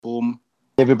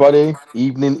Everybody,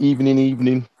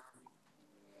 evening.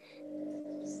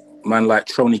 Man like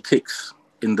Trony Kicks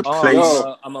in the Oh,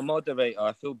 place. I'm a moderator.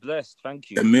 I feel blessed. Thank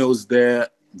you. Emil's there.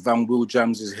 Van Will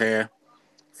Jams is here.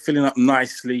 Filling up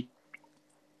nicely.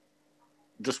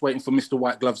 Just waiting for Mr.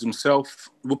 White Gloves himself.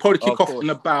 We'll probably kick off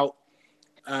in about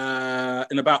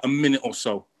a minute or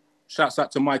so. Shouts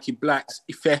out to Mikey Blacks.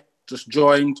 Ife just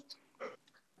joined.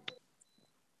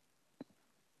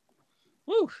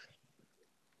 Woo.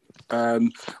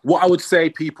 What I would say,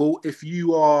 people, if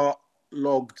you are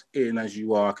logged in as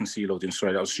you are, I can see you logged in.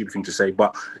 Sorry, that was a stupid thing to say.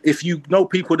 But if you know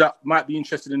people that might be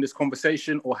interested in this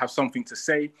conversation or have something to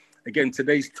say, again,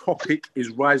 today's topic is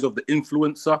Rise of the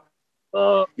Influencer.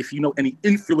 If you know any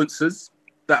influencers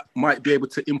that might be able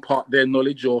to impart their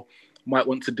knowledge or might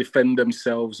want to defend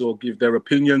themselves or give their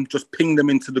opinion, just ping them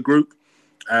into the group.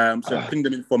 So ping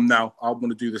them in from now. I'm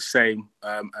going to do the same,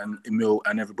 and Emil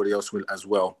and everybody else will as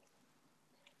well.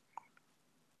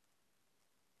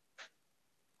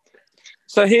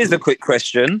 So here's a quick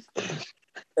question,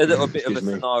 a little bit of a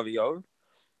scenario.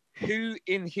 Who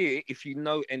in here, if you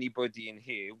know anybody in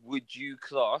here, would you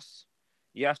class?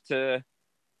 You have to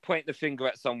point the finger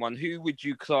at someone. Who would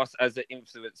you class as an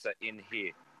influencer in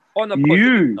here? On a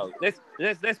positive note.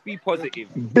 Let's be positive.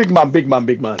 Big man. You,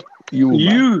 big man.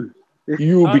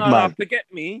 No, forget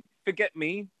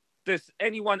me. There's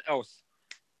anyone else.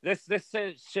 Let's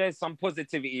share some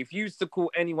positivity. If you used to call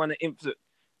anyone an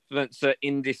influencer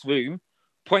in this room,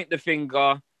 point the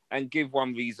finger and give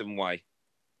one reason why.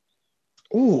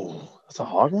 Oh, that's a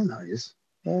hard one, that is.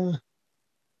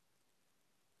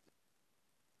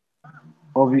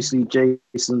 Obviously,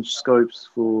 Jason Scopes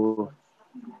for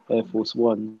Air Force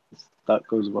One. That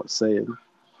goes without saying.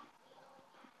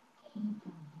 I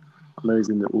know he's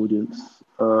in the audience.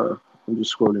 I'm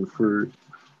just scrolling through.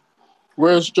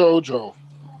 Where's Jojo?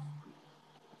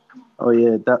 Oh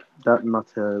yeah, that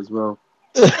nutter as well.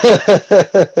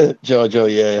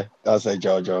 Jojo, yeah, I'll say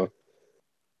Jojo.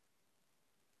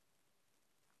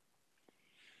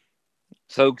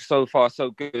 So far,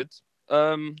 so good.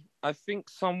 I think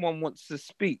someone wants to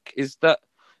speak. Is that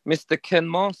Mr.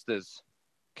 Ken Masters?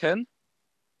 Ken,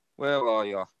 where are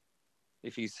you?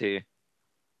 If he's here.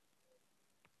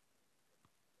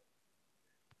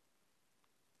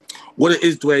 What it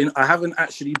is, Dwayne, I haven't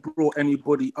actually brought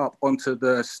anybody up onto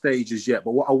the stages yet,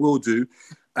 but what I will do,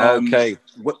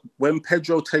 when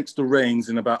Pedro takes the reins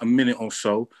in about a minute or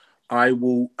so, I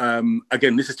will,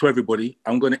 again, this is to everybody,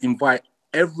 I'm going to invite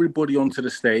everybody onto the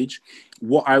stage.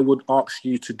 What I would ask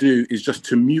you to do is just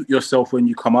to mute yourself when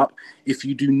you come up. If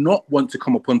you do not want to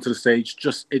come up onto the stage,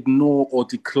 just ignore or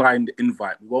decline the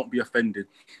invite. We won't be offended.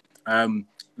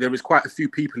 There is quite a few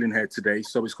people in here today,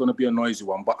 so it's going to be a noisy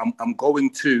one, but I'm going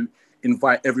to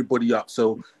invite everybody up.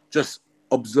 So just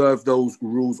observe those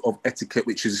rules of etiquette,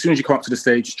 which is as soon as you come up to the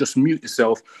stage, just mute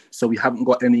yourself so we haven't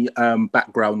got any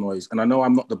background noise. And I know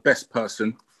I'm not the best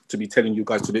person to be telling you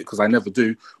guys to do it because I never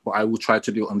do, but I will try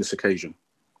to do it on this occasion.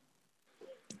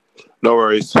 No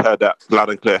worries. Heard that loud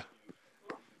and clear.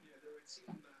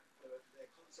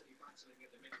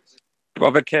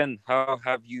 Brother Ken, how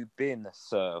have you been,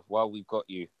 sir, while we've got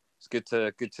you? It's good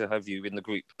to have you in the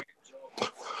group.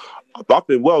 I've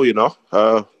been well, you know.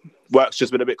 Work's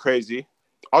just been a bit crazy.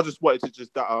 I just wanted to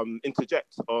just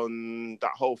interject on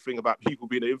that whole thing about people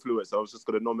being an influencer. I was just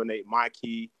going to nominate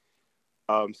Mikey,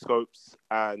 Scopes,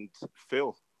 and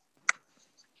Phil.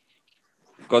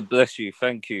 God bless you.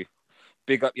 Thank you.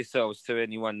 Big up yourselves to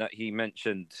anyone that he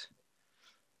mentioned.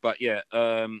 But yeah,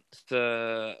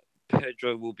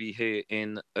 Pedro will be here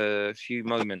in a few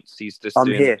moments. He's just I'm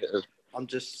here. I'm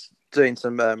just doing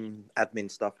some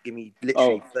admin stuff. Give me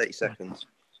literally 30 seconds.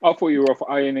 I thought you were off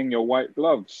ironing your white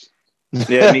gloves.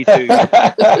 Yeah, me too.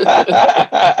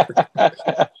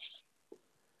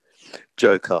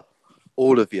 Joker.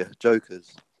 All of you,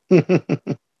 jokers. We're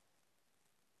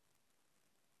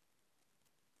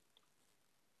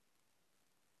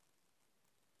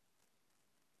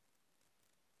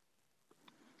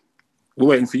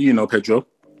waiting for you now, Pedro.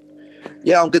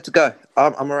 Yeah, I'm good to go.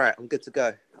 I'm all right. I'm good to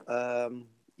go.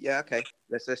 Yeah, okay.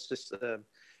 Let's just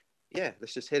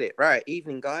hit it. Right,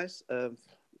 evening, guys.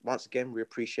 Once again, we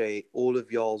appreciate all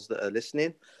of y'all's that are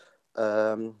listening.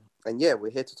 And yeah,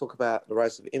 we're here to talk about the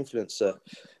rise of influencer.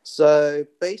 So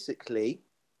basically,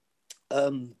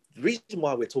 the reason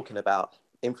why we're talking about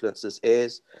influencers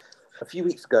is a few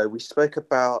weeks ago we spoke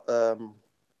about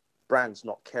brands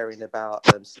not caring about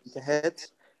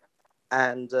sneakerheads,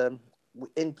 and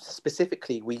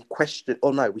specifically we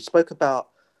spoke about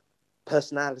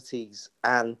personalities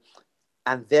and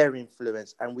their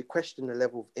influence, and we questioned the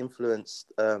level of influence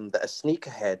that a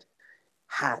sneakerhead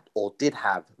had or did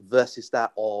have versus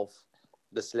that of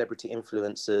the celebrity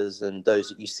influencers and those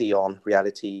that you see on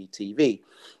reality TV.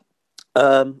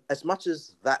 As much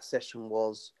as that session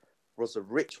was a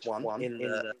rich one,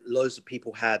 loads of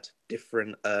people had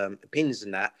different opinions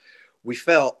in that, we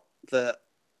felt that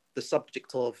the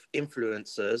subject of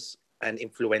influencers and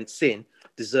influencing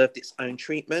deserved its own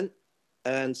treatment.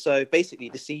 And so basically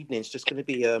this evening is just going to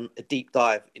be a deep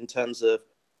dive in terms of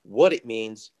what it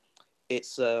means.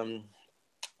 It's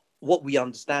what we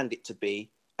understand it to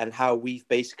be and how we've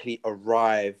basically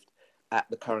arrived at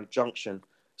the current junction.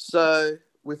 So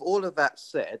with all of that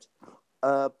said,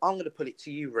 I'm going to put it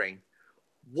to you, Rain.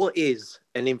 What is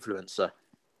an influencer?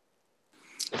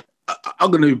 I'm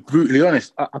going to be brutally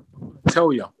honest. I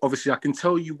tell you, obviously, I can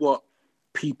tell you what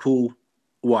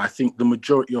I think the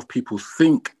majority of people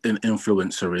think an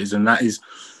influencer is, and that is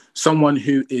someone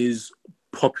who is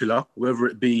popular, whether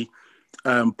it be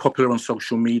popular on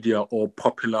social media or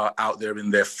popular out there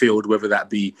in their field, whether that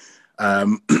be, I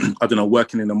don't know,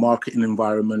 working in a marketing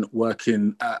environment,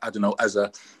 working, I don't know, as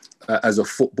a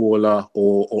footballer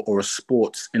or a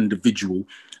sports individual.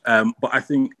 But I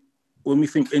think when we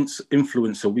think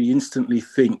influencer, we instantly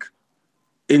think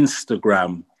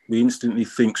Instagram, we instantly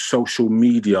think social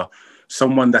media,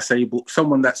 someone that's and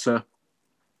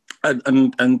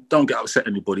don't get upset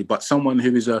anybody, but someone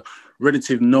who is a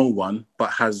relative no one,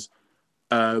 but has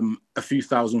a few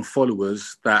thousand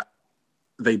followers that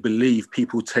they believe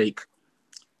people take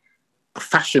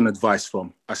fashion advice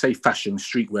from. I say fashion,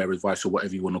 streetwear advice, or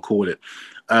whatever you want to call it.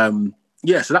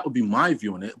 So that would be my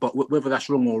view on it. But whether that's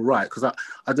wrong or right, because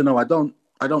I don't know, I don't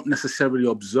necessarily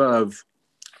observe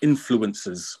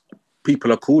influencers.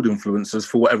 People are called influencers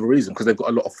for whatever reason, because they've got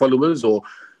a lot of followers, or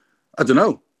I don't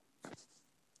know.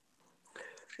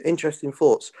 Interesting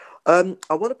thoughts. I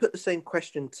want to put the same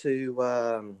question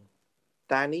to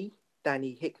Danny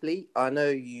Hickley. I know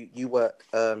you work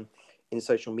in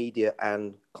social media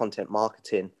and content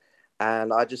marketing,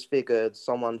 and I just figured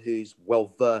someone who's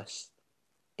well versed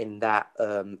in that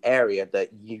area, that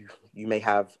you may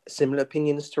have similar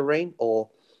opinions to Rain, or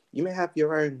you may have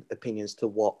your own opinions to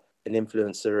what an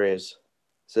influencer is.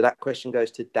 So that question goes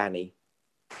to Danny.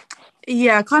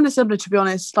 Yeah, kind of similar, to be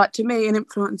honest. Like, to me, an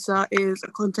influencer is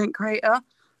a content creator,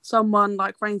 someone,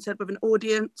 like Rain said, with an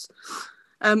audience.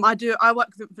 I work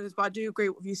with influencers, but I do agree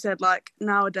with what you said. Like,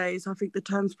 nowadays, I think the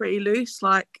term's pretty loose.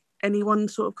 Like, anyone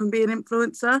sort of can be an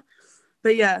influencer.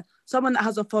 But yeah, someone that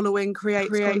has a following,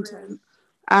 creates content.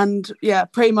 And yeah,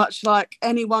 pretty much like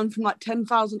anyone from like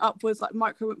 10,000 upwards, like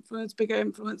micro influencers, bigger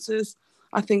influencers,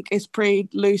 I think it's pretty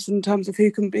loose in terms of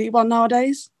who can be one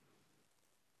nowadays.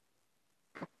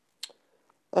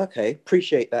 Okay,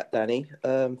 appreciate that, Danny.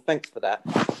 Thanks for that.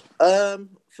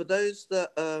 For those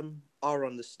that are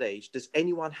on the stage, does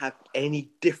anyone have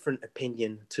any different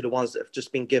opinion to the ones that have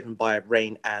just been given by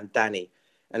Rain and Danny?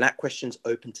 And that question's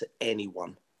open to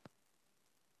anyone.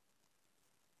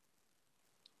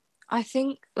 I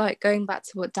think, like, going back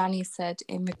to what Danny said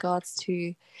in regards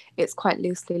to it's quite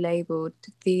loosely labelled,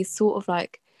 the sort of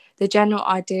like the general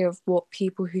idea of what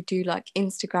people who do like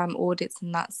Instagram audits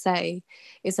and that say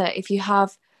is that if you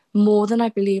have more than, I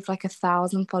believe, like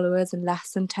 1,000 followers and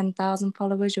less than 10,000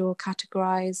 followers, you're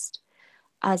categorised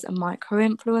as a micro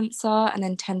influencer, and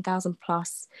then 10,000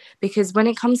 plus, because when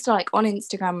it comes to like on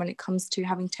Instagram, when it comes to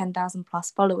having 10,000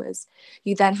 plus followers,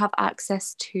 you then have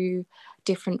access to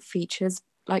different features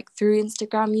like through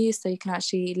Instagram use, so you can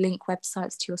actually link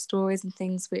websites to your stories and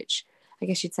things, which I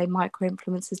guess you'd say micro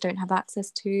influencers don't have access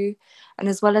to. And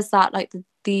as well as that, like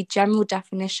the general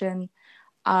definition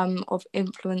of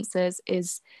influencers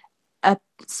is a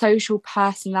social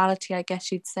personality, I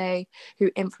guess you'd say, who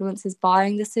influences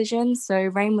buying decisions. So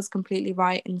Rain was completely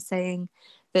right in saying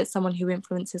that someone who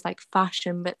influences like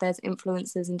fashion, but there's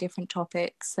influencers in different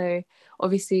topics. So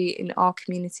obviously in our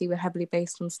community, we're heavily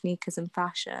based on sneakers and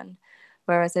fashion,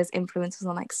 whereas there's influencers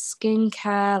on like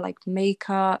skincare, like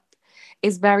makeup.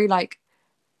 It's very like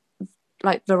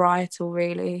varietal,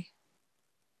 really.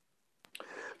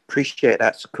 Appreciate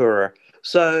that, Sakura.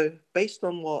 So based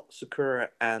on what Sakura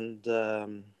and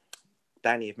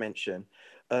Danny have mentioned,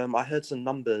 I heard some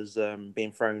numbers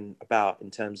being thrown about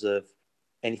in terms of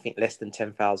anything less than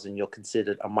 10,000, you're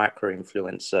considered a micro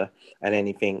influencer, and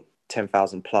anything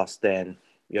 10,000 plus, then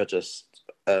you're just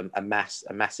a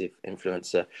massive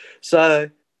influencer. So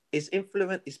is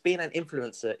being an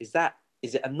influencer, is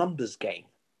it a numbers game,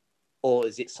 or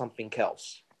is it something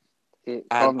else? It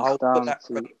comes down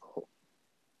to...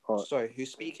 Sorry,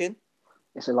 who's speaking?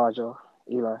 It's Elijah.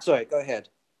 Eli. Sorry, go ahead.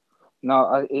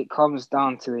 No, it comes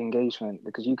down to engagement,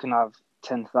 because you can have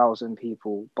 10,000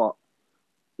 people, but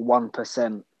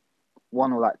 1%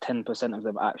 or like 10% of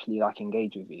them actually like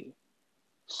engage with you.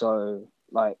 So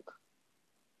like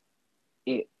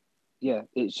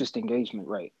it's just engagement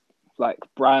rate. Like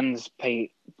brands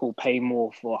will pay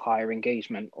more for higher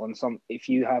engagement on some. If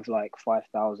you have like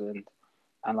 5,000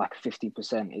 and like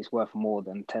 50% is worth more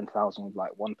than 10,000 with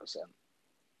like 1%.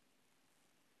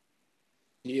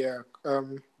 Yeah,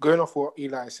 going off what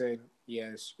Eli is saying,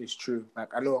 yes, it's true. Like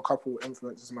I know a couple of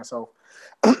influencers myself,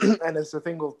 and it's the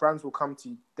thing of brands will come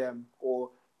to them, or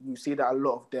you see that a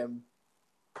lot of them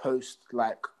post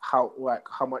like how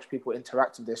much people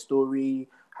interact with their story,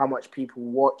 how much people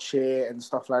watch it, and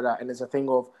stuff like that. And it's a thing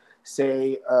of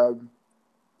say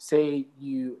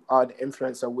you are an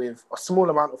influencer with a small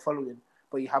amount of following,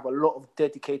 but you have a lot of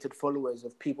dedicated followers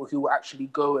of people who will actually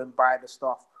go and buy the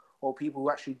stuff, or people who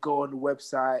actually go on the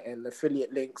website and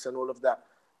affiliate links and all of that.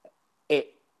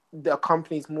 The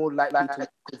company's more likely to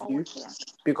work with you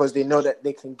because they know that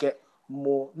they can get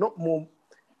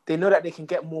they know that they can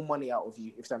get more money out of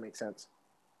you, if that makes sense.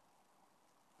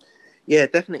 Yeah,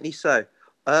 definitely so.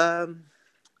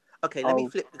 Okay, let me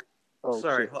flip.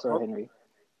 Sorry, Henry.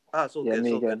 It's all good.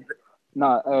 It's all good.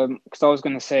 No, because I was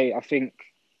going to say, I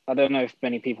don't know if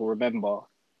many people remember,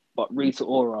 but Rita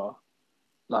Ora,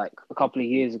 like a couple of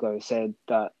years ago, said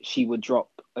that she would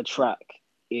drop a track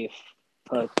if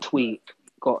her tweet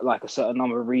got like a certain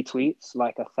number of retweets,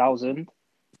 like 1,000.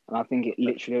 And I think it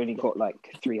literally only got like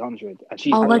 300. And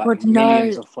she had like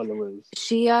millions of followers.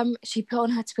 She put on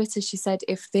her Twitter, she said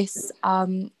if this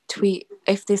tweet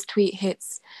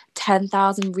hits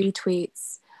 10,000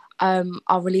 retweets,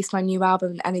 I'll release my new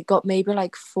album. And it got maybe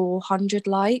like 400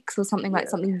 likes or something, like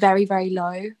something very, very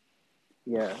low.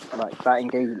 Yeah, like that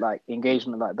engagement like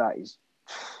that is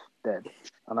dead.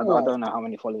 And I don't know how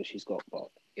many followers she's got, but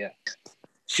yeah.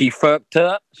 She fucked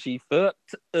up.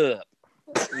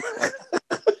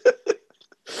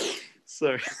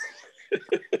 Sorry.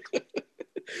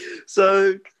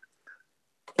 So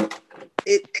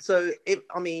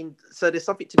there's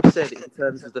something to be said in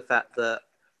terms of the fact that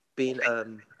being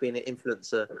an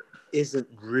influencer isn't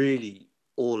really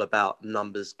all about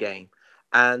numbers game.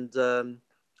 And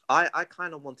I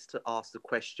kind of wanted to ask the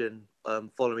question,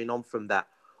 following on from that,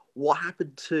 what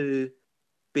happened to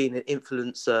being an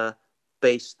influencer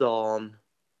based on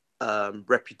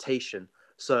reputation?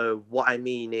 So what I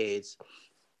mean is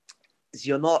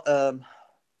you're not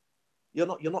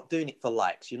doing it for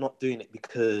likes. You're not doing it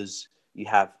because you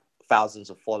have thousands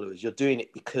of followers. You're doing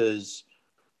it because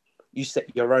you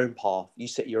set your own path. You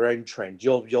set your own trend.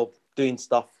 You're doing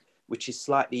stuff which is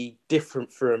slightly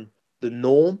different from the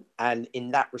norm, and in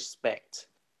that respect,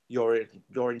 you're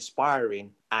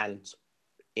inspiring and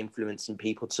influencing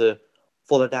people to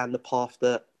follow down the path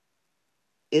that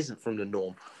isn't from the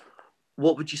norm.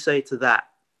 What would you say to that,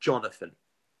 Jonathan?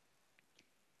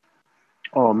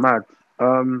 Oh, mad.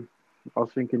 I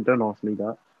was thinking, don't ask me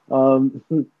that.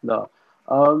 No.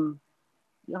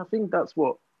 Yeah, I think that's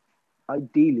what,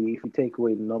 ideally, if you take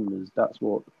away the numbers, that's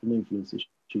what an influencer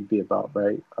should be about,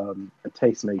 right? A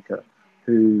tastemaker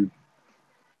who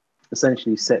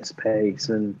essentially sets pace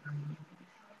and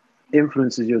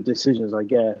influences your decisions, I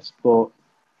guess, but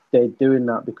they're doing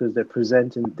that because they're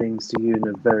presenting things to you in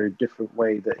a very different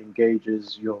way that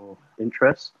engages your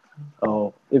interest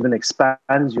or even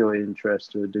expands your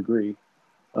interest to a degree.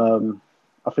 I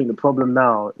think the problem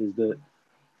now is that,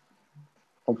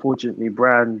 unfortunately,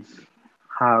 brands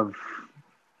have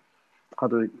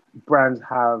an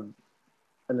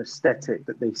aesthetic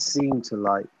that they seem to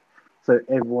like, so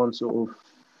everyone sort of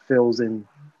fills in,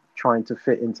 trying to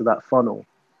fit into that funnel.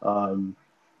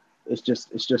 It's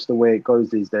just the way it goes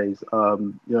these days.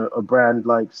 A brand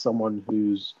like someone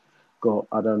who's got,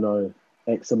 I don't know,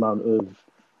 X amount of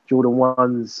Jordan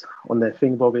 1s on their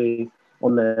thingbobby,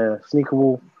 on their sneaker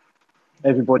wall.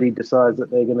 Everybody decides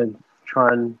that they're going to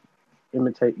try and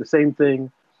imitate the same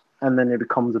thing, and then it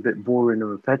becomes a bit boring and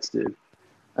repetitive.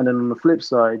 And then on the flip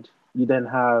side, you then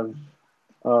have,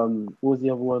 what was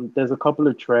the other one? There's a couple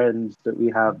of trends that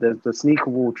we have. There's the sneaker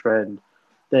wall trend.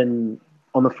 Then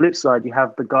on the flip side, you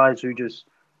have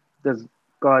there's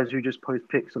guys who just post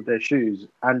pics of their shoes,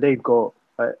 and they've got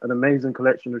an amazing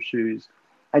collection of shoes,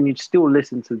 and you'd still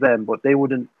listen to them, but they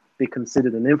wouldn't be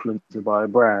considered an influencer by a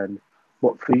brand.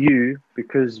 But for you,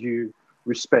 because you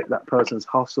respect that person's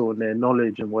hustle and their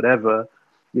knowledge and whatever,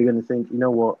 you're going to think, you know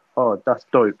what, oh, that's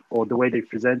dope. Or the way they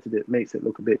presented it makes it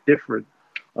look a bit different.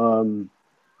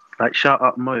 Like, shout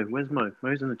out Mo. Where's Mo?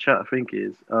 Mo's in the chat, I think he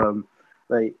is.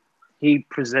 Like, he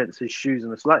presents his shoes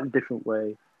in a slightly different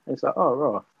way. And it's like, oh,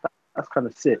 right, that's kind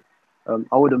of sick.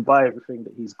 I wouldn't buy everything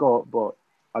that he's got, but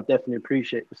I definitely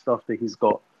appreciate the stuff that he's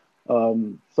got.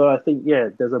 So I think, yeah,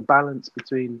 there's a balance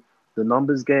between the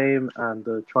numbers game and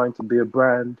trying to be a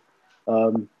brand.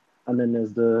 And then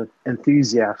there's the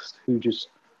enthusiast who just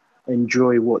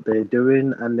enjoy what they're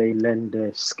doing and they lend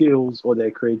their skills or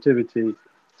their creativity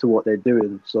to what they're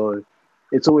doing. So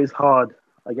it's always hard,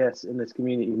 I guess, in this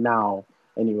community now,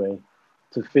 anyway,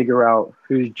 to figure out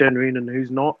who's genuine and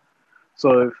who's not.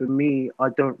 So for me, I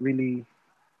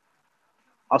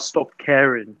stopped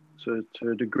caring to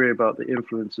a degree about the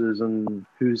influencers and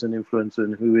who's an influencer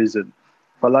and who isn't.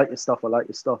 If I like your stuff, I like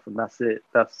your stuff, and that's it.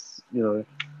 That's,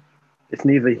 it's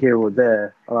neither here or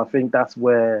there. And I think that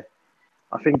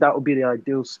would be the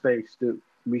ideal space that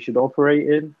we should operate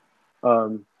in,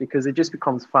 because it just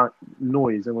becomes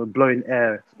noise and we're blowing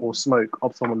air or smoke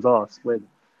up someone's ass when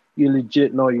you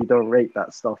legit know you don't rate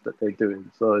that stuff that they're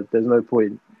doing. So there's no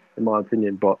point, in my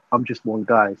opinion. But I'm just one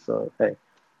guy, so hey.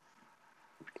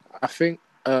 I think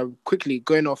quickly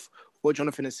going off what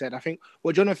Jonathan has said, I think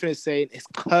what Jonathan is saying is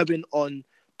curbing on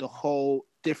the whole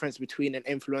difference between an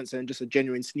influencer and just a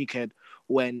genuine sneakerhead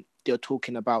when they're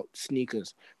talking about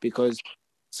sneakers. Because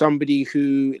somebody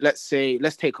who, let's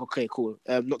take, okay, cool,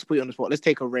 not to put you on the spot, let's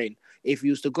take a Rain. If you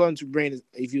used to go on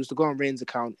Rain's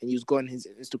account and you was go on his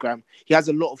Instagram, he has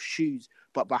a lot of shoes,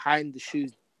 but behind the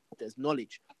shoes there's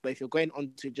knowledge. But if you're going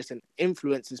onto just an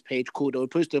influencer's page, cool, they'll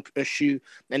post a shoe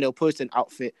and they'll post an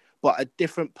outfit, but a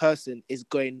different person is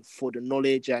going for the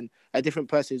knowledge, and a different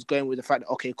person is going with the fact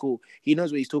that, okay, cool, he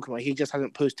knows what he's talking about, he just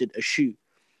hasn't posted a shoe.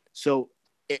 So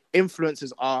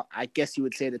influencers are, I guess you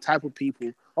would say, the type of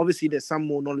people, obviously there's some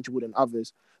more knowledgeable than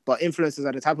others, but influencers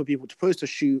are the type of people to post a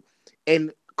shoe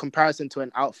in comparison to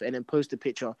an outfit and then post a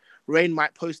picture. Rain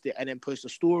might post it and then post a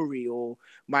story, or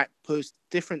might post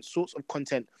different sorts of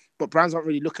content, but brands aren't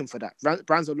really looking for that.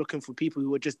 Brands are looking for people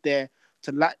who are just there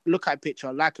to look at a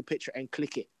picture, like a picture, and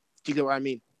click it. Do you get what I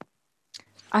mean?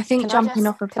 I think jumping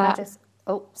off of that.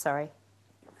 Oh, sorry.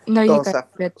 No, you go.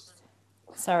 Good.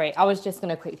 Sorry, I was just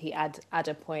going to quickly add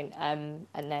a point, and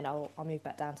then I'll move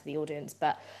back down to the audience.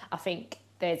 But I think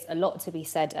there's a lot to be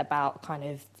said about kind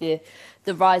of the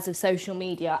rise of social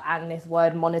media and this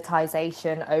word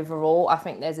monetization overall. I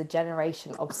think there's a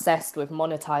generation obsessed with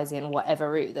monetizing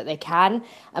whatever route that they can.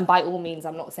 And by all means,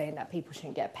 I'm not saying that people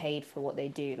shouldn't get paid for what they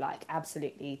do. Like,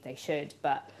 absolutely they should.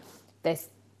 But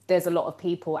there's a lot of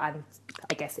people, and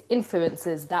I guess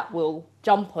influencers, that will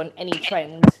jump on any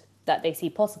trend that they see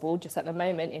possible. Just at the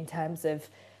moment, in terms of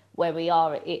where we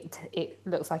are, it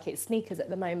looks like it's sneakers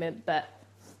at the moment, but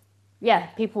yeah,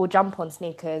 people will jump on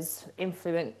sneakers,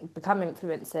 become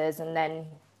influencers, and then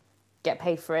get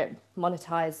paid for it,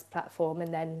 monetize platform,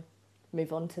 and then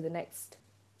move on to the next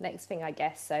thing, I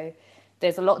guess. So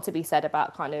there's a lot to be said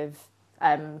about kind of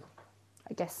I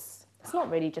guess it's not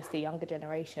really just the younger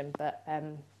generation, but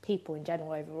people in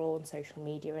general overall on social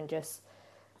media, and just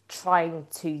trying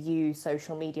to use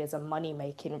social media as a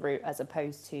money-making route as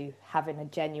opposed to having a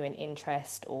genuine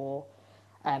interest or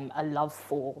a love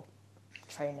for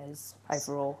trainers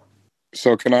overall.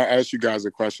 So can I ask you guys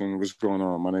a question? What's going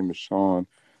on? My name is Sean.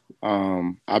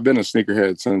 I've been a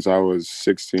sneakerhead since I was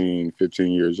 16,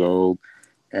 15 years old.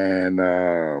 And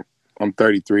I'm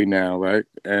 33 now, right?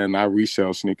 And I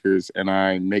resell sneakers and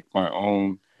I make my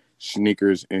own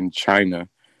sneakers in China.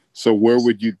 So where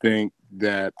would you think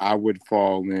that I would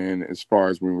fall in as far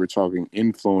as when we're talking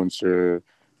influencer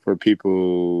for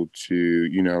people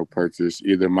to, purchase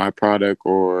either my product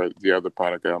or the other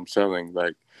product that I'm selling?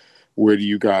 Like, where do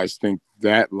you guys think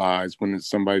that lies when it's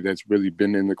somebody that's really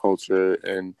been in the culture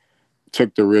and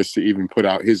took the risk to even put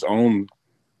out his own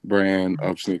brand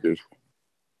of sneakers?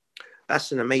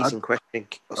 That's an amazing question.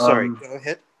 Sorry, go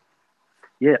ahead.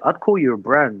 Yeah, I'd call you a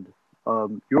brand.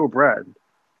 You're a brand.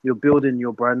 You're building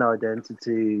your brand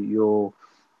identity. You're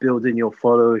building your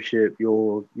followership.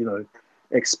 You're,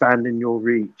 expanding your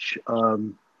reach.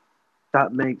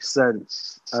 That makes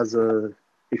sense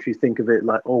if you think of it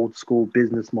like old school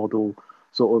business model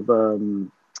sort of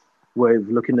way of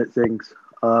looking at things.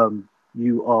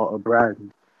 You are a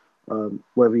brand.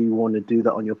 Whether you want to do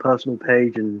that on your personal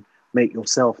page and make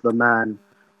yourself the man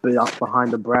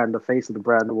behind the brand, the face of the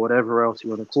brand, or whatever else you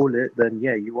want to call it, then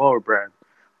yeah, you are a brand.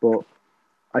 But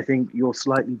I think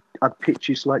I'd pitch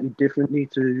you slightly differently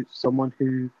to someone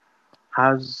who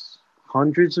has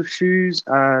hundreds of shoes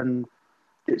and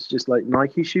it's just like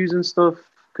Nike shoes and stuff,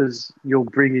 because you're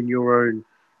bringing your own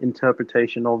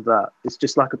interpretation of that. It's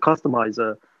just like a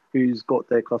customizer who's got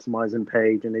their customizing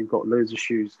page and they've got loads of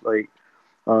shoes. Like,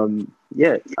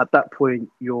 at that point,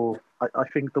 I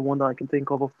think the one that I can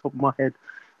think of off the top of my head,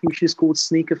 I think she's called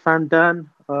Sneaker Fan Dan.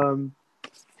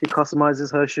 She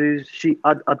customizes her shoes.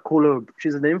 I'd call her,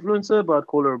 she's an influencer, but I'd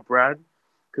call her a brand,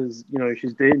 because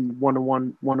she's doing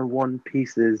one-on-one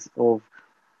pieces of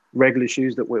regular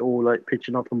shoes that we're all like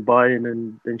pitching up and buying,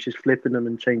 and then she's flipping them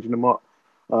and changing them up.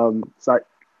 It's like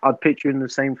I'd picture in the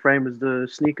same frame as the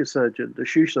sneaker surgeon, the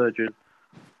shoe surgeon.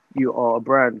 You are a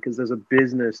brand because there's a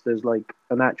business, there's like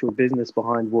an actual business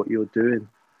behind what you're doing.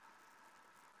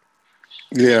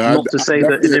 Yeah, Not to I say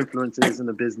that an definitely, influencer isn't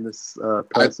a business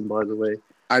person, by the way.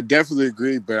 I definitely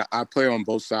agree, but I play on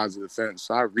both sides of the fence.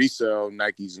 So I resell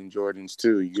Nikes and Jordans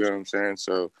too. You know what I'm saying?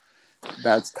 So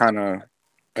that's kind of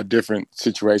a different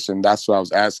situation. That's what I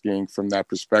was asking from that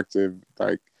perspective.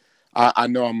 Like, I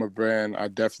know I'm a brand. I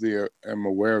definitely am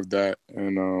aware of that.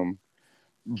 And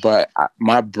but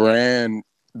my brand,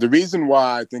 the reason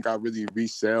why I think I really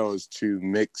resell is to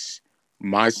mix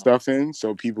my stuff in,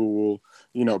 so people will,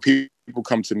 people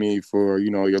come to me for,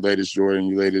 your latest Jordan,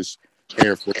 your latest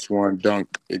Air Force 1, Dunk,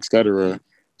 etc.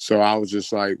 So I was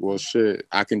just like, well, shit,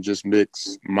 I can just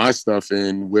mix my stuff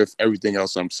in with everything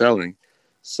else I'm selling.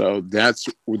 So that's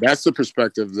the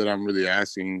perspective that I'm really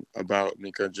asking about,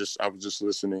 because I was just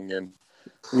listening, and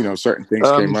certain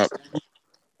things came up.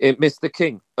 Mr.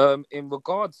 King, in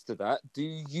regards to that, do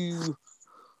you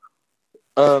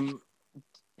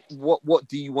what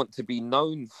do you want to be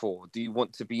known for? Do you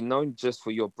want to be known just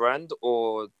for your brand,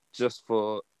 or just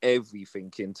for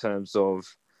everything, in terms of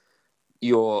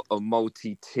you're a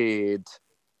multi-tiered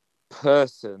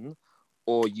person,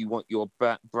 or you want your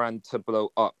brand to blow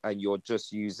up and you're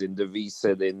just using the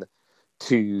reselling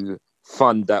to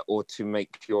fund that, or to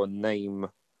make your name appear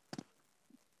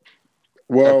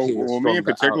Well, me in stronger out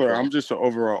particular, there? I'm just an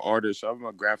overall artist. I'm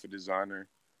a graphic designer.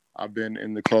 I've been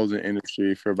in the clothing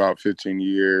industry for about 15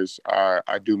 years.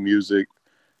 I do music.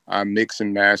 I mix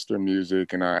and master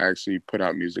music, and I actually put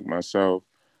out music myself.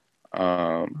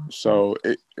 So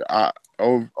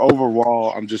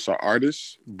overall, I'm just an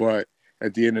artist. But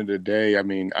at the end of the day, I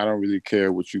mean, I don't really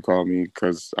care what you call me,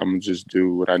 because I'm gonna just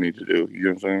do what I need to do. You know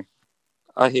what I'm saying?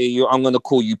 I hear you. I'm gonna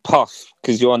call you Puff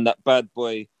because you're on that bad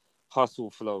boy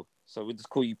hustle flow. So we just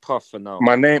call you Puff for now.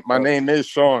 My name is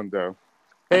Sean, though.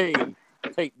 Hey,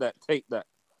 take that.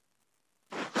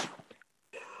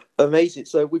 Amazing.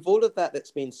 So with all of that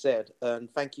that's been said,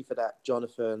 and thank you for that,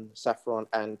 Jonathan, Saffron,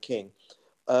 and King.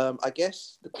 I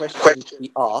guess the question to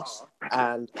be asked,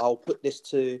 and I'll put this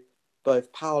to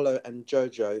both Paolo and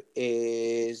Jojo,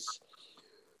 is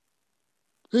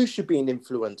who should be an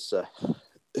influencer?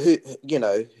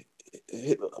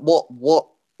 What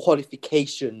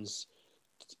qualifications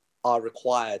are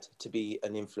required to be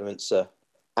an influencer?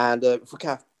 And if we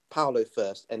can have Paolo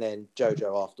first, and then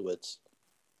Jojo afterwards.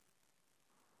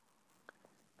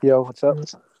 Yo, what's up?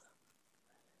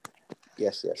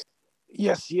 Yes.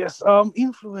 Yes.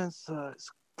 Influencers.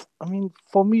 I mean,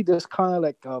 for me, there's kind of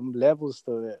like levels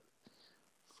to it.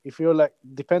 If you're like,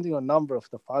 depending on number of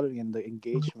the following and the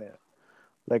engagement,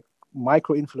 like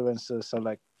micro influencers are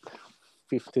like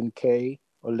 15K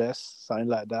or less, something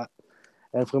like that.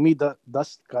 And for me,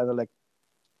 that's kind of like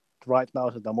right now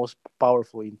the most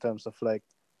powerful in terms of like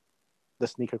the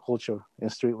sneaker culture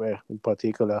and streetwear in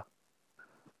particular.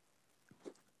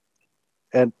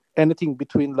 And anything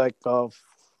between like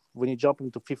when you jump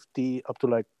into 50 up to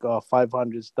like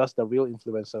 500s, that's the real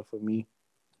influencer for me,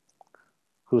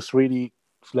 who's really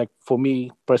like, for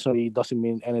me personally, doesn't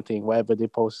mean anything. Whatever they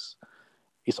post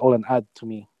is all an ad to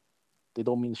me. They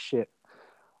don't mean shit.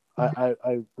 I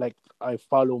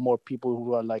follow more people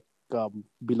who are like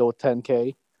below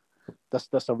 10K.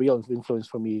 That's a real influence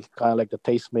for me, kind of like the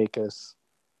tastemakers.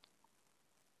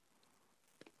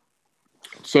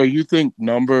 So you think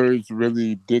numbers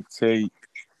really dictate,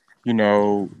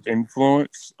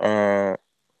 influence, or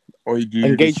do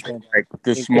you just Engagement, like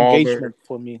the engagement smaller?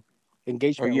 for me, Oh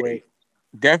engagement yeah, rate.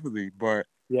 definitely. But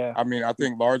Yeah, I mean, I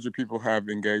think larger people have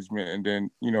engagement, and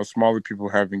then smaller people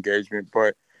have engagement.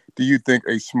 But do you think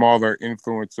a smaller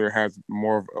influencer has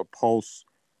more of a pulse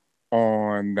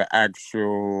on the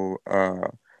actual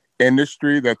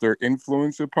industry that they're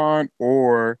influenced upon,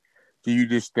 or do you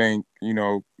just think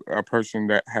a person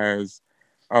that has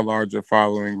a larger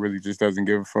following really just doesn't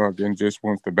give a fuck and just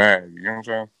wants the bag? You know what I'm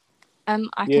saying?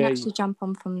 I can actually jump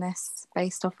on from this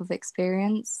based off of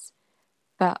experience,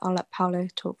 but I'll let Paolo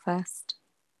talk first.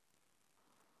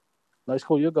 Nice,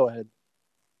 cool. You go ahead.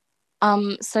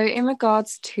 So in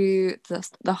regards to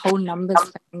the whole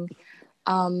numbers thing,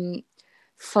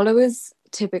 followers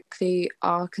typically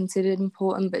are considered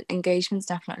important, but engagement's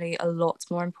definitely a lot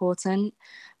more important.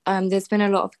 There's been a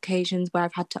lot of occasions where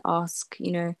I've had to ask,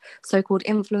 so-called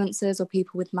influencers or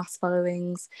people with mass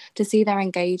followings to see their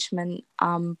engagement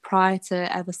prior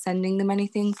to ever sending them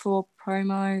anything for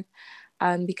promo,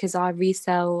 because I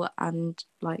resell and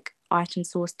like item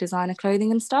source designer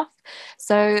clothing and stuff.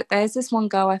 So there's this one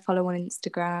girl I follow on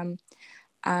Instagram,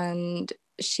 and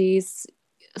she's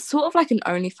sort of like an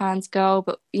OnlyFans girl,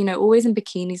 but always in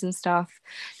bikinis and stuff.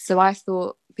 So I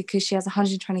thought, because she has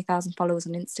 120,000 followers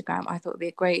on Instagram, I thought it'd be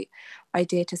a great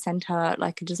idea to send her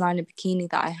like a designer bikini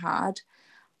that I had,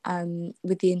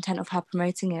 with the intent of her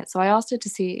promoting it. So I asked her to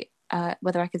see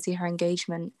whether I could see her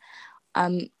engagement.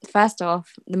 First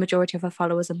off, the majority of her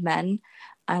followers are men,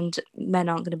 and men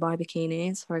aren't going to buy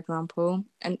bikinis, for example.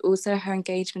 And also her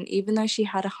engagement, even though she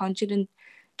had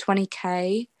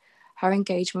 120k, her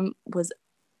engagement was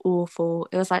awful.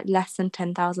 It was like less than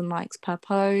 10,000 likes per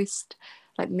post,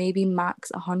 like maybe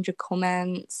max 100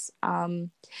 comments. It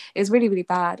was really, really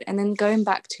bad. And then going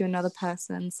back to another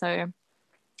person, so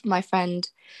my friend,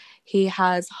 he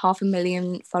has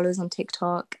 500,000 followers on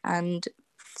TikTok and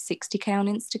 60k on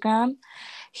Instagram.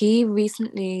 He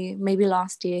recently, maybe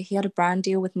last year, he had a brand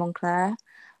deal with Moncler.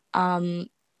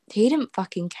 He didn't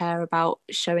fucking care about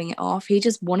showing it off. He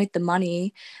just wanted the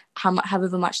money,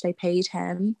 however much they paid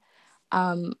him.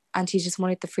 And he just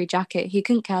wanted the free jacket. He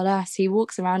couldn't care less. He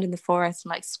walks around in the forest and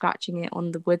like scratching it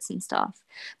on the woods and stuff.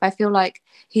 But I feel like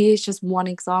he is just one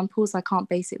example, so I can't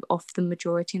base it off the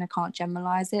majority and I can't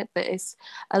generalize it. But it's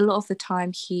a lot of the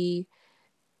time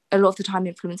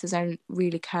influencers don't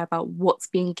really care about what's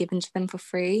being given to them for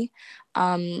free.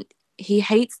 He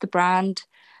hates the brand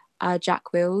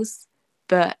Jack Wills,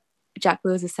 but Jack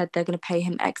Wills has said they're going to pay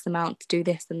him X amount to do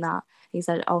this and that. He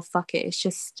said, oh, fuck it. It's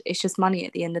just money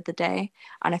at the end of the day.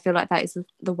 And I feel like that is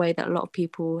the way that a lot of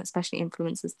people, especially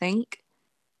influencers, think.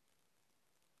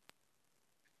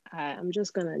 I'm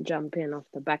just going to jump in off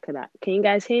the back of that. Can you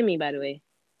guys hear me, by the way?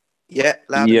 Yeah,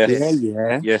 loud and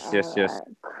clear. Yes.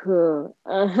 Cool.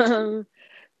 So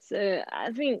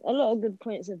I think a lot of good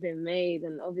points have been made,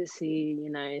 and obviously,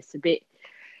 it's a bit,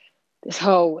 this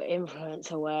whole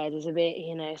influencer word is a bit,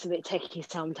 it's a bit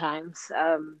techie sometimes.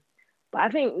 But I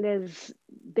think there's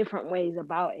different ways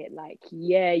about it. Like,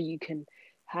 yeah, you can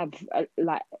have,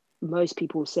 like most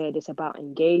people said, it's about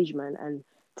engagement. And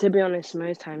to be honest,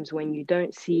 most times when you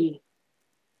don't see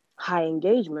high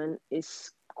engagement,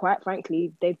 it's quite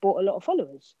frankly, they've bought a lot of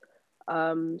followers.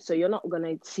 So you're not going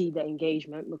to see the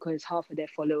engagement because half of their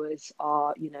followers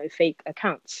are, fake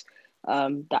accounts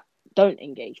that don't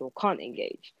engage or can't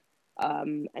engage.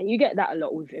 And you get that a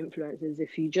lot with influencers.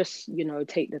 If you just,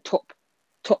 take the top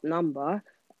number,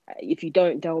 if you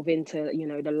don't delve into,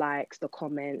 the likes, the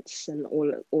comments and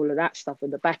all of that stuff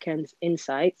with the back end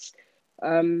insights,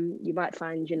 you might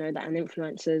find, that an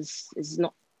influencer is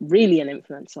not really an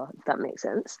influencer, if that makes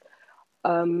sense.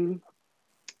 I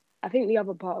think the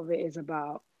other part of it is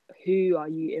about who are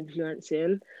you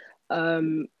influencing.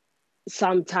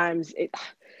 Sometimes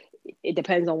it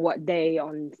depends on what day.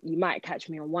 You might catch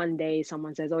me on one day,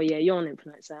 someone says, oh yeah, you're an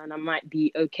influencer, and I might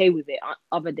be okay with it.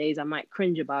 Other days I might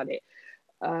cringe about it.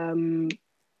 On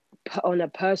a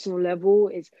personal level,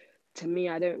 to me,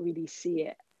 I don't really see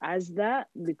it as that,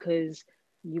 because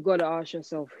you got to ask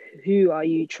yourself, who are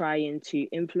you trying to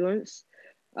influence?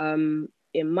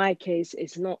 In my case,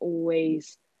 it's not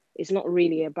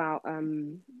really about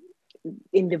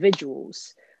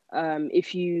individuals.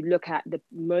 If you look at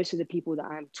most of the people that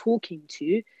I'm talking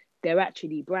to, they're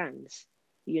actually brands.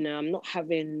 I'm not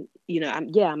having,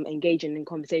 I'm engaging in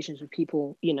conversations with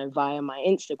people, via my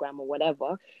Instagram or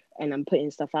whatever, and I'm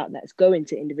putting stuff out that's going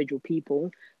to individual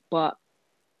people. But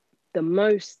the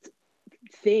most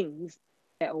things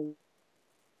that are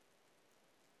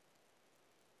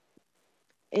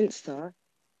Insta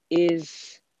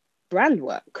is brand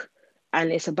work.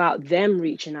 And it's about them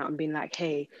reaching out and being like,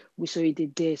 hey, we saw you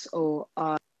did this, or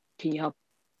can you help?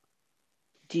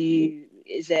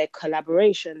 Is there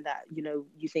collaboration that,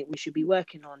 you think we should be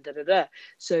working on?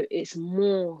 So it's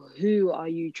more, who are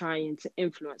you trying to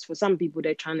influence? For some people,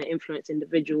 they're trying to influence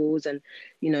individuals and,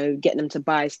 get them to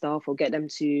buy stuff or get them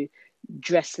to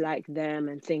dress like them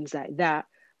and things like that.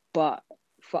 But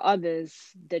for others,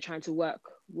 they're trying to work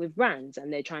with brands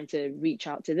and they're trying to reach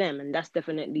out to them. And that's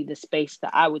definitely the space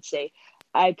that I would say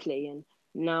I play in.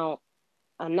 Now,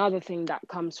 another thing that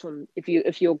comes from,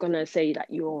 if you're gonna say that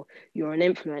you're an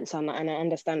influencer, and I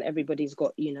understand everybody's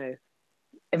got,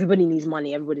 everybody needs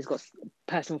money, everybody's got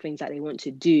personal things that they want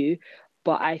to do,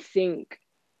 but I think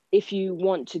if you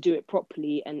want to do it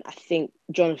properly, and I think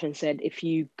Jonathan said, if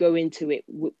you go into it,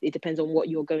 it depends on what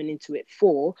you're going into it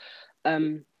for.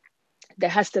 There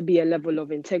has to be a level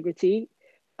of integrity.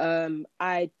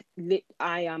 I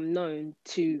am known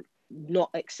to not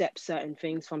accept certain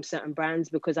things from certain brands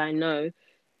because I know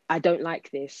I don't like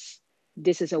this.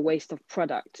 This is a waste of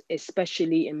product,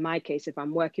 especially in my case, if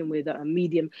I'm working with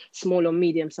a small or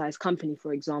medium-sized company,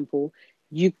 for example,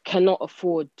 you cannot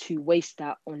afford to waste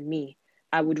that on me.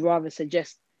 I would rather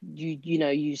suggest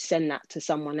you send that to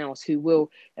someone else who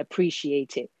will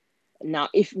appreciate it. Now,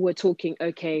 if we're talking,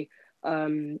 okay,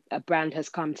 a brand has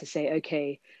come to say,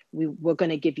 okay, we're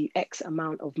going to give you X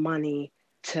amount of money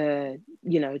to,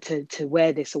 you know, to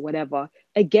wear this or whatever.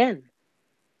 Again,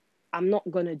 I'm not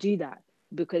going to do that,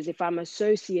 because if I'm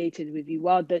associated with you,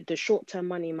 while the short-term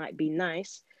money might be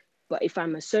nice, but if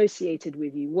I'm associated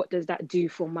with you, what does that do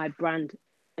for my brand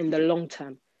in the long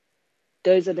term?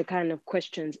 Those are the kind of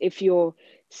questions. If you're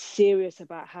serious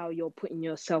about how you're putting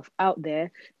yourself out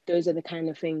there, those are the kind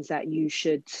of things that you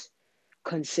should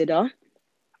consider.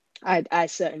 I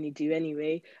certainly do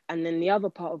anyway. And then the other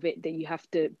part of it that you have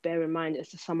to bear in mind, as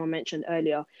someone mentioned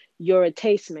earlier, you're a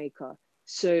tastemaker.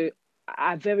 So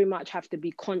I very much have to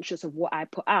be conscious of what I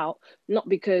put out, not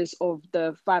because of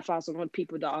the 5,000 odd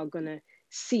people that are going to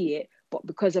see it, but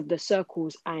because of the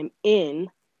circles I'm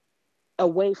in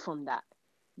away from that.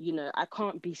 You know, I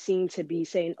can't be seen to be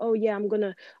saying, oh yeah, I'm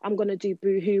gonna do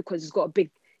Boohoo because it's got a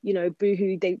big, you know,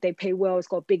 Boohoo, they pay well, it's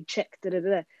got a big check, da, da,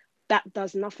 da. That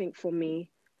does nothing for me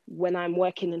when I'm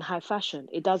working in high fashion.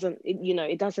 It doesn't,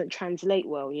 it doesn't translate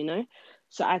well, you know.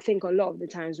 So I think a lot of the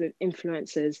times with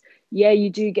influencers, yeah, you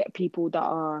do get people that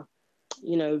are,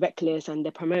 you know, reckless and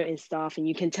they're promoting stuff, and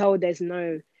you can tell there's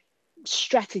no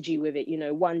strategy with it. You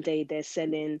know, one day they're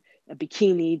selling a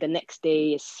bikini, the next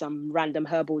day is some random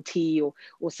herbal tea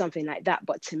or something like that.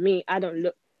 But to me, I don't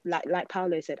look like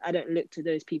Paolo said, I don't look to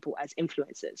those people as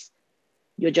influencers.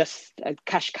 You're just a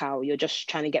cash cow. You're just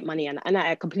trying to get money, and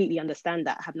I completely understand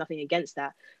that. I have nothing against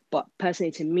that. But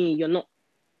personally, to me, you're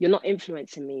not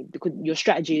influencing me, because your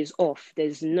strategy is off.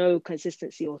 There's no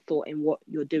consistency or thought in what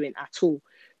you're doing at all.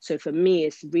 So for me,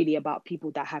 it's really about people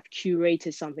that have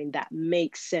curated something that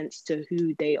makes sense to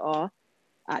who they are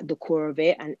at the core of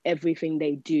it, and everything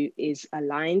they do is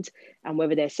aligned. And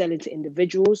whether they're selling to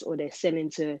individuals or they're selling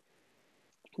to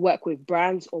work with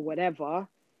brands or whatever,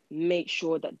 make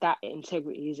sure that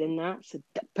integrity is in that. So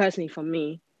personally, for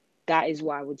me, that is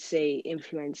what I would say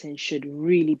influencing should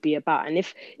really be about. And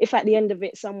if at the end of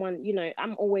it, someone, you know,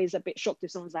 I'm always a bit shocked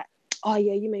if someone's like, oh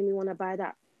yeah, you made me want to buy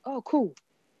that. Oh, cool.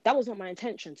 That was not my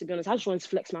intention, to be honest. I just wanted to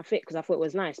flex my fit because I thought it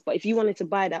was nice. But if you wanted to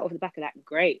buy that off the back of that,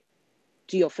 great,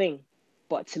 do your thing.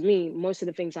 But to me, most of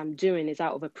the things I'm doing is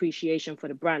out of appreciation for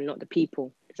the brand, not the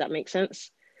people. Does that make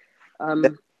sense?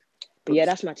 But yeah,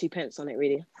 that's my 2 pence on it,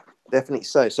 really. Definitely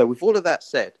so. So with all of that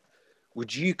said,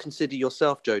 would you consider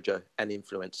yourself, Jojo, an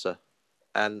influencer?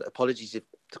 And apologies if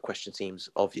the question seems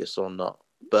obvious or not,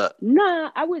 but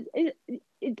no, I would.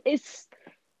 It's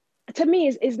to me,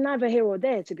 it's neither here or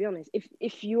there, to be honest.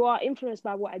 If you are influenced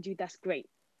by what I do, that's great.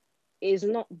 It's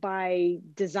not by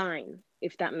design,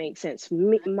 if that makes sense.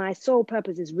 My sole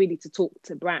purpose is really to talk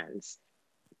to brands.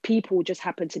 People just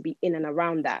happen to be in and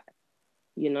around that,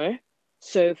 you know.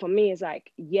 So for me, it's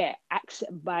like, yeah,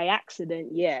 by accident,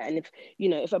 yeah. And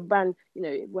if a brand,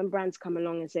 when brands come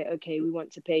along and say, okay, we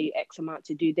want to pay you X amount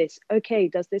to do this. Okay,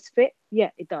 does this fit? Yeah,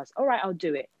 it does. All right, I'll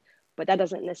do it. But that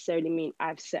doesn't necessarily mean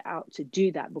I've set out to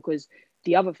do that, because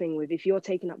the other thing with, if you're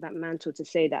taking up that mantle to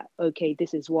say that, okay,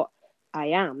 this is what I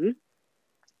am,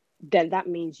 then that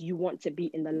means you want to be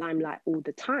in the limelight all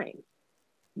the time,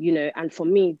 and for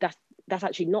me, that's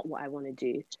actually not what I want to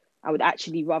do. I would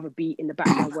actually rather be in the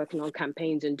background working on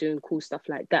campaigns and doing cool stuff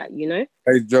like that,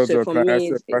 Hey, Jojo, so for can I me, ask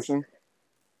you a question?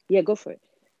 Yeah, go for it.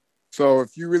 So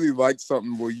if you really like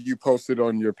something, will you post it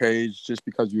on your page just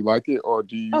because you like it, or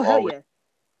do you always... Yeah.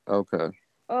 Okay.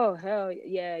 Oh, hell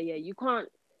yeah. You can't,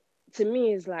 to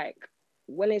me, it's like,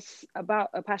 when it's about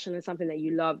a passion and something that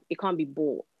you love, it can't be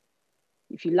bought.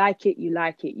 If you like it, you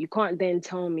like it. You can't then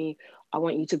tell me, I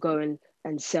want you to go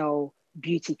and sell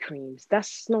beauty creams.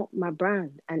 That's not my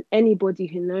brand. And anybody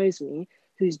who knows me,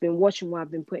 who's been watching what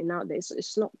I've been putting out there,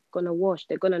 it's not going to wash.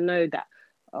 They're going to know that,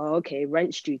 oh, okay,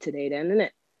 rent's due today then, isn't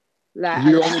it? Like,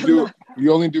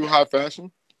 you only do high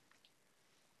fashion?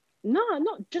 No,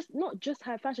 not just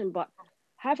high fashion, but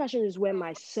high fashion is where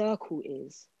my circle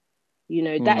is.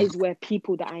 That is where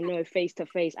people that I know face to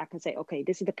face, I can say, okay,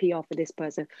 this is the PR for this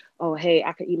person. Oh, hey,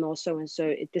 I can email so and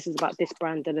so. This is about this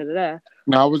brand. Da da da.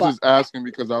 No, I was just asking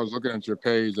because I was looking at your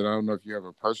page, and I don't know if you have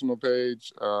a personal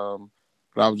page, but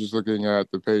I was just looking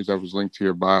at the page that was linked to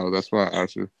your bio. That's why I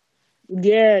asked you.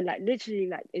 Yeah, like literally,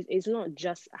 like it's not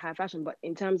just high fashion, but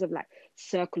in terms of like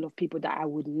circle of people that I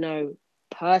would know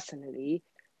personally,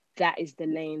 that is the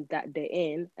lane that they're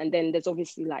in. And then there's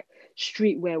obviously like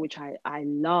streetwear, which I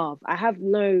love. I have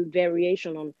no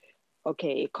variation on,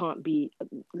 okay, it can't be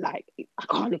like, I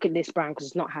can't look at this brand because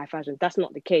it's not high fashion. That's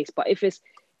not the case. But if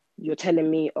you're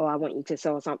telling me, oh, I want you to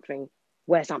sell something,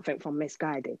 wear something from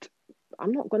Misguided,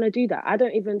 I'm not going to do that. I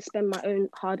don't even spend my own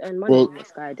hard-earned money on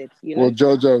Misguided, Well,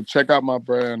 Jojo, check out my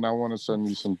brand. I want to send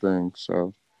you some things.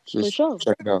 So just for sure,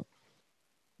 check it out.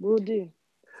 Will do.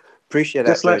 Appreciate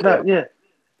that, just like that. Yeah.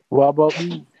 What about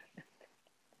me?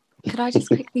 Could I just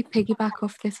quickly piggyback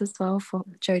off this as well for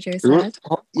what Jojo Hold said?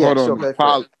 Yeah, on, sure, go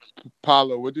for it.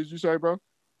 Paolo, what did you say, bro?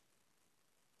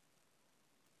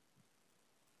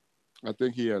 I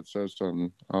think he had said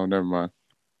something. Oh, never mind.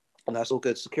 And that's all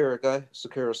good. Sakura,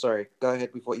 sorry. Go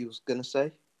ahead with what you was gonna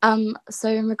say. So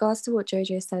in regards to what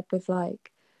Jojo said with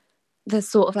like the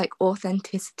sort of like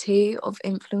authenticity of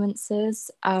influencers,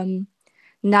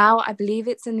 now I believe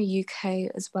it's in the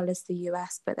UK as well as the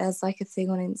US, but there's like a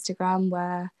thing on Instagram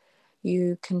where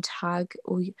you can tag,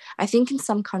 or I think in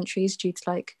some countries due to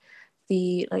like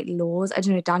the like laws, I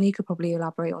don't know, Danny could probably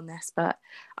elaborate on this, but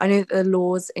I know that the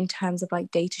laws in terms of like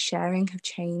data sharing have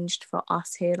changed for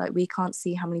us here. Like we can't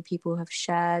see how many people have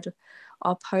shared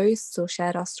our posts or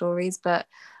shared our stories, but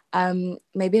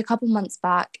maybe a couple months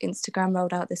back Instagram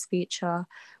rolled out this feature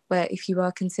where if you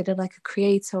are considered like a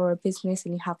creator or a business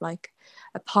and you have like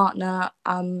a partner,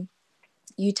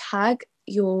 you tag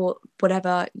your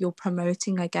whatever you're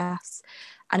promoting, I guess,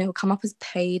 and it will come up as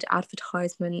paid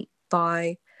advertisement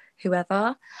by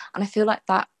whoever. And I feel like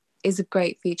that is a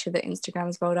great feature that Instagram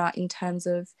has rolled out in terms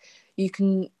of you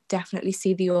can definitely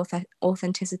see the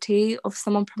authenticity of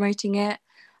someone promoting it.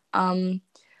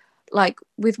 Like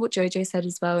with what Jojo said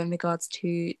as well in regards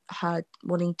to her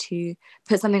wanting to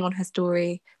put something on her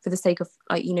story for the sake of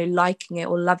like, you know, liking it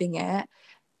or loving it.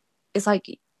 It's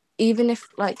like, even if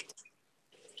like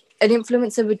an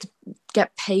influencer would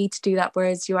get paid to do that,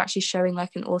 whereas you're actually showing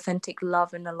like an authentic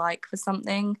love and a like for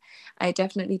something, it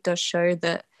definitely does show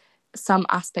that some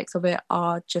aspects of it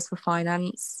are just for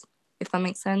finance, if that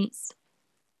makes sense.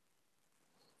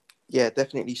 Yeah,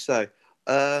 definitely so.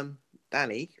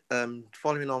 Danny,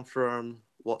 following on from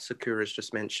what Sakura's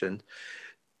just mentioned,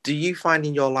 do you find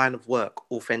in your line of work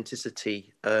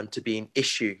authenticity to be an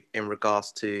issue in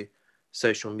regards to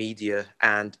social media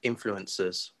and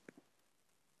influencers?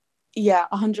 Yeah,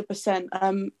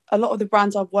 100%. A lot of the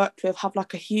brands I've worked with have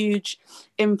like a huge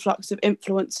influx of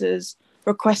influencers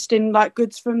requesting like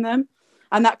goods from them,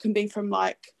 and that can be from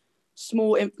like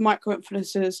small micro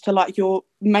influencers to like your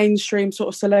mainstream sort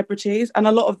of celebrities, and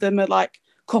a lot of them are like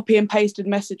copy and pasted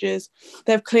messages.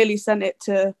 They've clearly sent it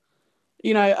to,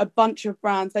 you know, a bunch of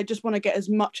brands. They just want to get as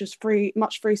much free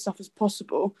stuff as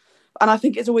possible, and I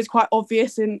think it's always quite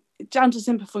obvious in down to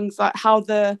simple things like how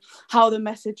the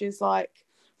message is like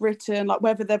written, like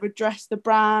whether they've addressed the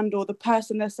brand or the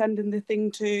person they're sending the thing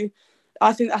to.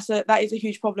 I think that is a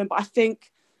huge problem. But I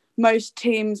think most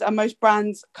teams and most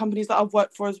brands, companies that I've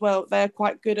worked for as well, they're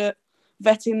quite good at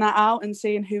vetting that out and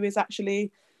seeing who is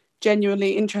actually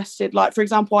genuinely interested. Like, for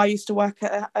example, I used to work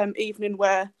at an evening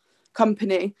wear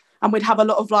company, and we'd have a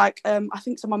lot of like, I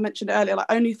think someone mentioned earlier, like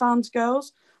OnlyFans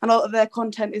girls, and a lot of their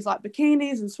content is like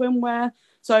bikinis and swimwear.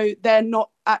 So they're not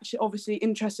actually obviously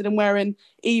interested in wearing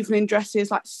evening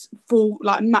dresses, like full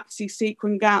like maxi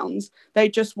sequin gowns. They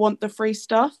just want the free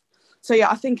stuff. So yeah,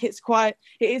 I think it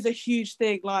is a huge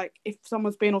thing. Like if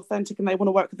someone's being authentic and they want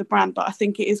to work with the brand, but I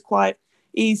think it is quite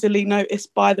easily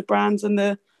noticed by the brands and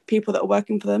the people that are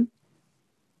working for them.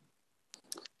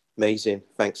 Amazing.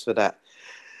 Thanks for that.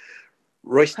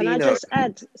 Royce, can I just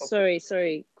add,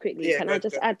 sorry, quickly, yeah, can I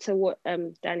just add to what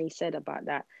Danny said about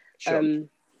that? Sure.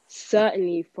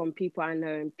 Certainly from people I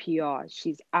know in PR,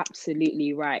 she's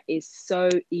absolutely right. It's so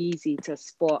easy to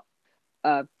spot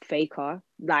a faker,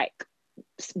 like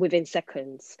within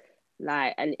seconds.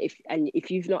 Like, and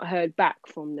if you've not heard back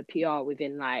from the PR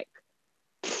within like,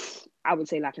 I would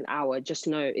say like an hour, just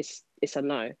know it's a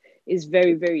no. It's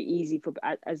very, very easy for,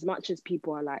 as much as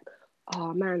people are like,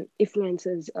 oh man,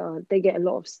 influencers, they get a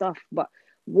lot of stuff. But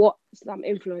what some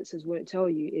influencers won't tell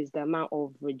you is the amount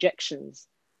of rejections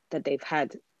that they've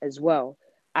had as well.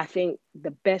 I think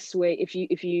the best way, if you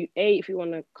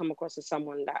want to come across as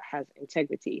someone that has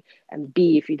integrity, and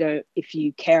B, if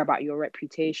you care about your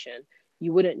reputation,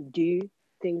 you wouldn't do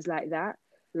things like that.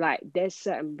 Like there's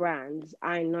certain brands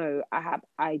I know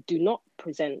I do not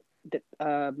present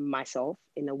myself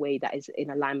in a way that is in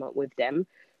alignment with them.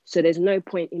 So there's no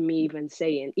point in me even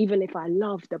saying, even if I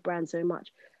love the brand so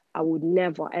much, I would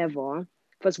never ever,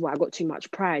 first of all, I got too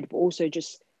much pride, but also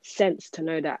just sense to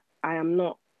know that I am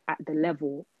not at the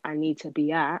level I need to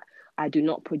be at. I do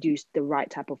not produce the right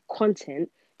type of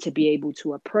content to be able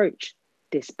to approach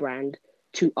this brand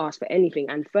to ask for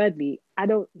anything. And thirdly, I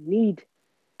don't need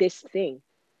this thing.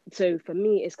 So for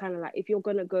me, it's kind of like, if you're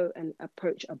going to go and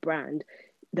approach a brand,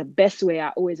 the best way I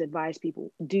always advise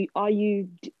people, are you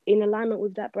in alignment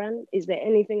with that brand? Is there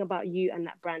anything about you and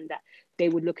that brand that they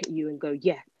would look at you and go,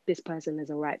 yeah, this person is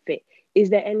a right fit? Is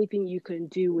there anything you can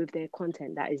do with their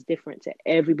content that is different to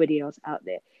everybody else out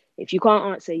there? If you can't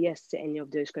answer yes to any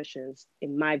of those questions,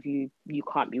 in my view, you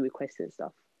can't be requesting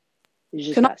stuff. It's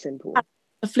just that simple.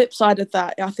 The flip side of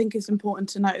that, I think it's important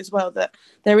to note as well that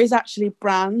there is actually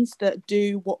brands that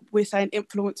do what we're saying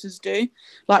influencers do,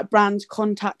 like brands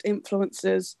contact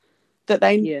influencers that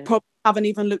they probably haven't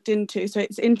even looked into. So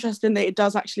it's interesting that it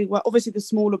does actually work. Obviously the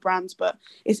smaller brands, but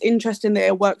it's interesting that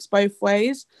it works both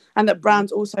ways, and that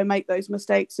brands also make those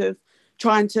mistakes of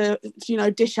trying to, you know,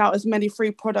 dish out as many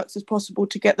free products as possible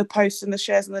to get the posts and the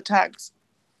shares and the tags.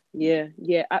 Yeah,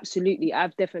 absolutely.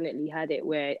 I've definitely had it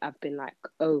where I've been like,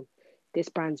 oh, this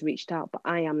brand's reached out, but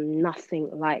I am nothing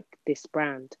like this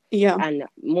brand. Yeah. And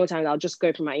more times I'll just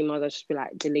go through my emails, I'll just be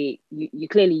like, delete. You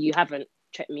clearly you haven't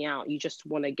checked me out. You just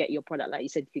want to get your product, like you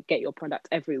said, you get your product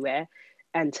everywhere.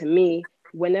 And to me,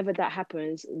 whenever that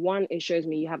happens, one, it shows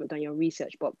me you haven't done your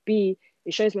research, but B,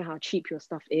 it shows me how cheap your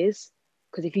stuff is.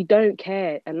 Because if you don't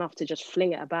care enough to just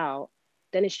fling it about,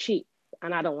 then it's cheap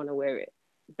and I don't want to wear it.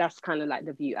 That's kind of like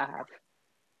the view I have.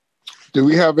 Do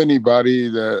we have anybody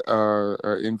that are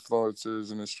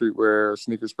influencers in the streetwear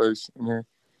sneaker space in here?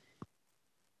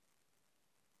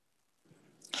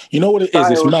 You know what it is?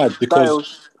 It's mad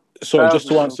because, sorry, just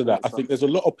to answer that, I think there's a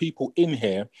lot of people in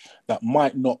here that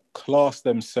might not class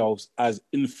themselves as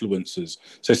influencers.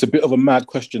 So it's a bit of a mad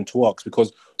question to ask,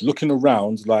 because looking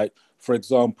around, like, for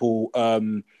example,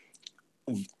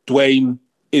 Dwayne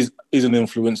is an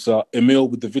influencer. Emil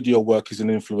with the video work is an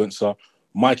influencer.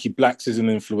 Mikey Blacks is an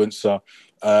influencer.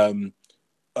 The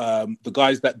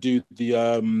guys that do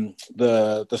the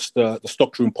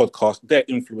Stockroom podcast, they're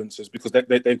influencers because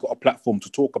they've got a platform to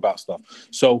talk about stuff.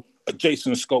 So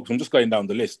Jason Scopes, I'm just going down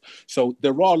the list. So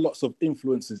there are lots of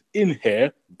influencers in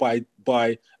here by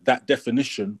that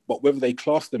definition, but whether they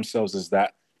class themselves as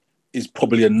that is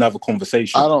probably another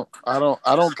conversation. I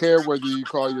don't care whether you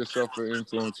call yourself an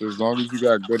influencer, as long as you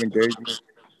got good engagement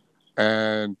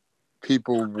and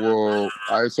people will.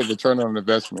 It's a return on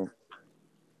investment.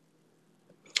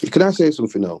 Can I say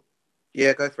something now?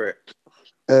 Yeah, go for it.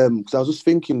 Because I was just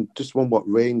thinking, just on what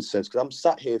Rain says, because I'm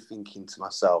sat here thinking to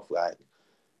myself, like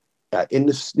in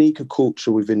the sneaker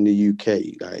culture within the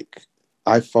UK, like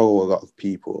I follow a lot of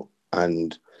people,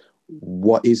 and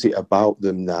what is it about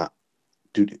them that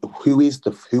who is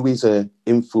a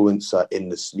influencer in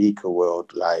the sneaker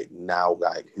world like now?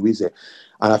 Like who is it?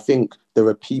 And I think there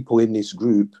are people in this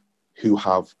group who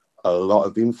have a lot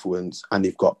of influence and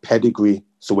they've got pedigree.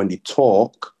 So when they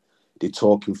talk, they're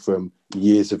talking from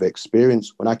years of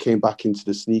experience. When I came back into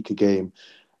the sneaker game,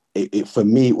 it for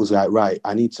me, it was like, right,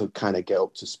 I need to kind of get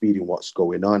up to speed in what's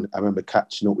going on. I remember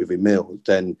catching up with Emil,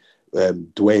 then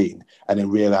Dwayne, and then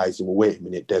realizing, well, wait a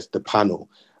minute, there's the panel.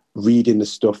 Reading the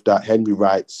stuff that Henry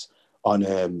writes on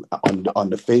the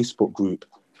Facebook group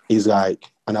is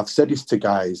like, and I've said this to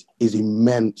guys, is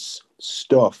immense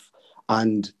stuff.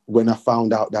 And when I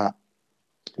found out that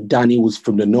Danny was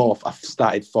from the north, I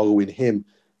started following him.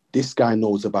 This guy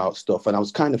knows about stuff. And I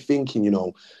was kind of thinking, you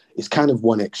know, it's kind of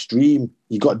one extreme.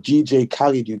 You got DJ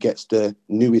Khaled who gets the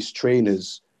newest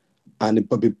trainers.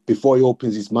 But before he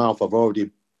opens his mouth, I've already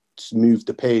moved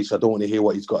the page. So I don't want to hear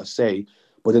what he's got to say.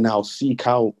 But then I'll seek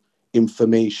out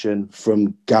information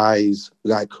from guys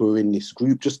like who are in this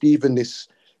group. Just even this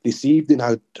evening,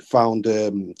 I found,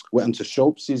 went onto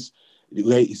Schultz's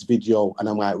latest video, and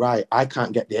I'm like, right, I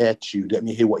can't get the air tuned. Let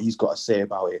me hear what he's got to say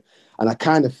about it. And I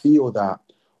kind of feel that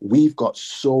we've got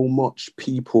so much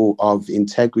people of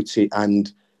integrity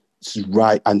and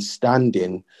right and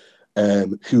standing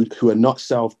who are not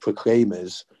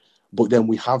self-proclaimers, but then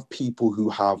we have people who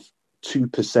have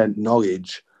 2%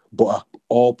 knowledge but are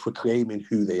all proclaiming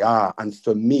who they are. And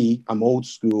for me, I'm old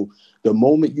school. The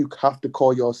moment you have to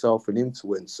call yourself an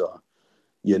influencer,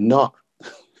 you're not.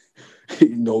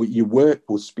 You know, your work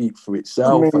will speak for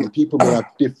itself. I mean, and people may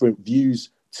have different views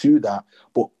to that,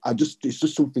 but it's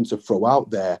just something to throw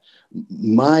out there.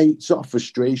 My sort of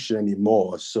frustration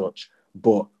anymore as such,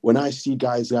 but when I see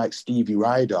guys like Stevie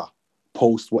Ryder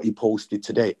post what he posted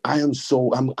today, I'm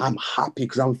happy,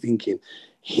 because I'm thinking,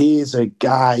 here's a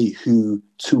guy who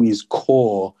to his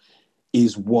core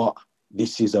is what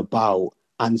this is about,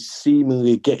 and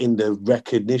seemingly getting the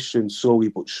recognition slowly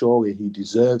but surely he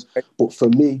deserves. But for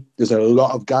me, there's a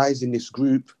lot of guys in this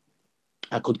group.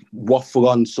 I could waffle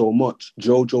on so much.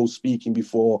 Jojo speaking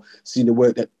before, seeing the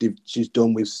work that she's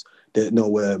done with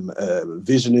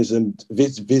Vision.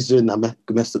 I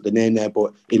messed up the name there,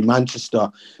 but in Manchester,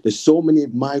 there's so many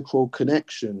micro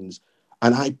connections,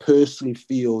 and I personally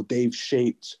feel they've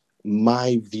shaped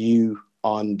my view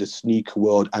on the sneaker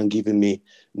world and given me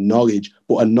knowledge,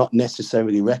 but are not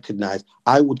necessarily recognized.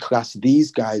 I would class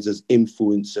these guys as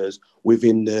influencers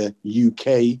within the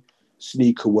UK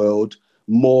sneaker world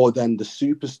more than the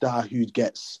superstar who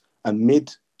gets a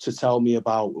mid to tell me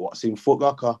about what's in Foot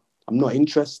Locker. I'm not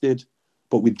interested.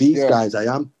 But with these guys, I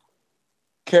am.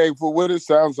 Okay, for what it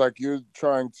sounds like, you're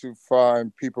trying to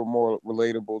find people more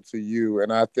relatable to you,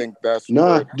 and I think that's do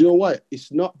you know what?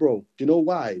 It's not, bro. Do you know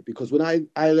why? Because when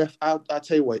I left, I'll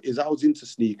tell you what, I was into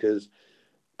sneakers,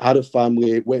 had a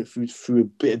family, went through a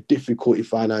bit of difficulty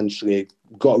financially,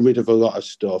 got rid of a lot of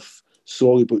stuff,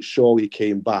 slowly but surely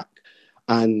came back.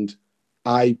 And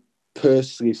I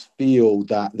personally feel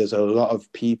that there's a lot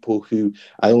of people who,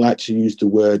 I don't like to use the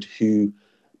word who,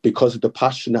 because of the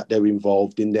passion that they're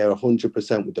involved in, they're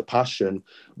 100% with the passion,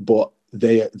 but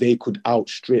they could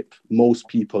outstrip most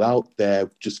people out there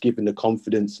just given the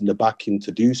confidence and the backing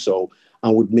to do so,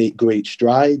 and would make great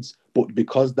strides. But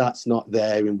because that's not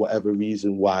there in whatever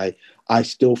reason why, I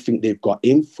still think they've got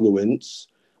influence.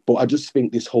 But I just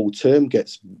think this whole term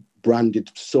gets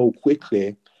branded so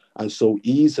quickly and so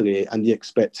easily, and the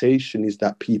expectation is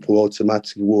that people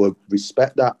automatically will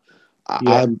respect that.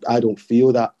 I don't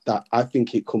feel that. I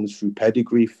think it comes through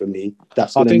pedigree for me.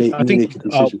 That's going to make me make a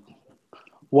decision.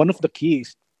 One of the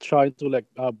keys trying to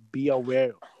be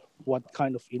aware what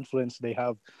kind of influence they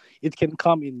have. It can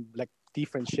come in like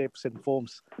different shapes and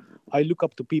forms. I look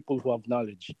up to people who have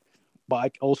knowledge, but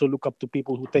I also look up to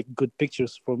people who take good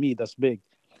pictures. For me, that's big.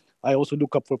 I also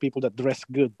look up for people that dress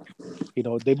good. You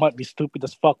know, they might be stupid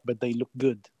as fuck, but they look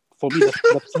good. For me,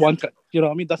 that's one. You know,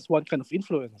 what I mean, that's one kind of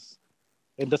influence.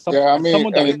 And there's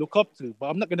someone that I look up to, but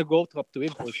I'm not gonna go up to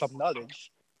him for some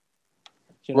knowledge.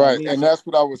 You know right, what I mean? And that's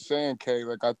what I was saying, Kay.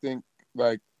 Like, I think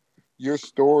like your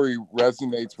story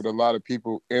resonates with a lot of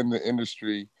people in the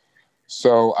industry.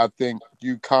 So I think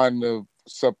you kind of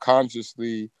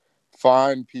subconsciously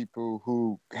find people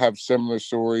who have similar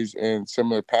stories and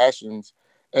similar passions,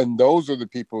 and those are the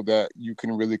people that you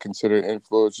can really consider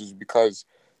influencers because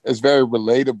it's very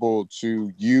relatable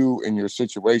to you and your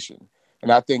situation.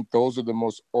 And I think those are the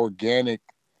most organic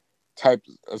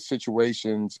types of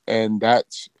situations, and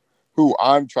that's who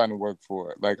I'm trying to work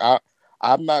for. Like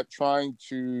I'm not trying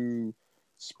to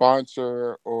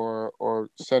sponsor or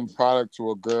send product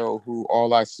to a girl who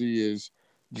all I see is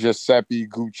Giuseppe,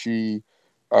 Gucci,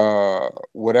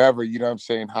 whatever, you know what I'm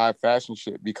saying, high fashion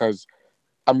shit. Because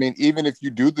I mean, even if you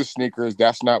do the sneakers,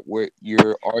 that's not what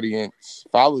your audience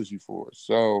follows you for.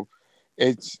 So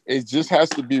it just has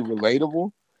to be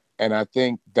relatable. And I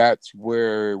think that's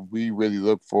where we really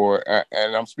look for.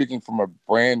 And I'm speaking from a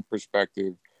brand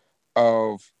perspective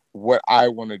of what I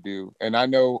want to do. And I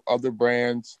know other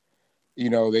brands, you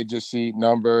know, they just see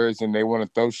numbers and they want to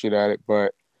throw shit at it.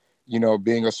 But, you know,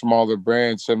 being a smaller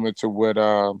brand, similar to what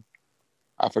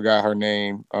I forgot her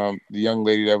name, the young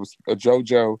lady that was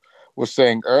JoJo was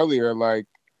saying earlier, like,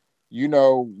 you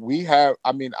know,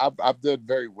 I've done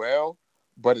very well.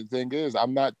 But the thing is,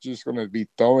 I'm not just going to be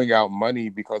throwing out money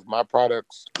because my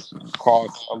products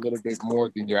cost a little bit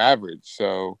more than your average.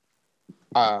 So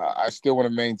I still want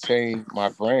to maintain my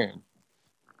brand.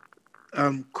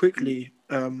 Quickly,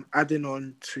 adding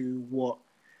on to what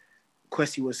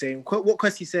Kwesi was saying, what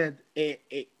Kwesi said,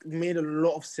 it made a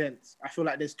lot of sense. I feel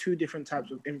like there's two different types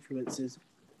of influences.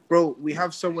 Bro, we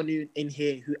have someone in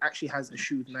here who actually has a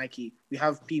shoe with Nike. We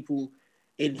have people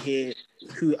in here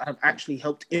who have actually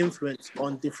helped influence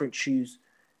on different shoes.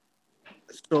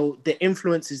 So the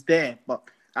influence is there, but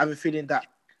I have a feeling that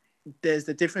there's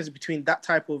the difference between that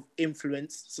type of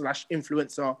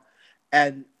influencer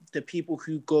and the people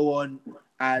who go on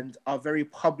and are very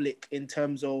public in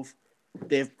terms of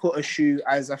they've put a shoe,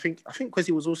 as I think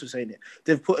Kwesi was also saying it.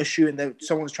 They've put a shoe and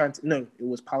someone's trying to, no, it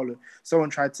was Paolo.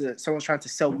 Someone's trying to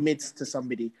sell mids to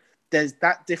somebody. There's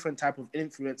that different type of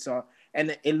influencer,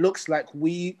 and it looks like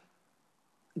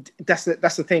that's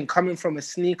the thing. Coming from a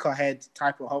sneakerhead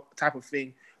type of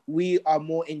thing, we are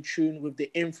more in tune with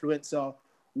the influencer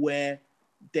where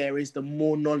there is the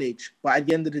more knowledge. But at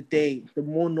the end of the day, the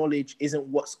more knowledge isn't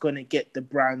what's going to get the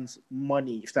brands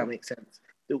money, if that makes sense.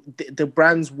 The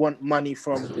brands want money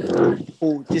from,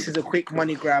 oh, this is a quick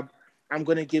money grab. I'm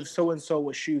going to give so-and-so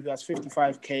a shoe who has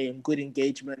 55K and good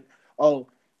engagement. Oh,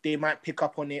 they might pick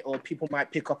up on it, or people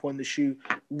might pick up on the shoe.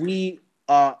 We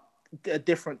are a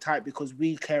different type because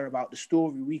we care about the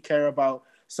story. We care about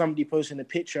somebody posting a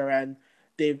picture and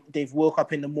they've woke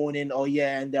up in the morning,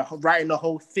 and they're writing a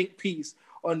whole think piece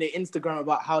on their Instagram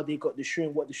about how they got the shoe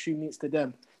and what the shoe means to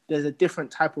them. There's a different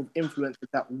type of influence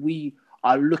that we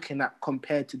are looking at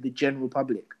compared to the general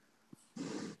public.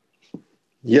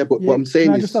 Yeah, but what I'm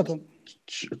saying is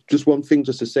just one thing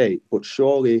just to say, but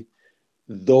surely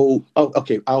though,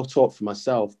 I'll talk for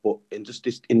myself, but in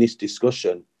this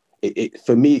discussion, it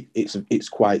for me, it's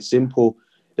quite simple.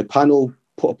 The panel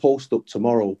put a post up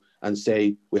tomorrow and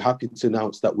say, we're happy to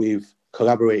announce that we've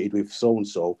collaborated with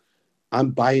so-and-so,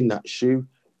 I'm buying that shoe.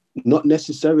 Not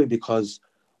necessarily because,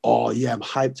 oh yeah, I'm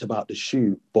hyped about the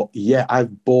shoe, but yeah,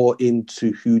 I've bought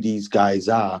into who these guys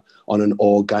are on an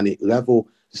organic level.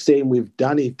 Same with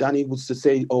Danny. If Danny was to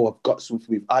say, oh, I've got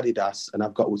something with Adidas and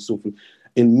I've got something,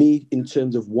 in me, in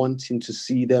terms of wanting to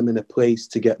see them in a place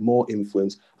to get more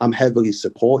influence, I'm heavily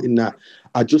supporting that.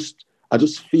 I just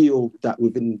feel that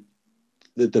within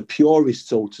the purist,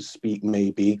 so to speak,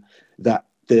 maybe, that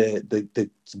the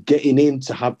getting in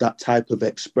to have that type of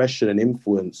expression and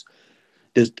influence,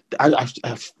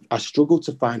 I struggle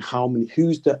to find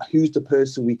who's the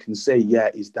person we can say, yeah,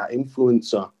 is that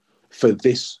influencer for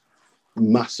this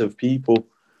mass of people.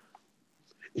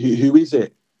 Who is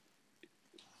it?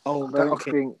 Oh,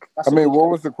 okay. I mean, what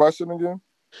was the question again?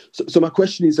 So my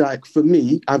question is, like, for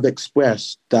me, I've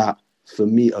expressed that for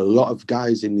me, a lot of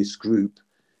guys in this group,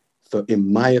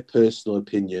 in my personal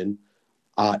opinion,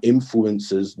 are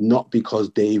influencers, not because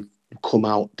they've come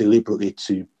out deliberately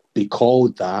to be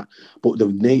called that, but the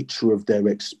nature of their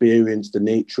experience, the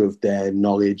nature of their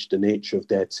knowledge, the nature of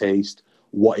their taste,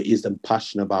 what it is they're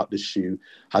passionate about the shoe,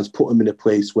 has put them in a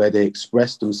place where they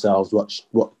express themselves,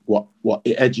 what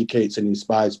it educates and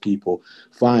inspires people.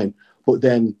 Fine. But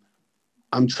then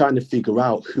I'm trying to figure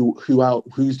out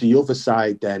who's the other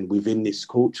side then within this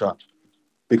culture,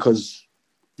 because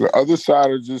the other side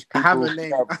are just people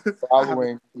who have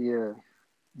following. Yeah.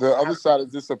 The other side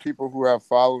is just the people who have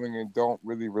following and don't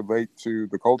really relate to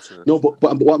the culture. No, but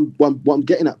what I'm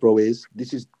getting at, bro, is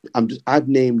I've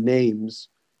named names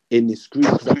in this group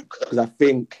because I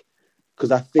think.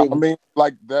 I mean,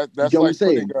 like that. That's you know like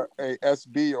putting a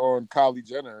SB on Kylie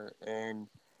Jenner, and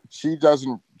she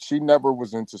never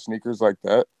was into sneakers like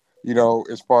that. You know,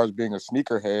 as far as being a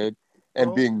sneakerhead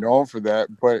and being known for that.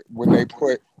 But when they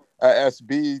put a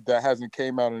SB that hasn't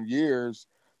came out in years,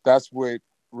 that's what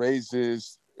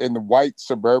raises in the white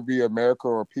suburbia America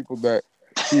or people that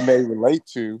she may relate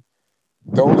to.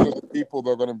 Those are the people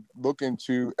that are going to look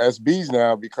into SBs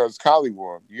now because Kylie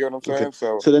won. You know what I'm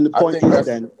saying? Okay. So then the point is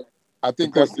then. I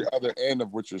think that's the other end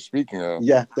of what you're speaking of.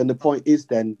 Yeah, then the point is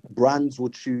then brands will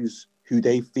choose who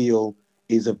they feel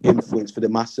is of influence for the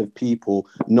mass of people,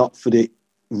 not for the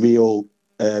real,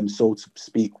 so to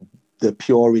speak, the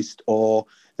purist or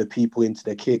the people into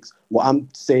their kicks. What I'm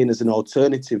saying as an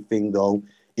alternative thing, though,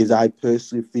 is I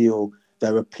personally feel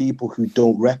there are people who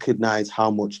don't recognize how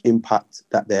much impact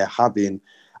that they're having,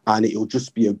 and it'll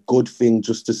just be a good thing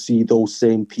just to see those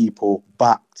same people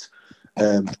backed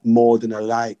more than a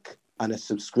like and a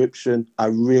subscription.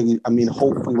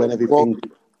 Hopefully when everything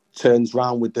turns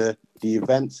around with the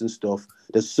events and stuff,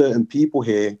 there's certain people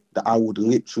here that I would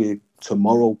literally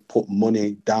tomorrow put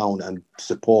money down and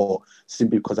support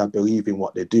simply because I believe in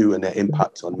what they do and their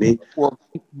impact on me. Well,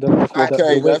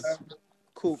 that's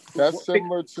cool. That's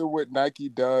similar to what Nike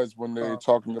does when they're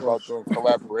talking about the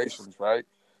collaborations, right?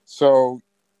 So,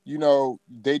 you know,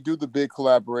 they do the big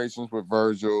collaborations with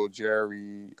Virgil,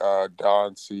 Jerry,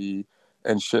 Don C,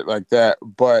 and shit like that.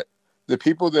 But the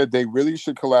people that they really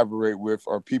should collaborate with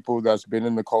are people that's been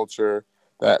in the culture,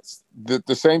 that's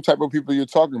the same type of people you're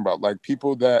talking about, like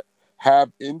people that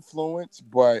have influence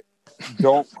but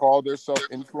don't call themselves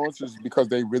influencers because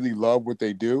they really love what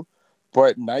they do.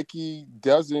 But Nike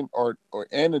doesn't,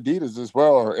 and Adidas as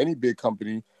well, or any big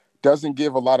company, doesn't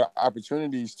give a lot of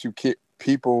opportunities to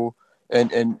people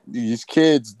and these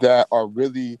kids that are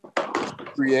really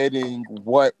creating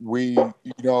what we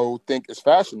think is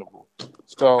fashionable.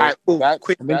 So that's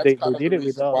kind of the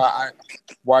reason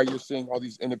why you're seeing all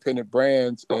these independent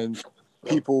brands and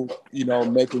people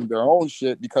making their own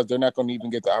shit because they're not going to even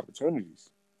get the opportunities.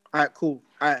 All right, cool.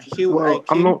 All right, Hugh,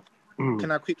 I'm not.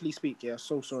 Can I quickly speak? Yeah,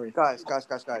 so sorry. Guys.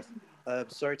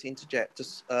 Sorry to interject.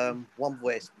 Just one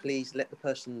voice. Please let the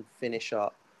person finish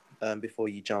up before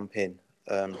you jump in.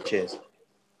 Cheers.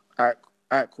 All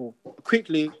right, cool.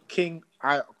 Quickly, King,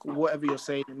 whatever you're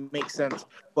saying, it makes sense.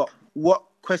 But what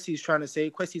Questy's trying to say,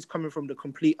 Questy's coming from the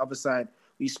complete other side.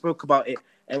 We spoke about it.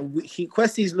 And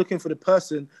Questy's looking for the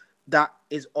person that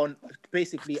is on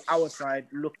basically our side,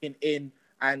 looking in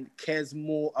and cares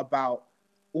more about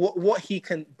what he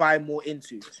can buy more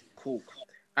into. Cool.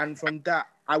 And from that,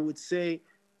 I would say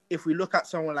if we look at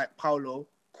someone like Paulo,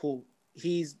 cool.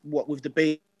 He's with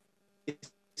the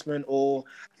basement, or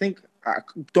I think,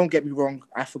 don't get me wrong,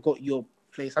 I forgot your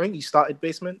place. I think you started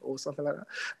basement or something like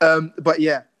that. But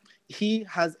yeah, he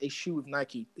has a shoe with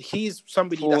Nike. He's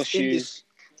somebody that's in this.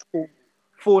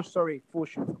 Four shoes.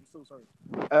 I'm so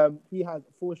sorry. He has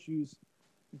 4 shoes.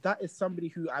 That is somebody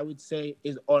who I would say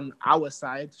is on our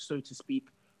side, so to speak,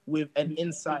 with an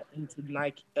insight into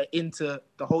Nike, into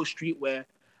the whole streetwear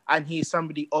and he's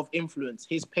somebody of influence.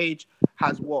 His page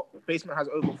has Basement has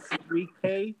over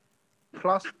 3K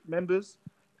plus members,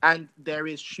 and there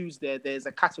is shoes there, there's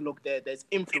a catalog there, there's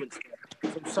influence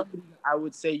there. So somebody that I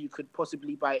would say you could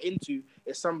possibly buy into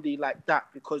is somebody like that,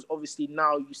 because obviously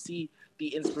now you see the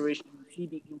inspiration, you see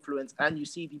the influence, and you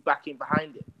see the backing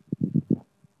behind it.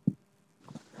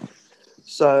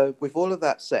 So with all of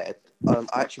that said, I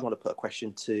actually want to put a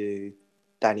question to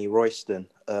Danny Royston.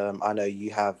 I know you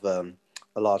have a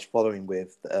large following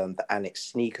with the Annex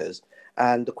sneakers,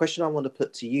 and the question I want to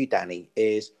put to you, Danny,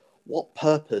 is what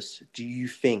purpose do you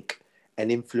think an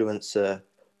influencer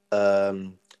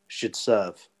should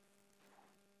serve?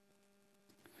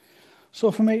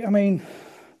 So for me, I mean,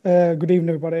 good evening,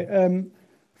 everybody.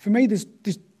 For me, there's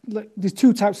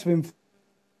two types of influence,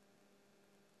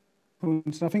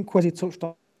 and I think Kwesi touched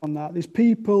on that. There's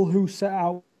people who set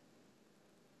out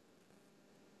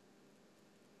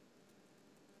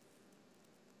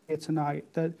here tonight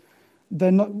that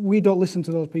they're not. We don't listen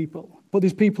to those people, but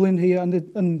there's people in here, and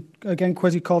again,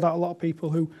 Kwesi called out a lot of people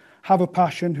who have a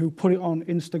passion, who put it on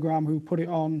Instagram, who put it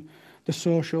on the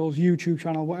socials, YouTube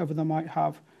channel, whatever they might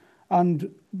have, and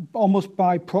almost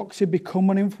by proxy become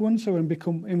an influencer and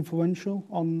become influential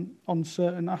on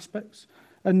certain aspects.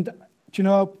 And do you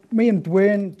know, me and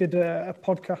Dwayne did a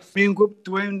podcast. Me and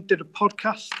Dwayne did a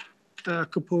podcast a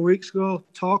couple of weeks ago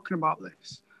talking about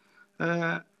this.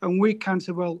 And we kind of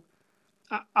said, well,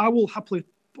 I will happily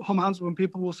put my hands up when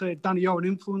people will say, Danny, you're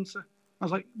an influencer. I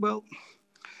was like, well,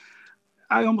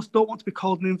 I almost don't want to be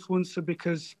called an influencer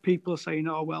because people are saying,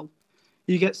 oh, well,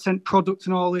 you get sent products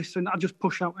and all this, and I just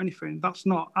push out anything. That's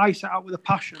not. I set out with a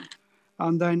passion.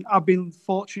 And then I've been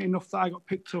fortunate enough that I got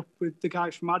picked up with the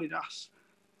guys from Adidas.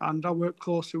 And I work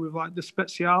closely with like the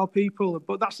Special people.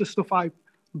 But that's the stuff I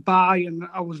buy, and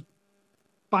I was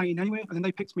buying anyway. And then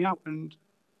they picked me out, and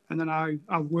then I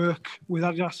work with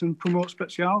Adidas and promote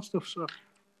Special stuff. So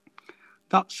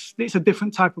it's a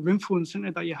different type of influence, isn't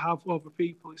it, that you have over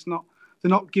people. They're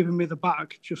not giving me the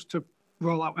bag just to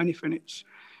roll out anything. It's,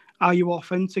 are you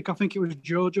authentic? I think it was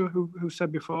Jojo who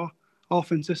said before,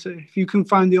 authenticity. If you can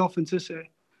find the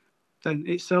authenticity, then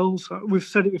it sells. We've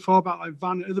said it before about like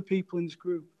Van and other people in this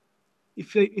group.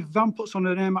 If Van puts on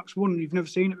an Air Max 1 and you've never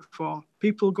seen it before,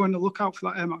 people are going to look out for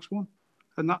that Air Max 1.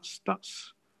 And that's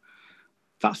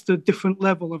the different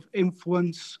level of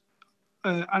influence.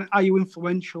 And are you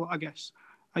influential, I guess?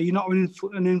 Are you not an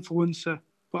influencer,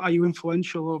 but are you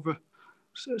influential over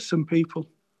some people?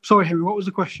 Sorry, Henry, what was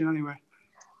the question anyway?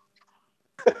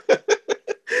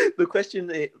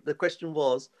 The question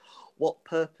was, what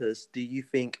purpose do you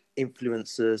think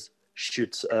influencers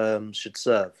should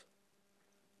serve?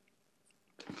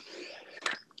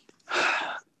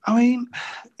 I mean,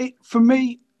 for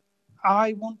me,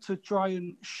 I want to try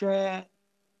and share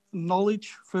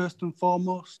knowledge first and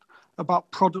foremost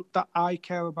about product that I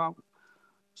care about.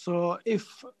 So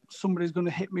if somebody's going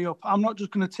to hit me up, I'm not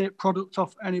just going to take product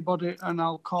off anybody and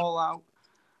I'll call out.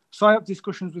 So I have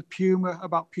discussions with Puma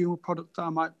about Puma product that I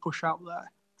might push out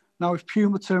there. Now, if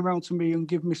Puma turn around to me and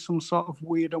give me some sort of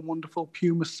weird and wonderful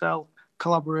Puma Cell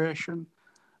collaboration,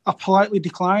 I politely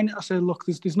decline it. I say, look,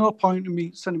 there's no point in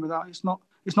me sending me that. It's not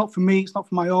for me. It's not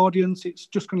for my audience. It's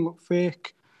just going to look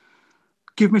fake.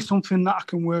 Give me something that I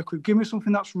can work with. Give me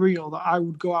something that's real, that I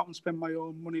would go out and spend my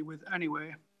own money with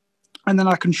anyway. And then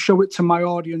I can show it to my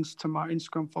audience, to my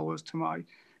Instagram followers, to my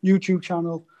YouTube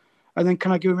channel. And then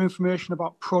can I give them information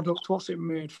about product? What's it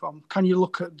made from? Can you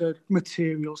look at the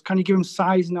materials? Can you give them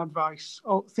sizing advice?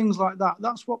 Oh, things like that.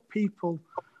 That's what people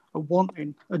are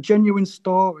wanting, a genuine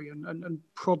story and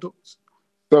products.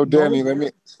 So Danny, let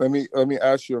me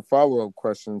ask you a follow-up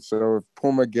question. So if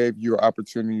Puma gave you an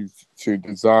opportunity to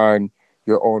design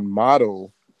your own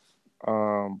model,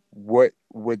 what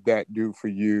would that do for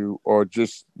you? Or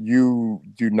just you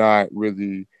do not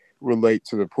really relate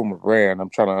to the Puma brand? I'm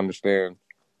trying to understand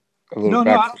a little.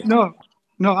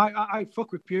 No, I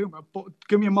fuck with Puma, but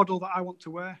give me a model that I want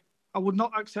to wear. I would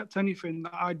not accept anything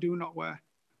that I do not wear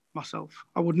myself.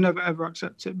 I would never ever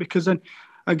accept it, because then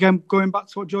again, going back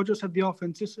to what Jojo said, the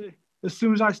authenticity. As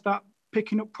soon as I start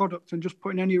picking up products and just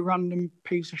putting any random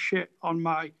piece of shit on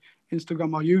my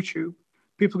Instagram or YouTube,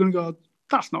 people are going to go,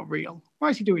 that's not real. Why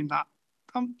is he doing that?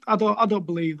 I don't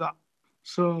believe that.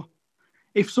 So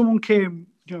if someone came,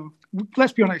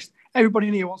 let's be honest, everybody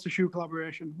in here wants a shoe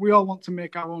collaboration. We all want to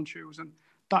make our own shoes, and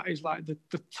that is like the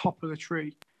top of the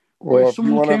tree. Well, if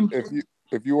you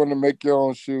want to make your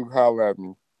own shoe, holler at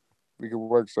me. We can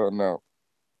work something out.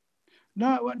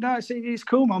 No, it's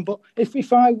cool, man. But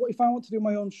if I want to do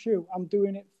my own shoe, I'm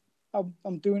doing it.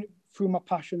 I'm doing it through my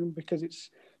passion and because it's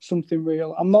something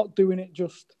real. I'm not doing it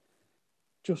just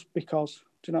because.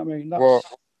 Do you know what I mean?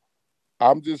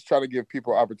 I'm just trying to give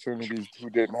people opportunities who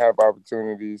didn't have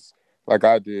opportunities like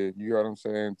I did. You know what I'm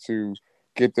saying? To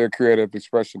get their creative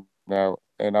expression out.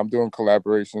 And I'm doing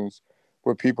collaborations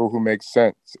with people who make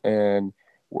sense and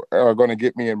are going to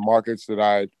get me in markets that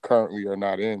I currently are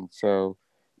not in. So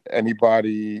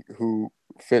anybody who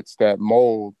fits that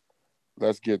mold,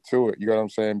 let's get to it. You know what I'm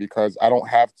saying? Because I don't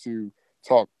have to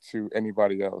talk to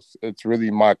anybody else. It's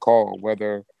really my call,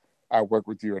 whether I work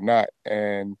with you or not.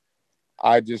 And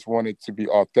I just want it to be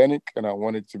authentic, and I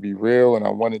want it to be real, and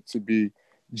I want it to be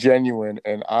genuine.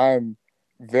 And I'm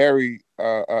very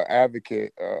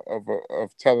advocate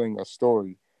of telling a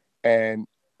story and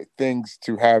things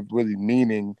to have really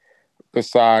meaning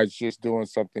besides just doing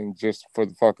something just for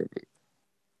the fuck of it.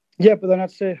 Yeah, but then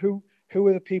I'd say who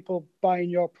are the people buying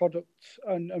your products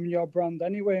and your brand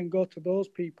anyway, and go to those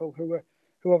people who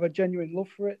have a genuine love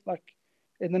for it. Like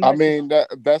in the I mean,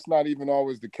 that's not even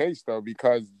always the case though,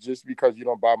 because just because you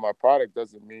don't buy my product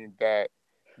doesn't mean that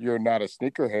you're not a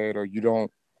sneakerhead or you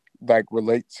don't like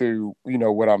relate to, you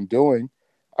know, what I'm doing.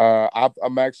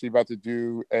 I'm actually about to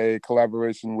do a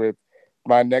collaboration with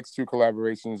my next two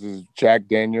collaborations is Jack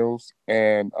Daniels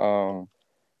and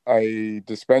a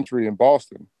dispensary in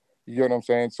Boston. You know what I'm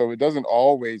saying? So it doesn't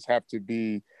always have to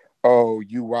be, oh,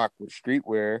 you rock with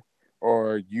streetwear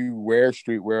or you wear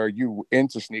streetwear, or you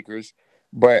into sneakers.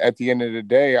 But at the end of the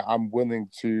day, I'm willing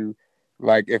to,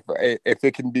 like, if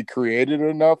it can be creative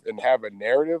enough and have a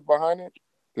narrative behind it,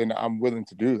 then I'm willing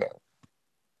to do that.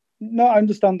 No, I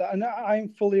understand that, and I'm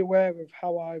fully aware of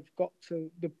how I've got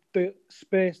to the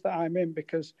space that I'm in,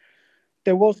 because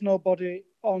there was nobody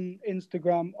on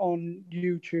Instagram, on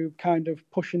YouTube, kind of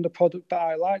pushing the product that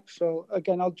I like. So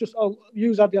again, I'll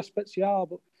use Adidas Special,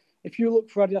 but if you look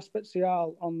for Adidas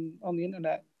Special on the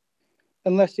internet,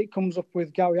 unless it comes up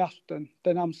with Gary Aston,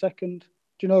 then I'm second.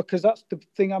 Do you know? Because that's the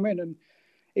thing I'm in, and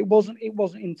it wasn't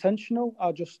intentional.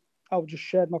 I just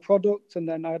shared my product, and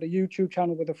then I had a YouTube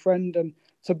channel with a friend. And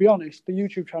to be honest, the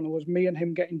YouTube channel was me and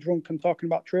him getting drunk and talking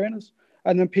about trainers,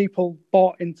 and then people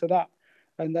bought into that.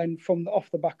 And then off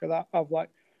the back of that, I've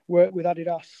like worked with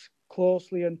Adidas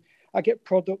closely, and I get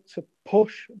product to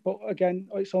push. But again,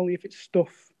 it's only if it's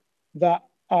stuff that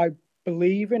I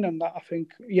believe in and that I think,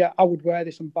 yeah, I would wear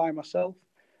this and buy myself.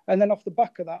 And then off the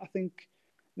back of that, I think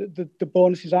the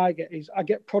bonuses I get is I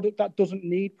get product that doesn't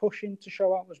need pushing to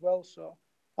show out as well. So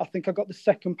I think I got the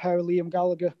second pair of Liam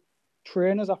Gallagher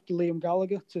trainers after Liam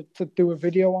Gallagher to do a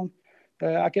video on.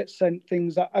 I get sent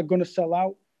things that are going to sell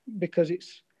out because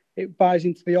it buys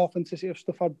into the authenticity of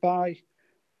stuff I'd buy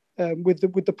with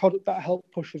the product that I help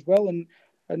push as well. And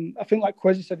I think, like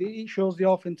Kwesi said, it shows the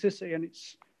authenticity, and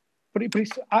it's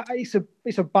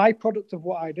a byproduct of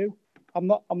what I do. I'm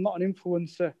not an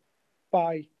influencer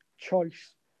by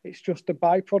choice. It's just a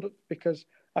byproduct because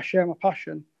I share my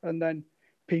passion, and then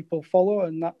people follow,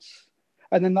 and that's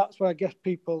where I guess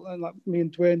people, and like me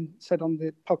and Dwayne said on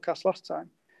the podcast last time,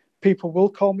 people will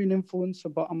call me an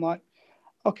influencer, but I'm like,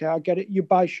 okay, I get it. You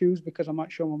buy shoes because I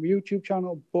might show them on my YouTube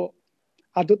channel, but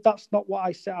that's not what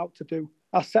I set out to do.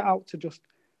 I set out to just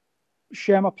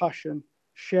share my passion,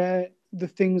 share the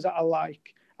things that I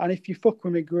like. And if you fuck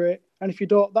with me, great. And if you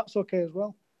don't, that's okay as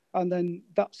well. And then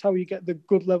that's how you get the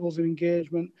good levels of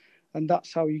engagement. And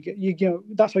that's how you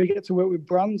that's how you get to work with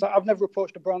brands. I've never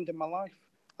approached a brand in my life.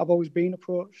 I've always been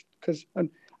approached and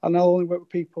I only work with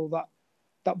people that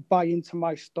buy into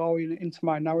my story and into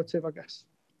my narrative, I guess.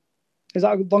 Is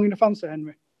that a long enough answer,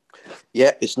 Henry?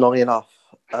 Yeah, it's long enough.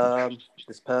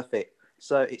 It's perfect.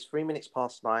 So it's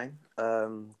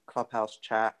 9:03. Clubhouse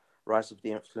chat, Rise of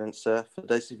the Influencer. For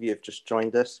those of you who have just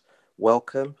joined us,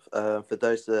 welcome. For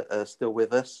those that are still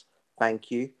with us, thank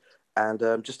you. And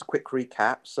just a quick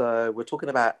recap. So we're talking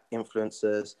about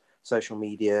influencers, social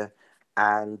media,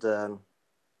 and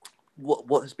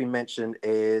what has been mentioned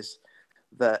is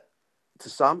that to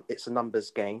some it's a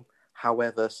numbers game.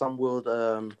 However, some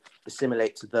will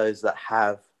assimilate to those that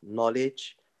have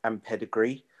knowledge and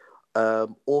pedigree.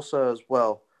 Also, as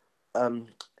well,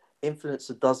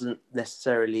 influencer doesn't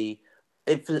necessarily.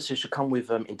 Influencers should come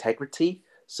with integrity.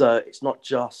 So it's not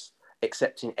just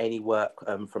accepting any work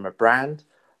from a brand,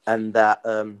 and that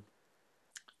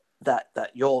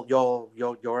your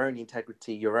own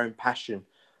integrity, your own passion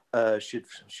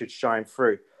should shine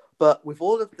through. But with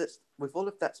all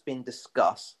of that's been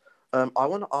discussed, I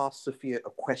want to ask Sophia a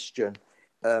question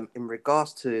in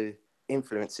regards to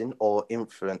influencing or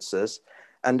influencers,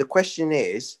 and the question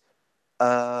is,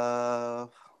 I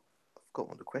forgot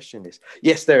what the question is.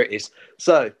 Yes, there it is.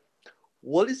 So,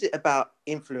 what is it about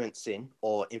influencing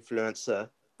or influencer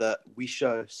that we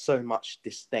show so much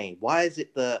disdain? Why is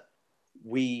it that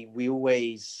we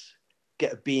always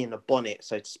get a bee in a bonnet,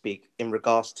 so to speak, in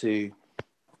regards to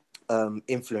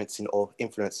influencing or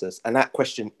influencers? And that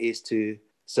question is to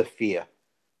Sophia.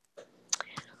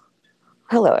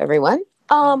 Hello, everyone.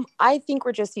 I think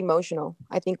we're just emotional.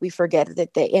 I think we forget that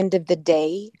at the end of the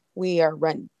day, we are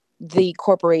the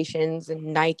corporations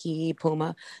and Nike,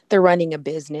 Puma, they're running a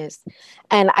business.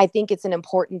 And I think it's an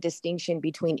important distinction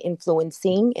between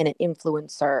influencing and an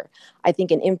influencer. I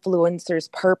think an influencer's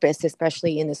purpose,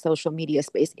 especially in the social media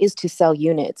space, is to sell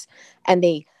units. And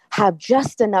they have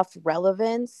just enough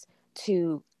relevance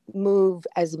to move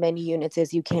as many units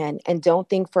as you can. And don't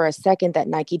think for a second that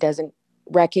Nike doesn't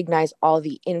recognize all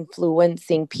the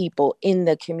influencing people in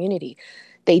the community.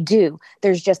 They do.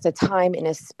 There's just a time and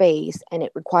a space, and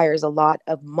it requires a lot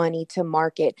of money to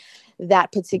market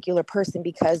that particular person,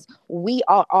 because we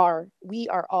are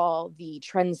all the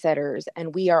trendsetters,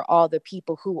 and we are all the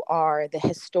people who are the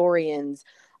historians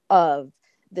of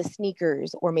the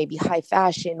sneakers or maybe high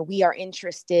fashion. We are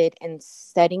interested in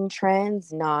setting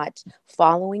trends, not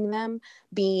following them,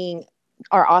 being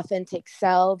our authentic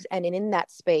selves. And in that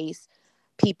space,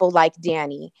 people like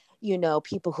Danny,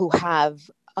 people who have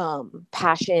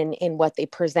passion in what they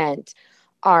present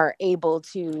are able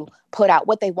to put out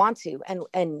what they want to,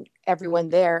 and everyone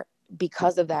there,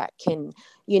 because of that, can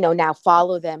now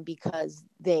follow them because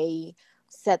they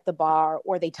set the bar,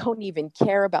 or they don't even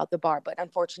care about the bar. But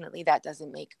unfortunately, that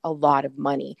doesn't make a lot of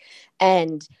money,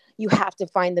 and you have to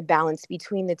find the balance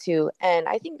between the two. And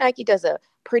I think Nike does a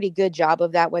pretty good job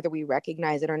of that, whether we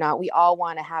recognize it or not. We all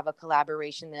want to have a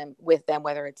collaboration with them,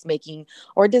 whether it's making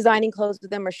or designing clothes with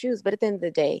them or shoes. But at the end of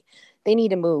the day, they need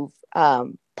to move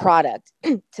product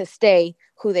to stay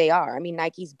who they are. I mean,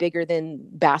 Nike's bigger than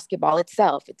basketball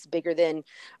itself. It's bigger than,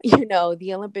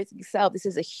 the Olympics itself. This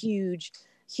is a huge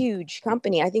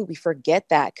company. I think we forget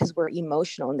that because we're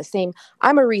emotional. And the same,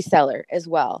 I'm a reseller as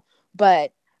well,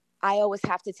 but I always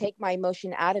have to take my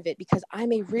emotion out of it because I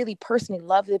may really personally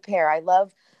love the pair. I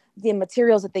love the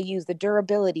materials that they use, the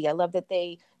durability. I love that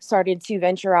they started to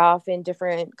venture off in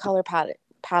different color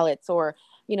palettes, or,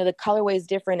 the colorway is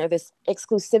different, or this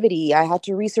exclusivity. I had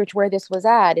to research where this was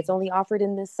at. It's only offered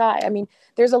in this size. I mean,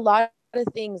 there's a lot of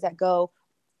things that go,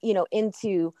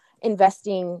 into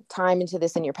investing time into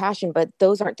this and your passion, but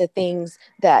those aren't the things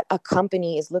that a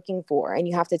company is looking for, and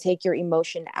you have to take your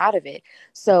emotion out of it.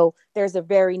 So there's a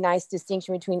very nice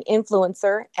distinction between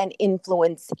influencer and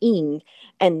influencing,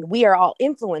 and we are all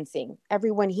influencing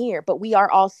everyone here, but we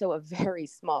are also a very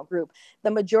small group.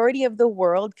 The majority of the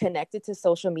world connected to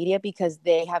social media because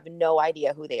they have no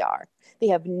idea who they are. They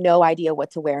have no idea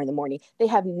what to wear in the morning. They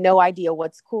have no idea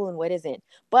what's cool and what isn't.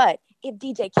 But if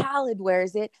DJ Khaled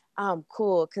wears it, I'm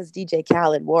cool because DJ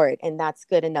Khaled wore it, and that's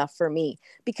good enough for me,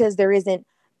 because there isn't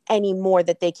any more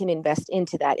that they can invest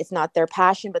into that. It's not their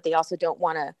passion, but they also don't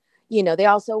want to, they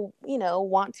also,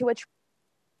 want to attract.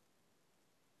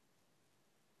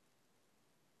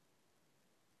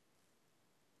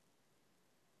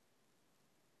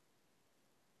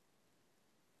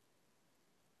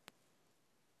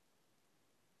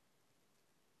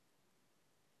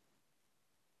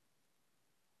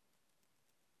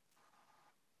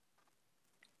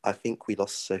 I think we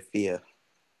lost Sophia.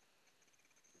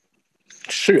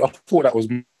 Shoot, I thought that was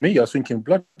me. I was thinking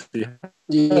bloody.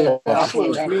 Yeah, I thought it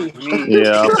was me.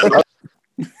 Yeah.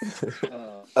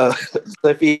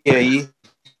 Sophia, are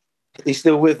you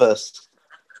still with us?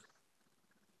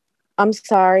 I'm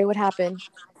sorry, what happened?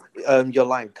 Your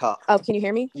line cut. Oh, can you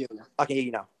hear me? Yeah, I can hear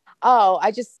you now. Oh,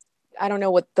 I don't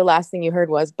know what the last thing you heard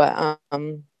was, but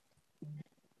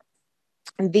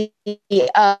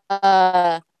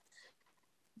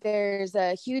there's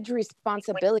a huge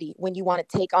responsibility when you want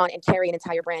to take on and carry an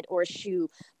entire brand or a shoe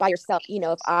by yourself.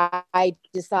 If I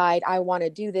decide I want to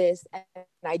do this and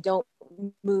I don't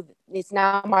move, it's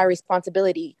now my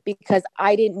responsibility because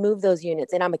I didn't move those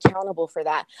units, and I'm accountable for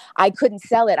that. I couldn't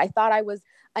sell it. I thought I was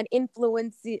an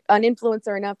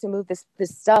influencer enough to move this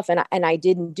stuff, and I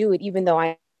didn't do it, even though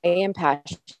I am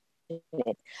passionate.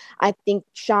 I think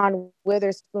Sean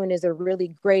Witherspoon is a really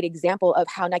great example of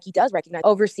how Nike does recognize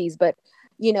overseas, but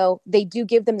they do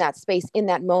give them that space in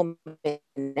that moment.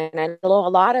 And I know a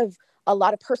lot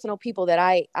of personal people that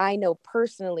I know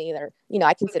personally that are,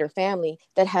 I consider family,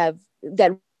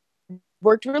 that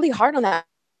worked really hard on that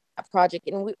project.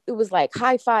 And it was like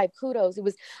high five, kudos. It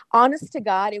was honest to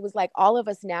God. It was like all of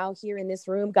us now here in this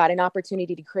room got an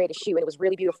opportunity to create a shoe, and it was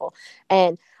really beautiful.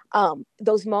 And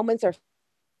those moments are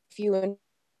few and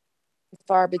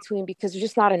far between because there's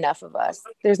just not enough of us.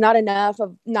 There's not enough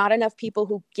people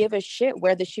who give a shit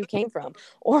where the shoe came from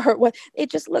or what.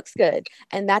 It just looks good,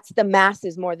 and that's the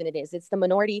masses more than it is. It's the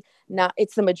minority,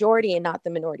 it's the majority and not the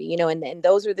minority. And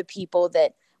those are the people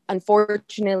that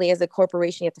unfortunately, as a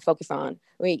corporation, you have to focus on,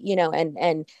 you know,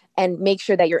 and make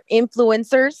sure that your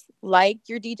influencers, like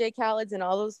your DJ Khaled's and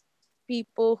all those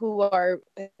people who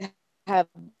have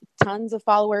tons of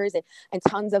followers and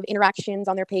tons of interactions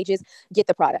on their pages, get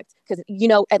the product, because, you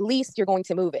know, at least you're going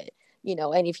to move it, you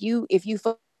know. And if you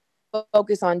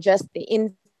focus on just the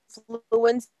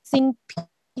influencing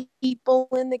people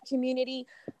in the community,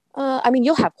 I mean,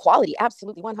 you'll have quality,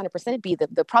 absolutely, 100%. Be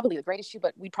the probably the greatest shoe,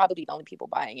 but we'd probably be the only people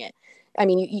buying it. I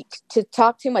mean, you to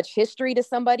talk too much history to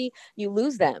somebody, you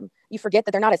lose them. You forget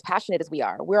that they're not as passionate as we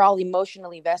are. We're all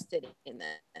emotionally vested in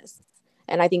this,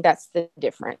 and I think that's the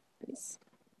difference.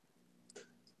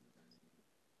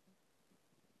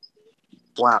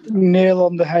 Wow. Nail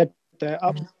on the head there.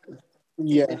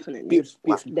 Yeah, Definitely.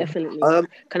 Definitely.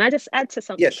 Can I just add to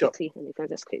something quickly? And can I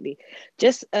just quickly,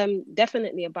 just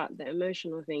definitely about the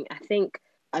emotional thing. I think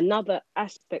another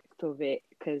aspect of it,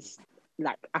 because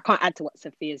like I can't add to what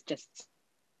Sophia's just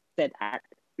said.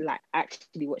 Like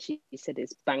actually, what she said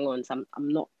is bang on. So I'm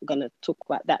not gonna talk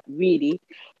about that really,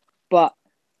 but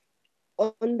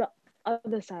on the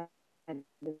other side of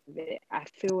it, I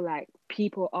feel like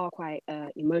people are quite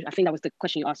emotional. I think that was the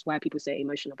question you asked, why people say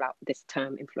emotional about this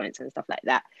term influencer and stuff like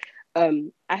that.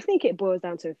 I think it boils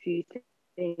down to a few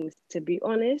things, to be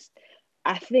honest.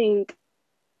 I think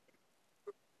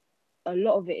a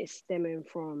lot of it is stemming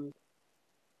from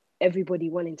everybody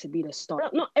wanting to be the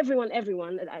star. Not everyone.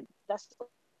 That's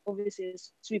obviously a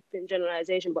sweeping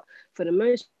generalization, but for the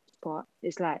most part,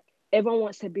 it's like everyone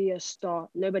wants to be a star.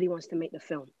 Nobody wants to make the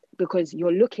film, because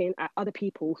you're looking at other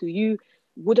people who you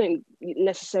wouldn't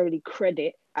necessarily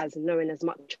credit as knowing as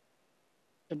much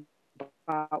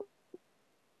about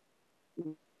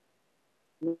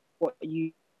what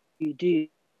you do.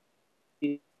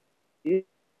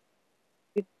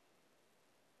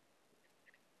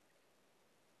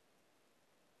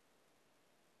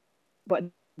 But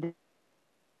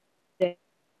they're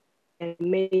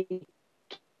making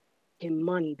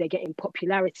money, they're getting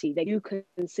popularity that you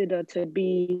consider to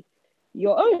be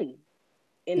your own,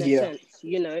 in a sense.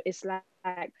 You know, it's like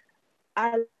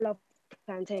I love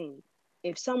plantain.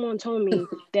 If someone told me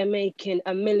they're making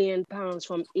 £1 million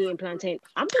from eating plantain,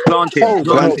 I'm gonna Plantain.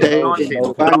 Come on,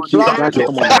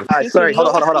 Sorry, hold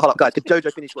on, guys. Could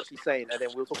Jojo finish what she's saying, and then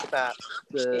we'll talk about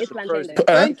the pros.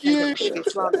 Thank you.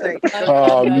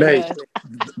 Oh, mate,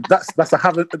 that's a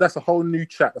whole new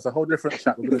chat. That's a whole different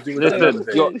chat. We're gonna do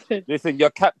it. Listen, your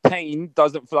captain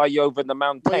doesn't fly you over the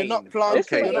mountain. Well, you're not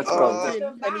planting.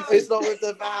 It's not with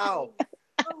the vowel.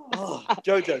 Oh,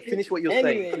 Jojo, finish what you're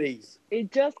saying, please.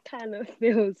 It just kind of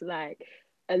feels like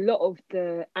a lot of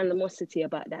the animosity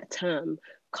about that term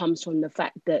comes from the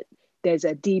fact that there's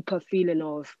a deeper feeling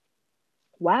of,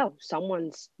 wow,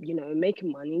 someone's, you know,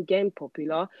 making money, getting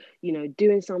popular, you know,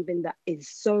 doing something that is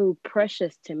so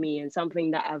precious to me and something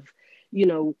that I've, you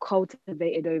know,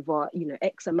 cultivated over, you know,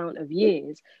 X amount of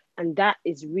years. And that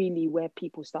is really where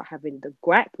people start having the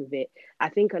gripe with it. I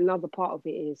think another part of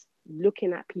it is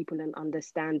looking at people and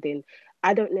understanding.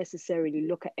 I don't necessarily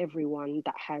look at everyone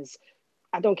that has,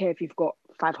 I don't care if you've got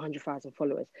 500,000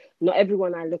 followers. Not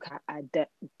everyone I look at, I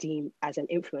deem as an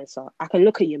influencer. I can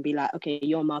look at you and be like, okay,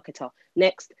 you're a marketer.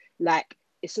 Next, like,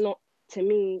 it's not, to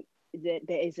me, there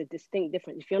is a distinct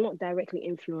difference. If you're not directly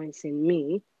influencing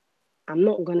me, I'm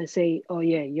not going to say, oh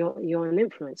yeah, you're an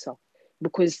influencer.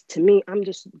 Because to me, I'm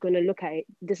just going to look at it,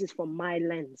 this is from my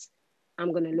lens.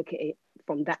 I'm going to look at it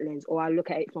from that lens, or I look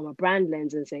at it from a brand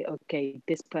lens and say, okay,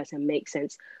 this person makes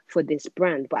sense for this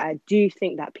brand. But I do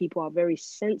think that people are very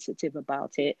sensitive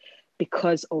about it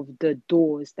because of the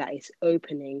doors that it's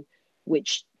opening,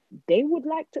 which they would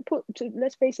like to put to,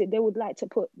 let's face it, they would like to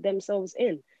put themselves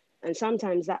in. And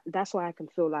sometimes that's why I can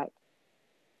feel like,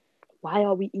 why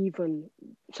are we even,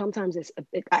 sometimes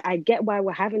I get why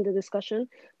we're having the discussion,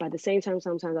 but at the same time,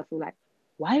 sometimes I feel like,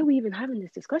 why are we even having this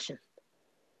discussion?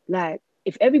 Like,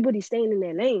 if everybody's staying in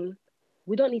their lane,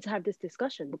 we don't need to have this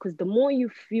discussion, because the more you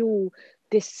feel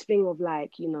this thing of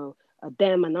like, you know, a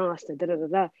them and us,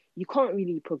 you can't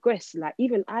really progress. Like,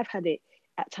 even I've had it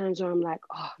at times where I'm like,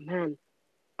 oh man,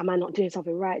 am I not doing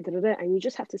something right? And you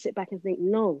just have to sit back and think,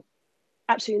 no,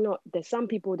 absolutely not. There's some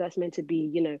people that's meant to be,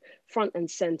 you know, front and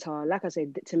center. Like I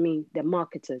said, to me, they're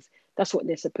marketers. That's what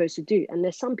they're supposed to do. And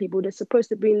there's some people that's supposed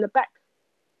to be in the back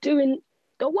doing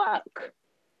the work,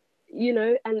 you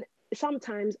know. And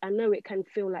sometimes I know it can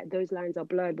feel like those lines are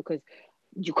blurred because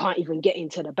you can't even get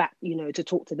into the back, you know, to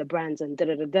talk to the brands and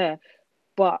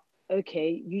But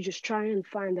okay, you just try and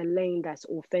find a lane that's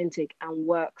authentic and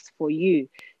works for you.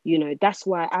 You know, that's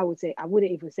why I would say, I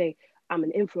wouldn't even say I'm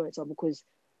an influencer, because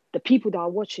the people that are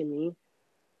watching me,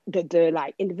 the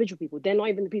like individual people, they're not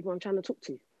even the people I'm trying to talk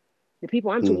to. The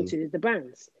people I'm talking to is the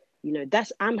brands. You know,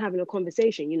 I'm having a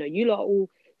conversation. You know, you lot all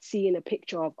seeing a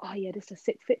picture of, oh yeah, this is a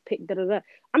sick fit pic, da da da.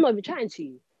 I'm not even chatting to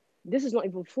you. This is not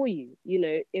even for you. You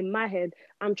know, in my head,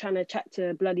 I'm trying to chat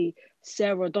to bloody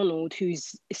Sarah Donald,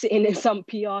 who's sitting in some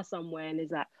PR somewhere and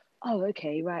is like, oh,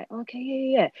 okay, right.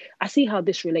 Okay, yeah. I see how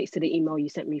this relates to the email you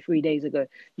sent me 3 days ago.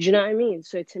 Do you know what I mean?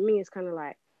 So to me, it's kind of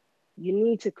like, you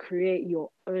need to create your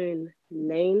own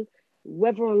lane,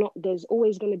 whether or not there's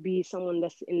always going to be someone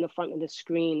that's in the front of the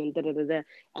screen and da-da-da-da,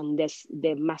 and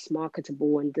they're mass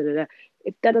marketable and da-da-da.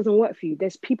 If that doesn't work for you,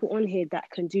 there's people on here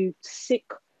that can do sick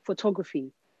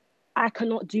photography. I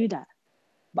cannot do that.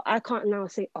 But I can't now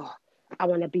say, oh, I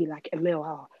want to be like Emil.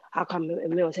 Oh, how come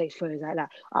Emil takes photos like that?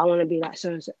 I want to be like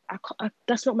so-and-so.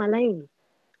 That's not my lane.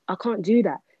 I can't do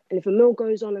that. And if Emil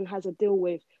goes on and has a deal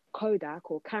with Kodak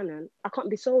or Canon, I can't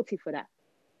be salty for that.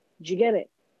 Do you get it?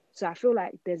 So I feel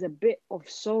like there's a bit of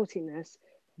saltiness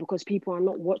because people are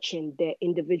not watching their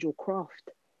individual craft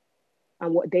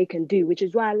and what they can do, which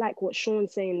is why I like what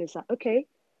Sean's saying is like, okay,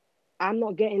 I'm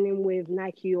not getting in with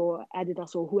Nike or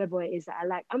Adidas or whoever it is that I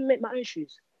like. I'm gonna make my own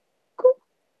shoes. Cool.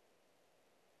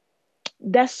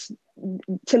 That's,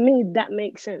 to me, that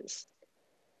makes sense.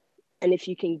 And if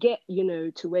you can get, you know,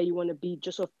 to where you want to be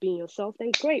just off being yourself,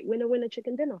 then great, winner,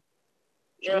 chicken dinner.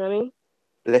 You know what I mean?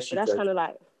 Bless you. But that's kind of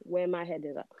like where my head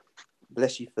is at.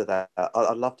 Bless you for that.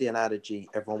 I love the analogy.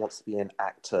 Everyone wants to be an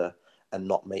actor and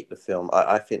not make the film.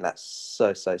 I think that's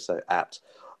so apt.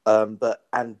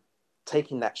 And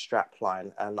taking that strap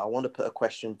line, and I want to put a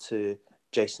question to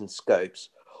Jason Scopes.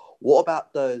 What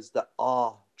about those that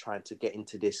are trying to get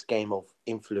into this game of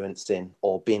influencing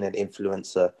or being an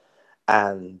influencer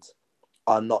and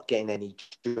are not getting any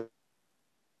joy?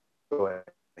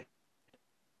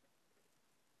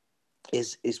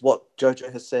 Is what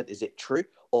Jojo has said, is it true?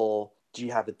 Or do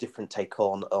you have a different take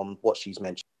on what she's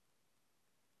mentioned?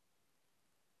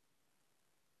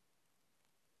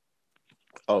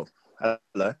 Oh,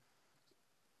 hello.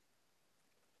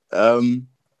 I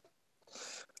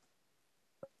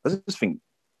just think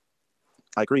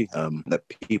I agree that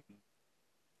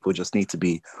people just need to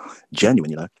be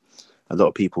genuine, you know. A lot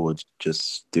of people are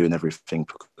just doing everything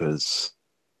because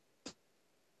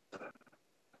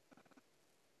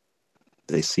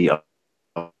they see other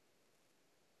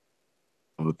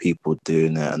people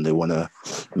doing it and they want to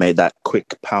make that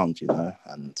quick pound, you know.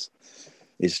 And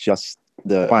it's just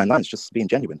the fine line is just being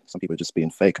genuine. Some people are just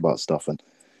being fake about stuff and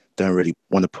don't really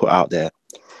want to put out their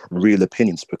real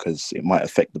opinions because it might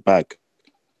affect the bag.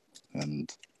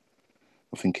 And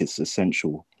I think it's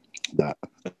essential that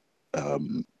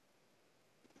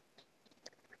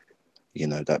you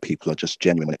know, that people are just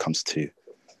genuine when it comes to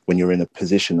when you're in a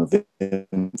position of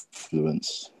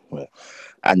influence.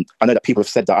 And I know that people have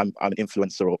said that I'm an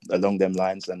influencer or along them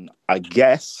lines, and I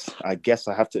guess I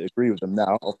have to agree with them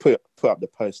now. I'll put up the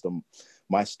post on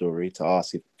my story to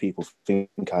ask if people think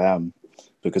I am,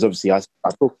 because obviously I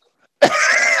talk.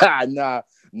 Nah,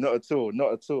 not at all.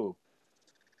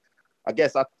 I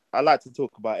guess I like to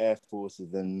talk about Air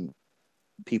Forces and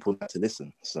people like to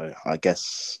listen. So I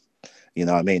guess, you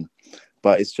know what I mean?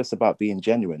 But it's just about being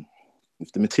genuine.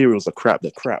 If the materials are crap,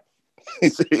 they're crap.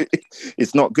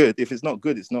 It's not good. If it's not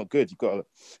good, it's not good. You've got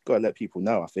to let people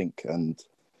know, I think. And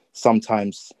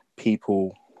sometimes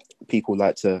people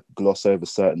like to gloss over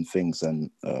certain things and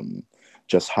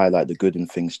just highlight the good in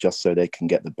things just so they can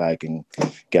get the bag and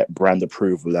get brand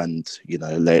approval and, you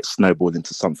know, let it snowball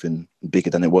into something bigger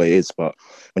than what it is. But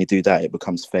when you do that, it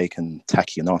becomes fake and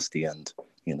tacky and nasty, and,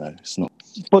 you know, it's not.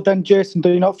 But then, Jason,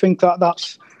 do you not think that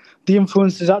that's the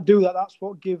influencers that do that, that's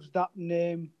what gives that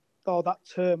name or that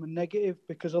term a negative?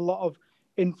 Because a lot of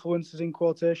influencers, in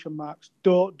quotation marks,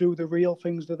 don't do the real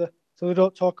things, do they? So they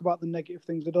don't talk about the negative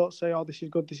things. They don't say, oh, this is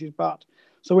good, this is bad.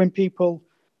 So when people,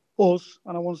 us,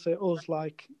 and I want to say us,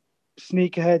 like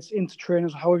sneakerheads, into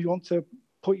trainers, however you want to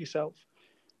put yourself,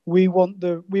 we want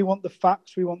the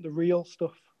facts, we want the real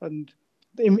stuff. And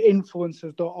the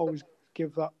influencers don't always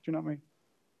give that. Do you know what I mean?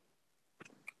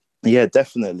 Yeah,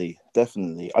 definitely.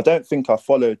 I don't think I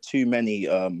follow too many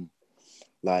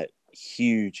like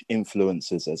huge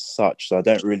influencers as such, so I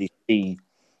don't really see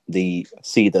the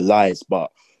lies.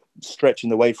 But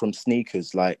stretching away from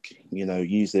sneakers, like, you know,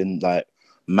 using like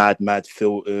mad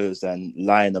filters and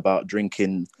lying about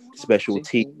drinking special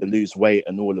tea to lose weight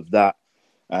and all of that,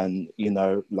 and, you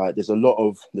know, like there's a lot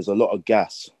of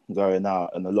gas going out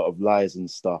and a lot of lies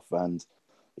and stuff, and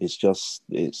it's just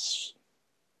it's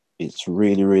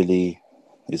really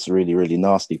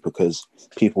nasty because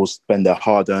people spend their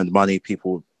hard-earned money,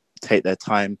 people take their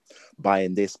time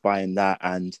buying this, buying that,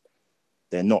 and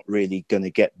they're not really going to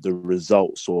get the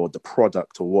results or the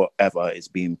product or whatever is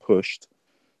being pushed.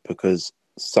 because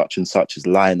such and such is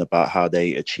lying about how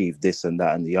they achieved this and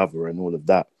that and the other and all of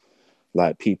that.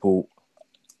 Like people,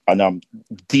 and I'm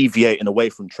deviating away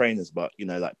from trainers, but you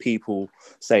know, like people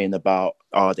saying about,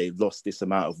 oh, they lost this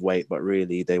amount of weight, but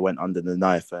really they went under the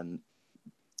knife and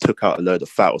took out a load of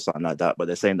fat or something like that. But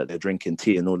they're saying that they're drinking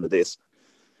tea and all of this.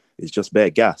 It's just bare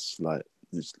gas. Like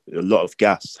there's a lot of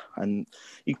gas, and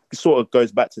it sort of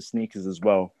goes back to sneakers as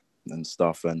well and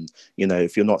stuff. And you know,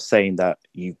 if you're not saying that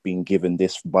you've been given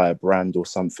this by a brand or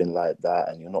something like that,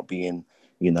 and you're not being,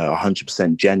 you know,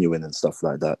 100% genuine and stuff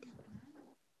like that.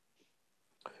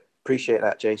 Appreciate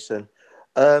that, Jason.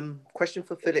 Question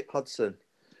for Philip Hudson.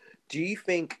 Do you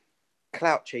think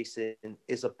clout chasing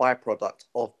is a byproduct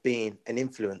of being an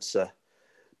influencer?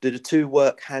 Do the two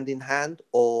work hand in hand,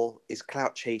 or is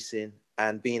clout chasing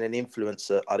and being an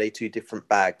influencer, are they two different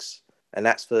bags? And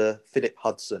that's for Philip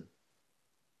Hudson.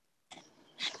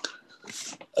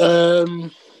 I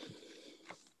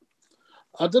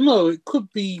don't know. It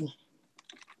could be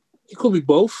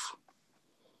both.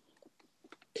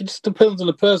 It just depends on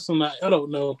the person. I don't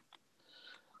know.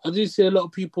 I do see a lot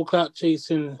of people clout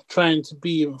chasing, trying to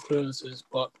be influencers,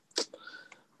 but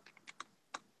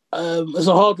it's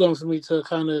a hard one for me to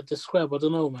kind of describe. I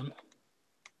don't know, man.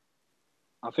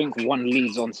 I think one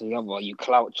leads on to the other. You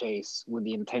clout chase with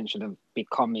the intention of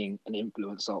becoming an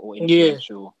influencer or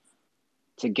influential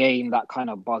to gain that kind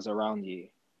of buzz around you.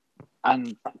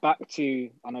 And back to,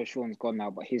 I know Sean's gone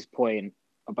now, but his point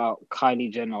about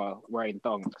Kylie Jenner wearing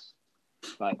dunks.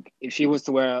 Like, if she was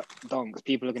to wear dunks,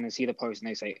 people are going to see the post and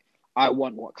they say, I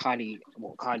want what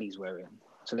Kylie's wearing.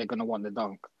 So they're going to want the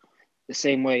dunk. The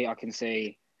same way I can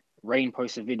say, Rain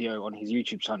posts a video on his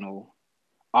YouTube channel.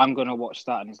 I'm going to watch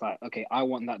that and it's like, okay, I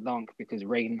want that dunk because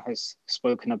Rain has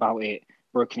spoken about it,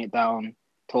 broken it down,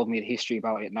 told me the history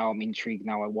about it. Now I'm intrigued.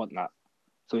 Now I want that.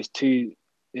 So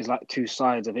there's like two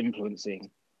sides of influencing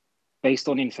based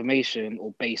on information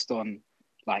or based on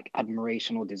like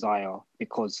admiration or desire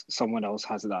because someone else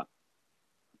has that.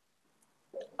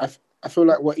 I feel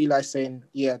like what Eli's saying,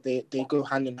 yeah, they go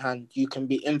hand in hand. You can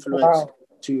be influenced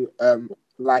to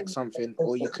like something,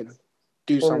 or you can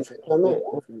do something.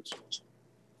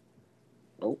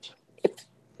 Oh.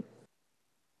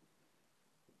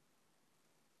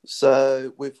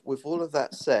 So with all of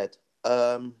that said,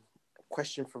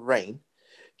 question for Rain.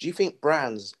 Do you think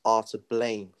brands are to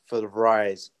blame for the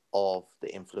rise of the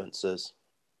influencers?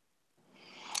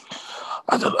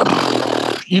 I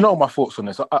don't, you know my thoughts on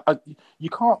this. You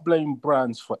can't blame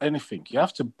brands for anything. You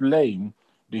have to blame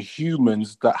the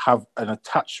humans that have an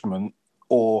attachment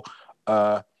or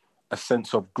a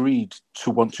sense of greed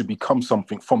to want to become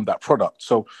something from that product.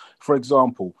 So, for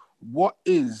example, what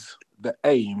is the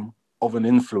aim of an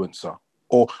influencer?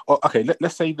 Or okay,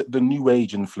 let's say that the new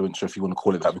age influencer, if you want to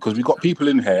call it that, because we've got people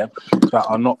in here that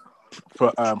are not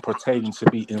pertaining to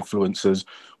be influencers,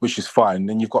 which is fine.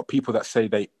 Then you've got people that say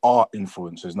they are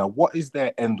influencers. Now, what is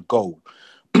their end goal?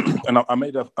 And I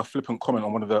made a flippant comment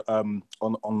on one of the on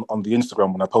the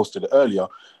Instagram when I posted it earlier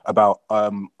about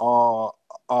are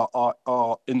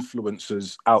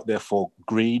influencers out there for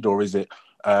greed, or is it?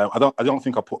 I don't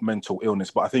think I put mental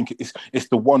illness, but I think it's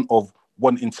the one of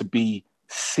wanting to be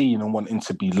seen and wanting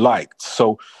to be liked.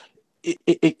 So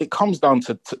it comes down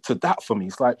to that for me.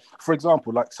 It's like, for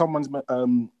example, like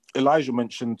Elijah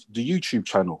mentioned the YouTube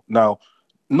channel. Now,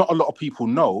 not a lot of people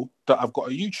know that I've got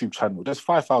a YouTube channel. There's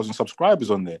 5,000 subscribers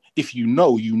on there. If you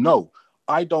know, you know.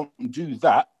 I don't do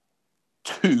that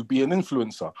to be an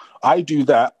influencer. I do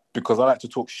that because I like to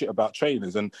talk shit about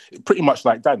trainers, and pretty much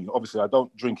like Danny. Obviously, I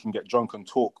don't drink and get drunk and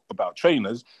talk about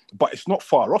trainers, but it's not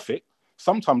far off it.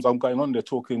 Sometimes I'm going on there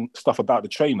talking stuff about the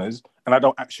trainers and I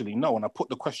don't actually know. And I put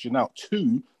the question out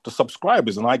to the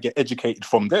subscribers and I get educated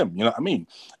from them. You know what I mean?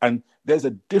 And there's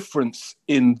a difference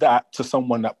in that to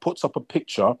someone that puts up a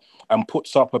picture and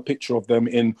puts up a picture of them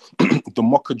in the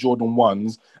Mocha Jordan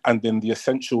 1s and then the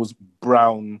Essentials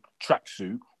brown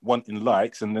tracksuit, wanting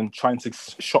likes and then trying to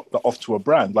shop that off to a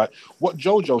brand. Like what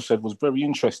Jojo said was very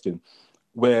interesting,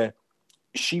 where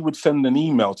she would send an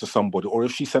email to somebody, or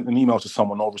if she sent an email to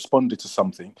someone or responded to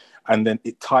something, and then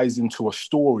it ties into a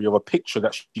story of a picture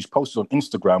that she's posted on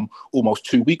Instagram almost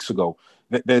 2 weeks ago.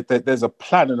 There's a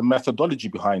plan and a methodology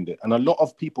behind it. And a lot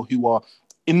of people who are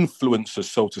influencers,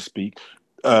 so to speak,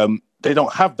 they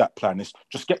don't have that plan. It's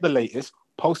just get the latest,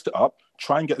 post it up,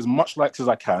 try and get as much likes as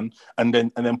I can, and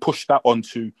then push that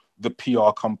onto the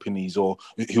PR companies or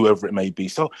whoever it may be.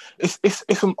 So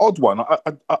it's an odd one.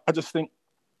 I just think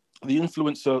the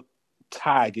influencer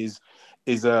tag is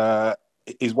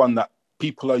one that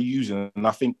people are using, and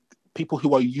I think people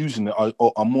who are using it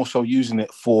are more so using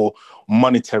it for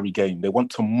monetary gain. They want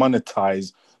to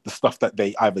monetize the stuff that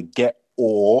they either get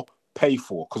or pay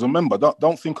for. Because remember,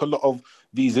 don't think a lot of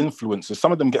these influencers,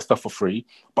 some of them get stuff for free,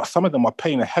 but some of them are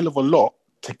paying a hell of a lot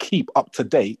to keep up to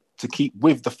date, to keep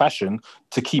with the fashion,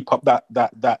 to keep up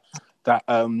that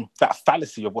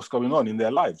fallacy of what's going on in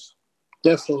their lives.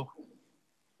 Definitely.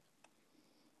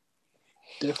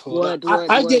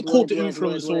 I get called the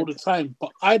influencer all the time,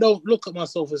 but I don't look at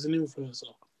myself as an influencer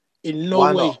in no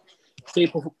Why way, not?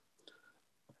 shape, or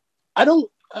I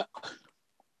don't.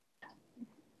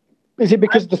 Is it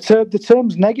because the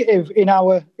term's negative in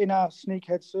our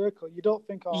sneakerhead circle? You don't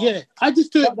think, Yeah, I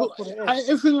just do it. That's what it is.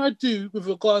 Everything I do with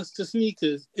regards to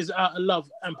sneakers is out of love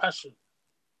and passion.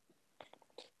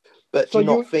 But do you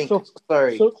not think?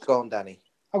 Sorry, go on, Danny.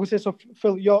 I would say so,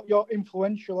 Phil. You're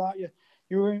influential, aren't you?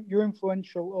 You're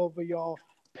influential over your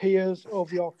peers,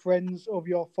 over your friends, over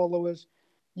your followers.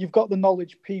 You've got the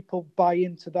knowledge. People buy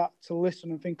into that to listen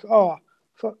and think, oh,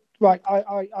 right,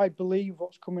 I believe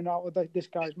what's coming out of this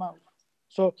guy's mouth.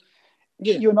 So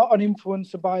you're not an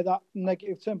influencer by that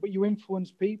negative term, but you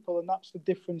influence people, and that's the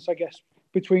difference, I guess,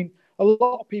 between a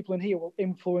lot of people in here will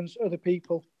influence other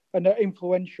people and they're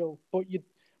influential, but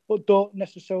don't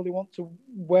necessarily want to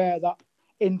wear that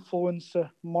influencer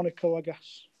moniker, I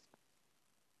guess.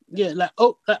 Yeah, like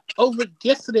over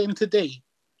yesterday and today,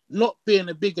 not being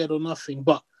a big head or nothing,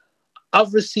 but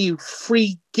I've received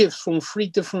 3 gifts from 3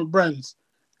 different brands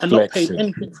and not paid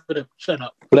anything for them. Shut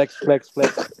up. Flex. Because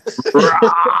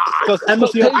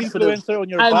you're an influencer on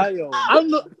your bio.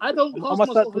 I don't class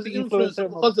myself as an influencer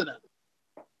because of that.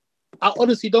 I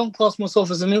honestly don't class myself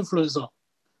as an influencer.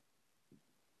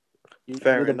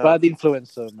 You're a bad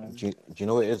influencer, man. Do you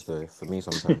know what it is though? For me,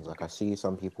 sometimes like I see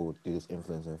some people do this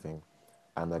influencing thing,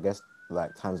 and I guess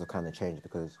like times have kind of changed,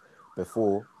 because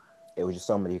before it was just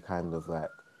somebody who kind of like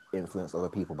influenced other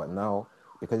people, but now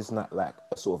because it's not like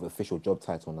a sort of official job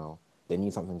title now, they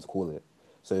need something to call it.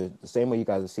 So the same way you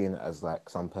guys are seeing it as like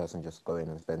some person just going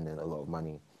and spending a lot of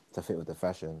money to fit with the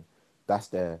fashion, that's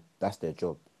their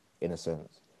job in a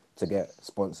sense, to get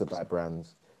sponsored by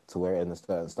brands, to wear it in a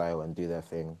certain style and do their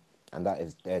thing. And that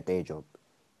is their day job.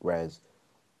 Whereas,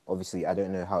 obviously, I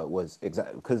don't know how it was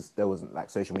exactly, because there wasn't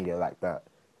like social media like that.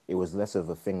 It was less of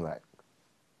a thing like,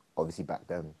 obviously back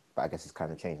then. But I guess it's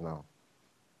kind of changed now.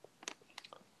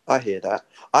 I hear that.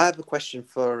 I have a question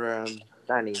for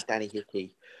Danny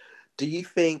Hickey. Do you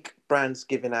think brands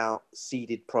giving out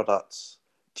seeded products,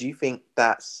 do you think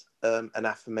that's an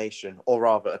affirmation, or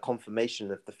rather a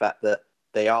confirmation of the fact that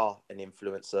they are an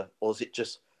influencer, or is it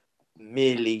just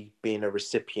merely being a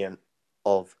recipient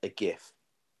of a gift?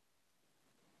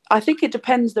 I think it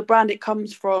depends the brand it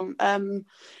comes from.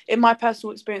 In my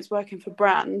personal experience working for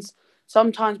brands,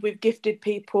 sometimes we've gifted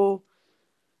people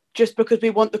just because we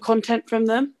want the content from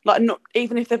them. Like, not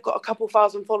even if they've got a couple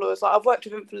thousand followers. Like, I've worked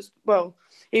with influencers, well,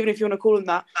 even if you want to call them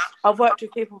that, I've worked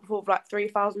with people before with like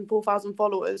 3,000, 4,000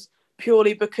 followers,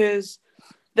 purely because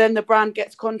then the brand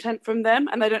gets content from them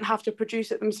and they don't have to produce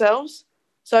it themselves.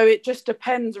 So it just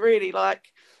depends really,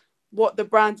 like, what the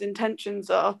brand's intentions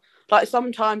are. Like,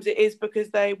 sometimes it is because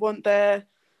they want the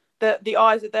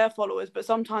eyes of their followers, but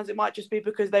sometimes it might just be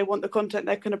because they want the content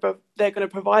they're going to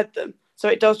provide them. So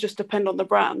it does just depend on the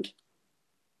brand.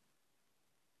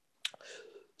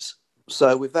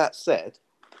 So with that said,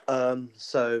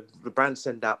 so the brands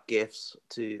send out gifts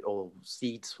or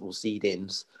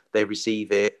seed-ins. They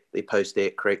receive it, they post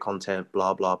it, create content,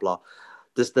 blah blah blah.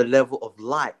 Does the level of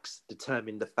likes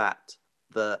determine the fact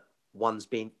that one's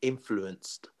being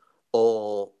influenced,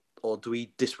 or do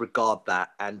we disregard that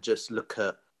and just look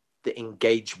at the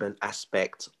engagement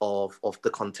aspect of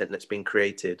the content that's been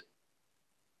created?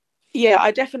 Yeah,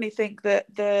 I definitely think that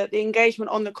the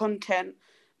engagement on the content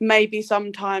maybe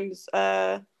sometimes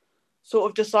sort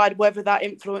of decide whether that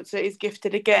influencer is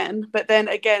gifted again. But then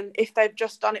again, if they've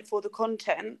just done it for the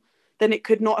content, then it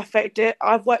could not affect it.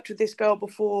 I've worked with this girl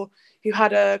before who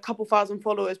had a couple thousand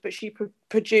followers, but she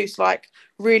produced like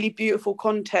really beautiful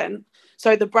content.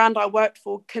 So the brand I worked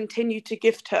for continued to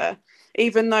gift her,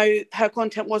 even though her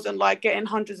content wasn't like getting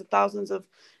hundreds of thousands of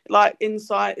like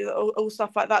insight, all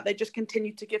stuff like that. They just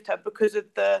continued to gift her because of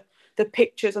the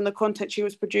pictures and the content she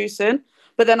was producing.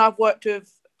 But then I've worked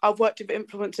with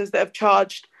influencers that have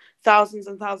charged thousands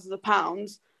and thousands of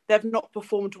pounds. They've not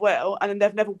performed well, and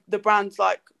then the brand's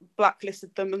like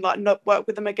blacklisted them and like not work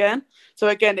with them again. So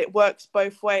again, it works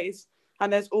both ways,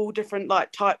 and there's all different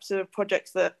like types of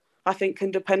projects that I think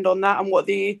can depend on that and what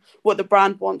the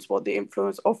brand wants, what the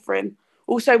influencer offering.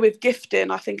 Also with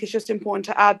gifting, I think it's just important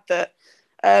to add that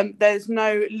there's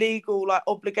no legal like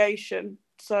obligation.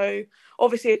 So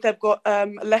obviously if they've got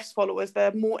less followers,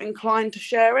 they're more inclined to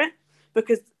share it,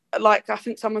 because like I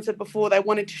think someone said before, they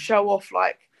wanted to show off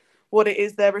like what it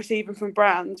is they're receiving from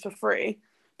brands for free.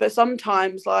 But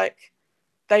sometimes like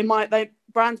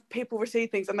people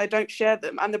receive things and they don't share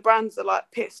them, and the brands are like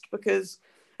pissed because,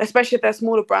 especially if they're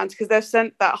smaller brands, because they've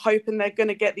sent that hoping they're going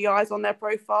to get the eyes on their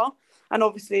profile, and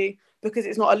obviously because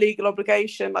it's not a legal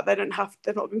obligation, like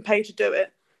they've not been paid to do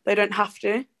it, they don't have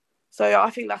to. So I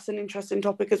think that's an interesting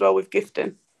topic as well with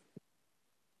gifting.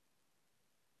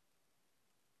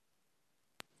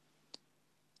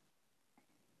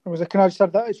 Can I just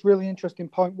add that it's really interesting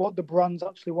point what the brands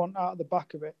actually want out of the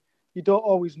back of it. You don't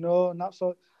always know, and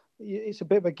it's a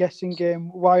bit of a guessing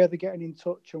game. Why are they getting in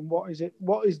touch, and what is it?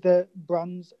 What is the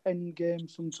brand's end game?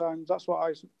 Sometimes that's what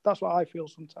I feel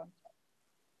sometimes.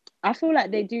 I feel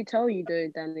like they do tell you though,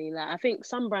 Danny. Like I think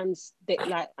some brands,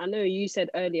 like I know you said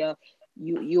earlier,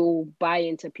 you'll buy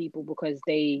into people because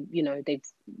they've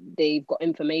got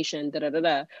information,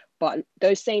 But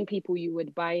those same people you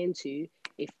would buy into,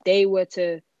 if they were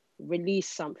to release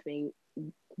something,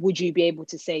 would you be able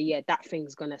to say, yeah, that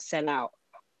thing's gonna sell out?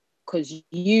 Because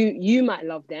you might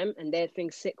love them and their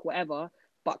thing's sick, whatever,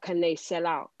 but can they sell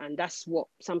out? And that's what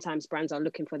sometimes brands are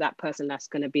looking for, that person that's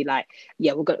going to be like,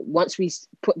 yeah, we're going to, once we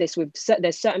put this with,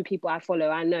 there's certain people I follow,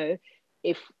 I know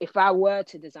if I were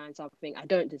to design something, I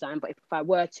don't design, but if I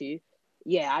were to,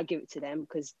 yeah, I give it to them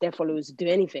because their followers do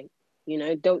anything,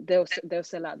 they'll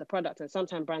sell out the product. And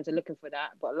sometimes brands are looking for that,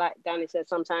 but like Danny said,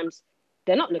 sometimes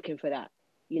they're not looking for that.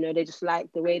 They just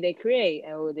like the way they create,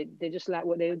 or they just like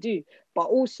what they'll do. But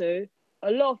also,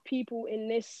 a lot of people in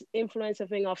this influencer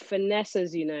thing are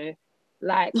finesses,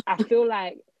 Like, I feel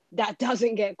like that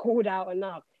doesn't get called out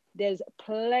enough. There's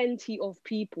plenty of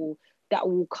people that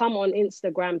will come on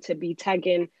Instagram to be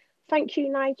tagging, thank you,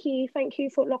 Nike, thank you,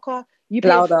 Foot Locker. You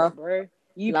paid for it, bro.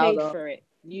 You paid for it.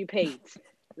 You paid.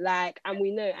 Like, and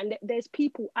we know. And there's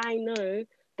people I know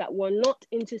that were not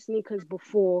into sneakers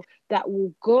before that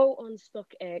will go on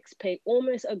StockX, pay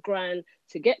almost $1,000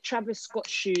 to get Travis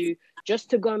Scott's shoe just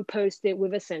to go and post it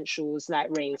with essentials, like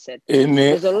Rain said.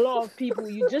 There's a lot of people,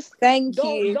 you just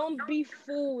don't be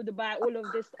fooled by all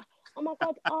of this. Oh my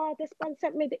God, this man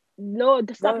sent me no,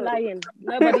 stop lying.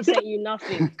 Nobody sent you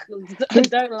nothing.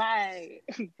 Don't lie.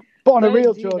 But on a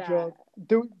real Jojo,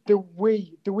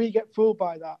 do we get fooled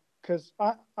by that? Because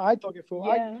I don't get fooled.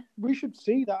 Yeah. We should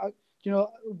see that.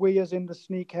 We as in the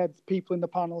sneakheads, people in the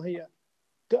panel here.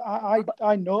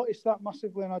 I noticed that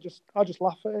massively, and I just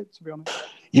laugh at it, to be honest.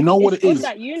 You know what it's good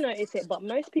that you notice it, but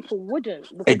most people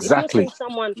wouldn't. Because if you're seeing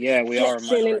someone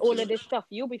flexing and all of this stuff,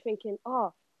 you'll be thinking,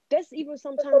 there's even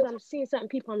sometimes I'm seeing certain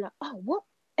people, I'm like, what?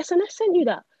 SNS sent you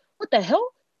that? What the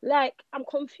hell? Like, I'm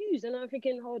confused, and I'm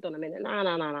thinking, hold on a minute,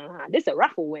 nah. This is a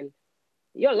raffle win.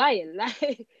 You're lying. Like,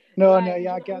 I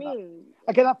get that.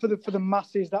 I get that for the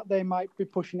masses that they might be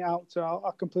pushing it out to.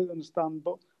 I completely understand.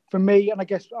 But for me, and I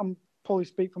guess I'm probably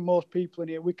speak for most people in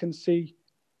here, we can see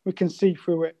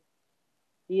through it.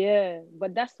 Yeah,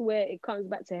 but that's where it comes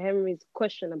back to Henry's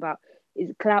question about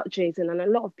is clout chasing, and a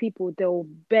lot of people, they'll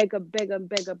beg a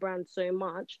brand so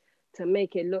much to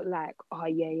make it look like, oh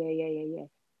yeah,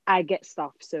 I get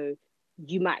stuff, so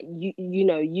you might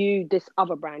this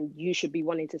other brand, you should be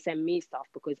wanting to send me stuff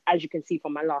because as you can see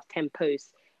from my last 10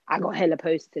 posts, I got hella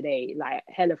posts today, like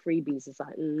hella freebies. It's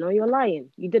like, no, you're lying,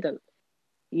 you didn't.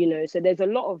 So there's a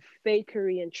lot of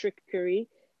fakery and trickery,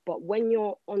 but when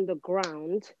you're on the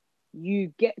ground,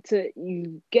 you get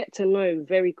to know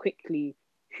very quickly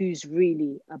who's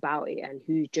really about it and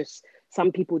who just,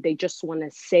 some people, they just want to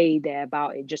say they're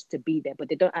about it just to be there, but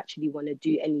they don't actually want to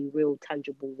do any real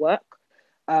tangible work.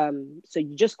 So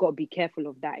you just got to be careful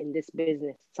of that in this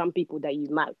business. Some people that you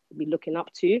might be looking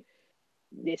up to,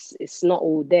 it's not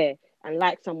all there. And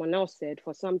like someone else said,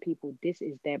 for some people, this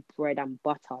is their bread and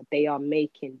butter. They are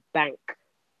making bank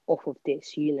off of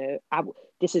this.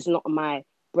 This is not my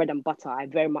bread and butter. I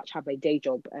very much have a day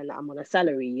job and I'm on a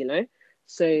salary,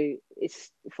 So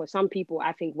it's, for some people,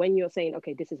 I think when you're saying,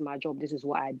 okay, this is my job, this is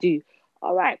what I do.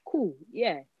 All right, cool.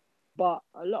 Yeah. But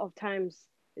a lot of times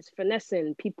it's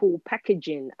finessing, people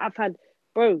packaging. I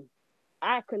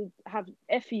can have,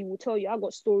 Effie will tell you, I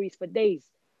got stories for days.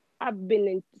 I've been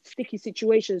in sticky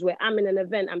situations where I'm in an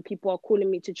event and people are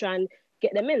calling me to try and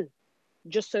get them in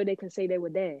just so they can say they were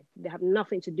there. They have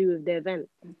nothing to do with the event.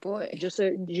 Boy. Just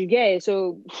so you get it.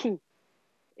 So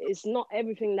it's not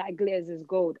everything that glitters is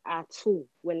gold at all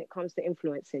when it comes to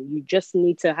influencing. You just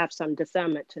need to have some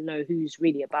discernment to know who's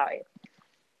really about it.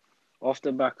 Off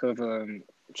the back of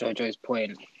Jojo's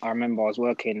point, I remember I was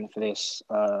working for this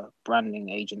branding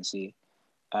agency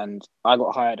and I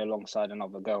got hired alongside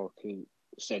another girl who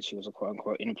said she was a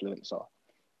quote-unquote influencer.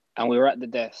 And we were at the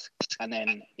desk and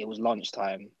then it was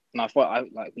lunchtime. And I thought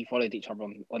we followed each other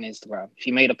on Instagram.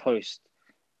 She made a post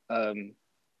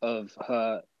of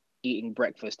her eating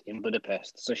breakfast in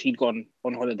Budapest. So she'd gone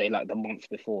on holiday like the month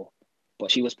before, but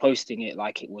she was posting it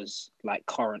like it was like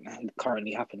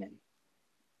currently happening.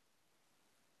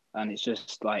 And it's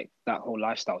just like that whole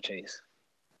lifestyle chase.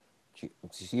 Do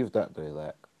you see with that though,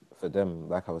 like for them,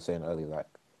 like I was saying earlier, like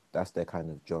that's their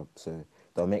kind of job. So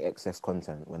they'll make excess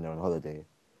content when they're on holiday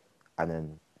and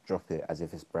then drop it as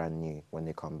if it's brand new when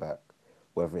they come back,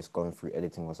 whether it's going through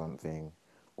editing or something,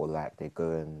 or like they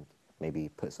go and maybe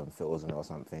put some filters on it or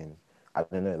something. I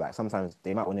don't know, like sometimes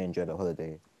they might want to enjoy the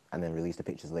holiday and then release the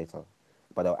pictures later,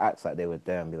 but they'll act like they were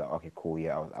there and be like, okay, cool,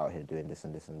 yeah, I was out here doing this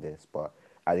and this and this. But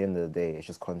at the end of the day, it's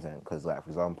just content. Because like, for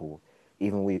example,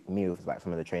 even me with like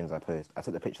some of the trains I post, I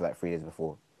took the picture like 3 days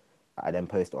before. I then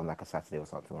post it on like a Saturday or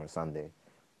something or a Sunday.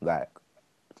 Like,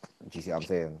 do you see what I'm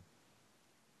saying?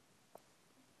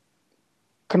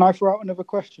 Can I throw out another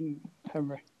question,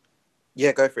 Henry?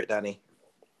 Yeah, go for it, Danny.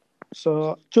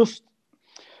 So just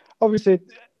obviously,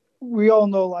 we all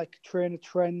know like trainer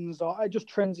trends or just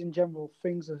trends in general.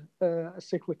 Things are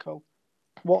cyclical.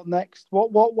 What next? What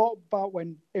about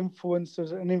when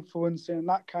influencers and influencing and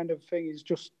that kind of thing is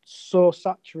just so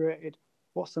saturated?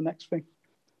 What's the next thing?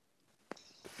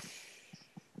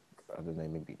 I don't know,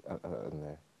 maybe I don't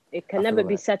know. It can never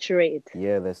be saturated.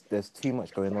 Yeah, there's too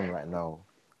much going on right now,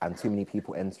 and too many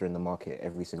people entering the market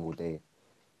every single day.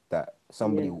 That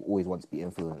somebody will always want to be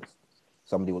influenced.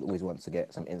 Somebody will always want to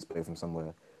get some inspo from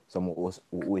somewhere. Someone will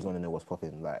always want to know what's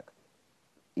popping. Like,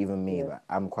 even me, like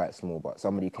I'm quite small, but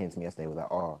somebody came to me yesterday was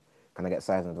like, "Oh, can I get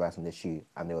size and advice on this shoe?"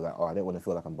 And they were like, "Oh, I don't want to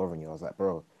feel like I'm bothering you." I was like,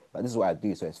 "Bro, like this is what I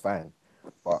do, so it's fine."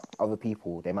 But other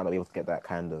people, they might not be able to get that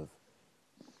kind of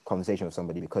conversation with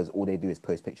somebody because all they do is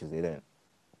post pictures. They don't,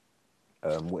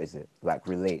 like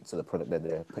relate to the product that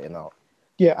they're putting out.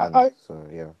 Yeah,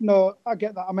 and No, I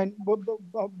get that. I mean,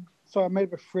 sorry, I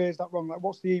maybe phrased that wrong. Like,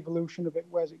 what's the evolution of it?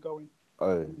 Where's it going?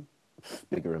 Oh,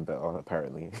 bigger and better,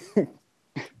 apparently.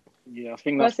 Yeah, I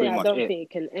think that's Personally, pretty much I don't it. think it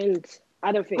can end.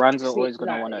 I don't think brands are always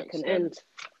going to want to it can extend. end.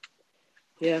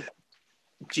 Yeah.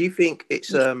 Do you think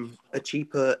it's a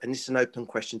cheaper, and this is an open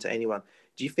question to anyone,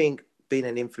 do you think being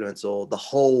an influencer or the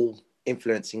whole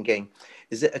influencing game,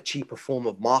 is it a cheaper form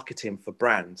of marketing for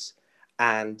brands?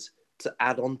 And to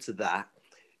add on to that,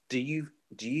 do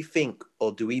you think,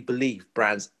 or do we believe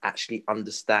brands actually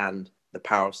understand the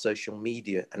power of social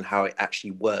media and how it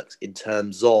actually works in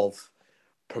terms of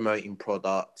promoting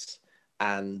products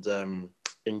and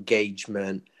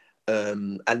engagement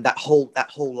and that whole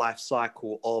life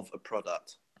cycle of a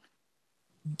product?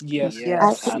 Yes.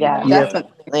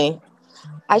 Definitely.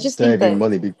 I just think Saving that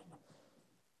money.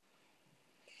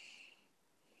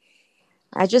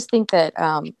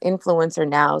 Influencer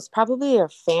now is probably a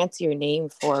fancier name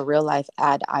for a real life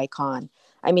ad icon.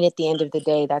 I mean, at the end of the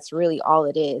day, that's really all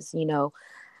it is, you know.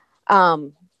 I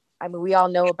mean, we all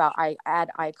know about ad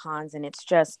icons, and it's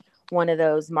just one of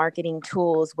those marketing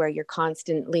tools where you're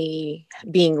constantly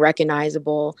being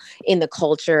recognizable in the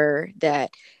culture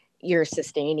that you're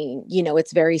sustaining. You know,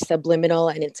 it's very subliminal,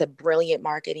 and it's a brilliant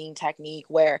marketing technique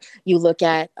where you look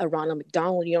at a Ronald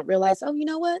McDonald, you don't realize, oh, you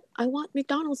know what? I want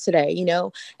McDonald's today. You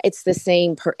know, it's the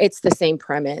same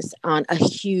premise on a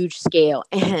huge scale,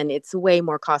 and it's way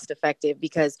more cost effective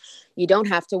because you don't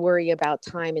have to worry about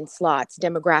time and slots,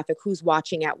 demographic, who's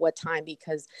watching at what time,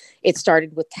 because it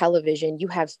started with television. You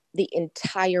have the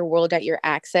entire world at your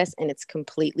access, and it's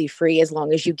completely free as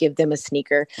long as you give them a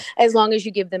sneaker, as long as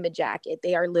you give them a jacket.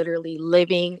 They are literally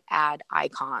living ad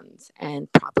icons,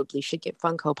 and probably should get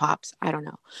Funko Pops. I don't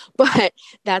know. But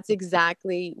that's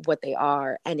exactly what they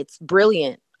are. And it's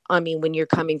brilliant. I mean, when you're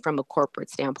coming from a corporate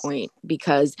standpoint,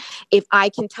 because if I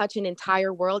can touch an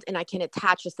entire world and I can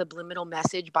attach a subliminal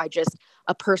message by just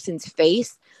a person's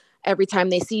face, every time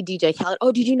they see DJ Khaled,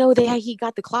 oh, did you know he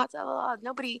got the clots? Oh,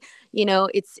 nobody, you know,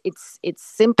 it's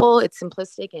simple, it's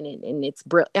simplistic, and it's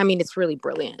I mean, it's really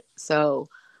brilliant. So,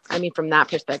 I mean, from that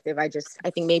perspective, I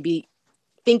think maybe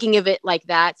thinking of it like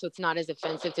that, so it's not as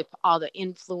offensive to all the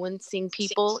influencing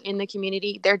people in the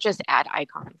community. They're just ad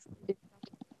icons.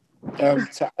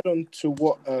 To add on to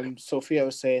what Sophia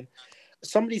was saying,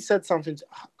 somebody said something,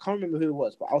 I can't remember who it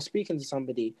was, but I was speaking to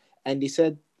somebody and they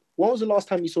said, when was the last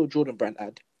time you saw a Jordan brand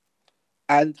ad?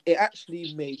 And it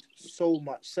actually made so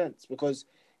much sense because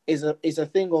it's a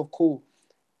thing of, cool,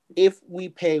 if we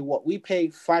pay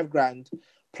 $5,000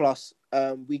 plus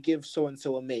we give so and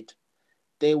so a mid,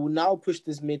 they will now push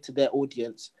this mid to their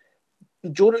audience.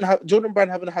 Jordan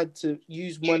brand haven't had to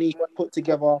use money put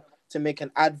together to make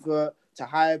an advert, to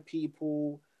hire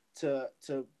people, to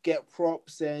get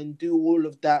props and do all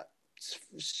of that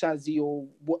shazzy or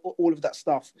all of that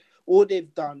stuff. All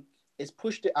they've done is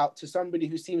pushed it out to somebody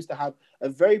who seems to have a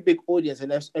very big audience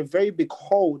and a very big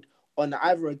hold on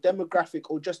either a demographic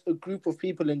or just a group of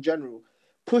people in general.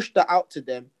 Push that out to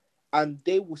them, and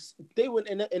they will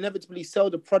inevitably sell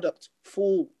the product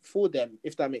for them,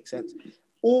 if that makes sense.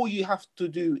 All you have to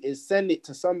do is send it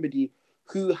to somebody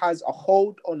who has a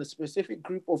hold on a specific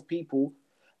group of people,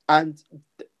 and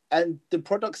the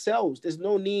product sells. There's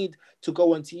no need to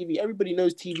go on TV. Everybody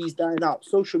knows TV is dying out.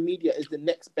 Social media is the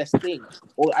next best thing,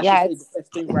 or I should say the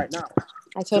best thing right now.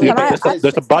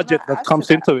 There's a budget that comes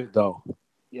into it, though.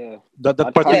 Yeah. That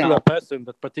particular person,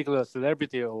 that particular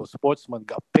celebrity or sportsman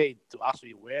got paid to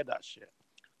actually wear that shit.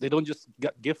 They don't just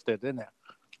get gifted, innit?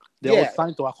 They all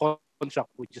signed to a contract,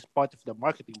 which is part of the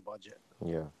marketing budget.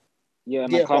 Yeah. Yeah,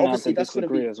 and I kind of have to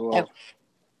disagree as well.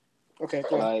 Okay,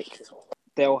 go on. Like,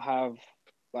 they'll have,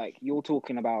 like, you're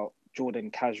talking about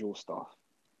Jordan casual stuff.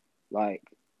 Like,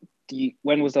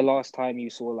 when was the last time you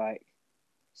saw, like,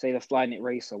 say the Flyknit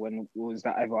Racer? When was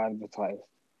that ever advertised?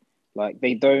 Like,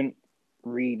 they don't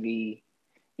really.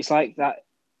 It's like that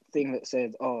thing that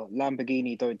said, "Oh,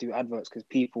 Lamborghini don't do adverts because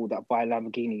people that buy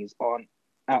Lamborghinis aren't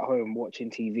at home watching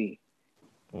TV."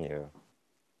 Yeah.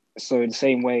 So in the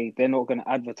same way, they're not going to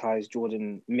advertise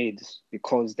Jordan mids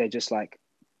because they're just like,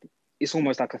 it's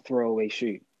almost like a throwaway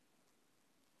shoe.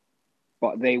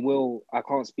 But they will. I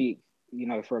can't speak,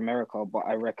 for America, but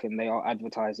I reckon they are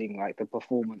advertising like the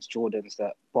performance Jordans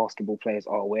that basketball players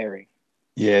are wearing.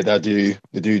 Yeah, they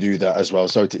do that as well.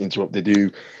 Sorry to interrupt. They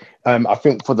do. I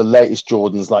think for the latest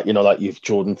Jordans, like you've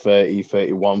Jordan 30,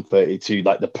 31, 32,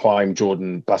 like the prime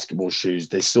Jordan basketball shoes,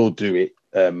 they still do it,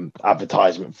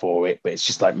 advertisement for it, but it's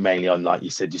just like mainly on, like you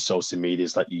said, your social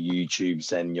medias, like your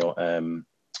YouTubes and your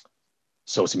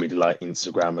social media like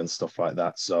Instagram and stuff like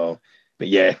that. So, but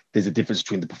yeah, there's a difference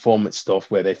between the performance stuff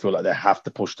where they feel like they have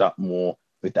to push that more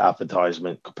with the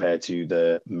advertisement compared to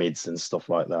the mids and stuff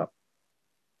like that.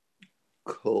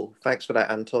 Cool. Thanks for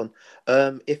that, Anton.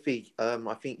 Iffy,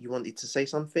 I think you wanted to say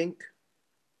something.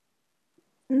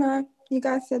 No, you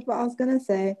guys said what I was gonna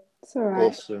say. It's all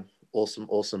right.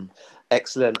 Awesome.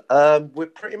 Excellent.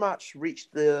 We've pretty much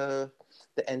reached the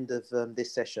end of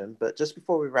this session, but just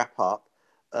before we wrap up,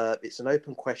 it's an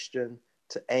open question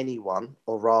to anyone,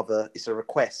 or rather, it's a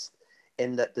request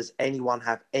in that does anyone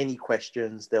have any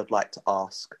questions they would like to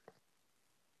ask?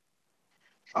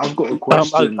 I've got a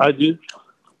question. I do.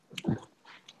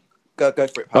 Go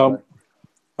for it, Pablo.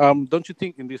 Don't you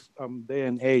think in this day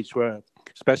and age, where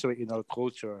especially in our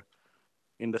culture,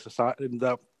 in the society, in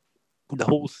the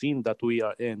whole scene that we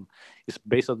are in, is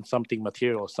based on something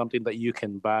material, something that you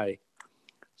can buy.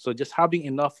 So just having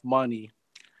enough money,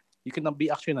 you can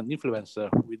be actually an influencer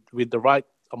with the right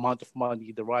amount of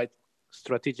money, the right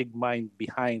strategic mind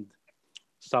behind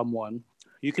someone.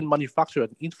 You can manufacture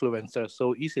an influencer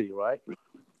so easily, right?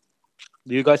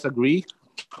 Do you guys agree?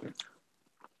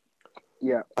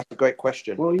 Yeah, that's a great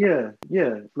question. Well, yeah.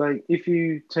 Like, if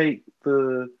you take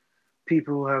the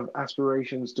people who have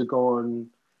aspirations to go on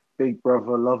Big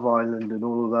Brother, Love Island, and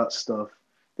all of that stuff,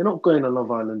 they're not going to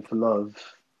Love Island for love.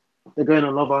 They're going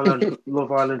to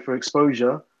Love Island for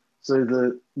exposure, so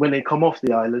that when they come off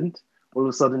the island, all of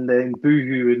a sudden they're in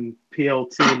Boohoo and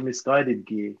PLT and misguided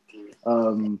gear.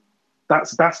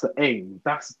 That's the aim.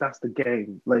 That's the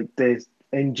game. Like, they're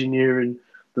engineering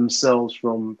themselves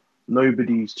from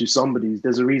nobodies to somebodies.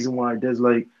 There's a reason why there's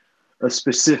like a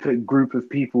specific group of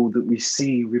people that we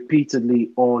see repeatedly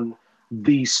on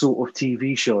these sort of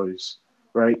TV shows,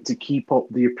 right? To keep up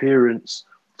the appearance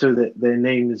so that their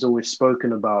name is always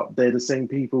spoken about. They're the same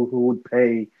people who would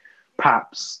pay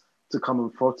Paps to come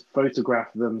and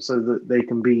photograph them so that they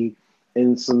can be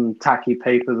in some tacky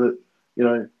paper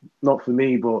that, not for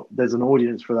me, but there's an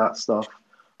audience for that stuff.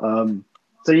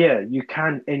 So yeah, you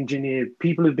can engineer.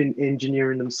 People have been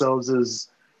engineering themselves as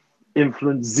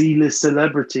Z-list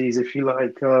celebrities, if you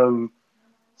like,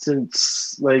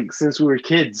 since we were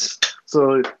kids.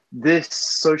 So this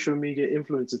social media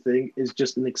influencer thing is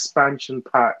just an expansion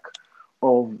pack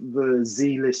of the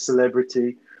Z-list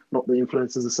celebrity, not the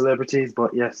influencers of celebrities,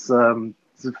 but yes, to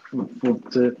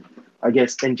I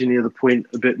guess engineer the point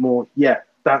a bit more. Yeah,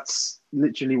 that's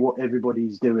literally what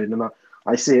everybody's doing, and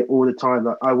I see it all the time.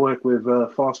 Like, I work with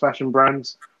fast fashion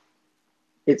brands.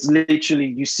 It's literally,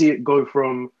 you see it go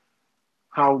from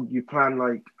how you plan,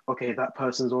 like, okay, that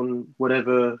person's on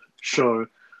whatever show.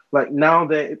 Like, now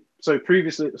so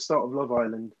previously at the start of Love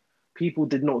Island, people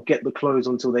did not get the clothes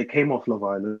until they came off Love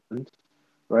Island,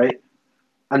 right?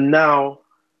 And now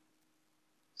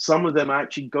some of them are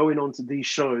actually going onto these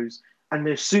shows and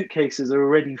their suitcases are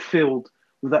already filled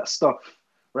with that stuff,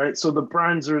 right? So the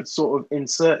brands are sort of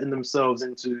inserting themselves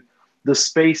into the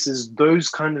spaces those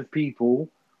kind of people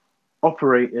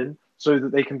operate in, so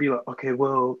that they can be like, okay,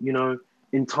 well, you know,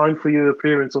 in time for your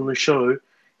appearance on the show,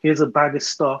 here's a bag of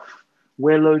stuff,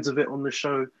 wear loads of it on the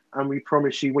show, and we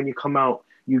promise you when you come out,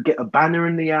 you get a banner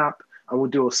in the app, and we'll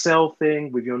do a sale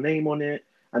thing with your name on it,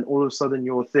 and all of a sudden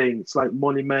you're a thing. It's like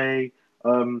Molly May.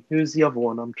 Who's the other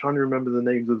one? I'm trying to remember the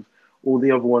names of all the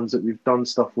other ones that we've done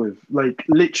stuff with. Like,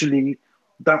 literally,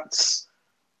 that's,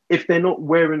 if they're not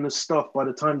wearing the stuff by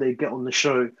the time they get on the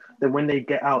show, then when they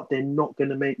get out, they're not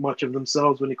going to make much of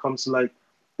themselves when it comes to like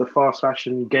the fast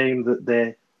fashion game that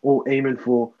they're all aiming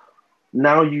for.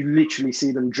 Now you literally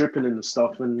see them dripping in the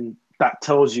stuff, and that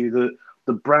tells you that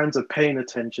the brands are paying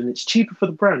attention. It's cheaper for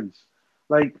the brands.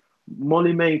 Like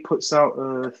Molly May puts out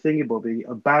a thingy-bobby,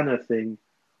 a banner thing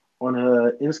on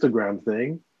her Instagram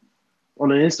thing,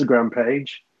 on an Instagram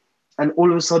page, and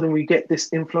all of a sudden we get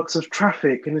this influx of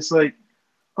traffic, and it's like,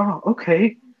 oh,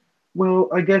 okay. Well,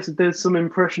 I guess there's some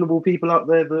impressionable people out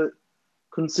there that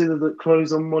consider that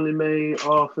clothes on Molly May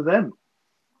are for them.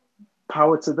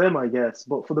 Power to them, I guess.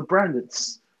 But for the brand,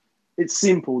 it's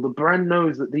simple. The brand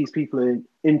knows that these people are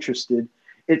interested.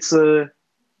 It's a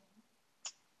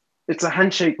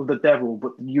handshake with the devil,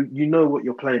 but you know what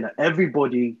you're playing at.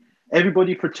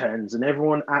 Everybody pretends, and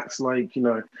everyone acts like, you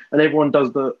know, and everyone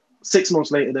does the 6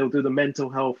 months later they'll do the mental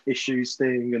health issues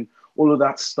thing and all of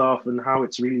that stuff and how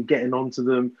it's really getting onto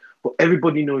them. But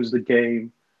everybody knows the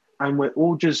game, and we're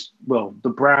all just, well, the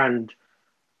brand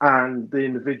and the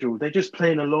individual, they're just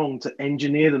playing along to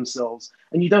engineer themselves.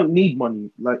 And you don't need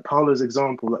money, like Paula's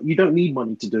example. Like, you don't need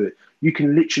money to do it. You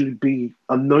can literally be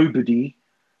a nobody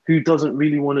who doesn't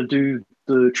really want to do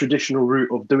the traditional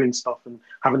route of doing stuff and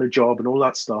having a job and all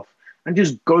that stuff, and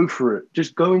just go for it.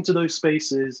 Just go into those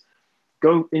spaces,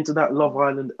 go into that Love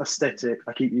Island aesthetic.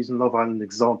 I keep using Love Island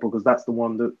example because that's the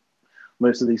one that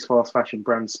most of these fast fashion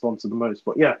brands sponsor the most.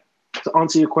 But yeah, to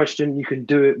answer your question, you can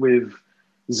do it with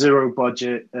zero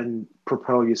budget and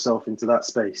propel yourself into that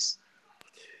space.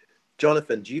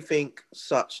 Jonathan, do you think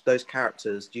those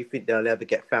characters, do you think they'll ever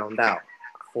get found out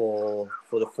for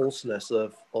the falseness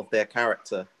of their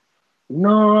character?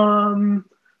 No,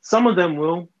 some of them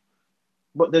will,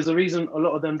 but there's a reason a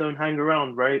lot of them don't hang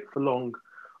around, right, for long.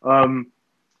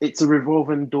 It's a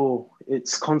revolving door.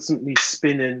 It's constantly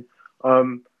spinning.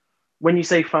 When you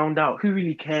say found out, who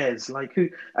really cares? Like, who,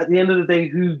 at the end of the day,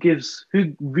 who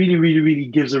really, really, really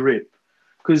gives a rip?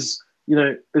 Because, you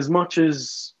know, as much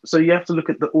as, so you have to look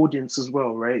at the audience as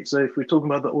well, right? So if we're talking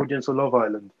about the audience of Love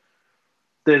Island,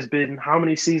 there's been how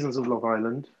many seasons of Love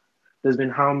Island? There's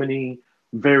been how many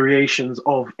variations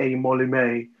of a Molly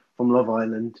May from Love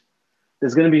Island?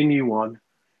 There's going to be a new one.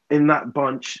 In that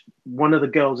bunch, one of the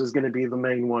girls is going to be the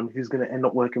main one who's going to end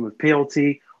up working with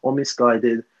PLT or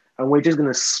Misguided. And we're just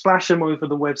going to splash them over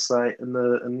the website and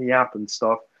the app and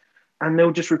stuff. And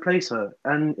they'll just replace her.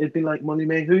 And it'd be like, Molly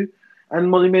May who?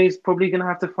 And Molly May's probably going to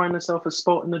have to find herself a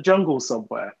spot in the jungle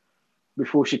somewhere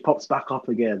before she pops back up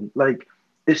again. Like,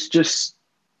 it's just,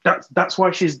 that's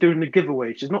why she's doing the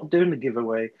giveaway. She's not doing the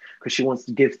giveaway because she wants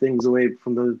to give things away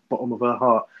from the bottom of her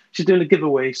heart. She's doing the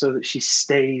giveaway so that she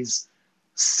stays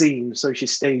seen, so she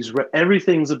stays,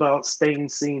 everything's about staying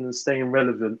seen and staying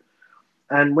relevant.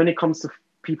 And when it comes to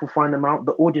people find them out,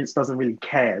 the audience doesn't really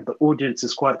care. The audience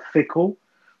is quite fickle.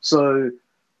 So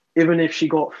even if she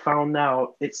got found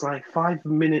out, it's like 5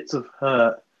 minutes of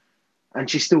hurt and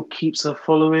she still keeps her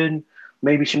following.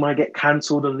 Maybe she might get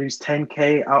cancelled and lose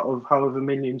 10K out of however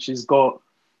million she's got.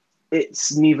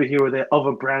 It's neither here or there.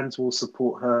 Other brands will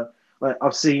support her. Like,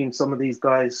 I've seen some of these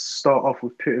guys start off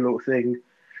with Pretty Little Thing,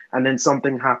 and then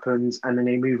something happens, and then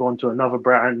they move on to another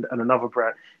brand and another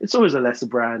brand. It's always a lesser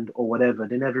brand or whatever.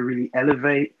 They never really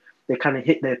elevate. They kind of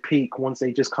hit their peak once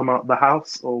they just come out of the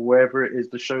house or wherever it is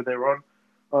the show they're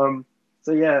on.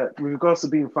 So yeah, with regards to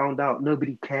being found out,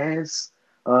 nobody cares.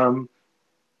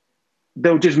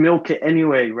 They'll just milk it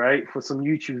anyway, right? For some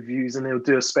YouTube views, and they'll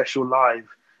do a special live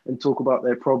and talk about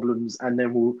their problems, and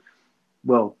then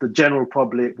the general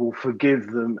public will forgive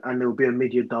them, and there'll be a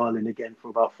media darling again for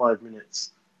about 5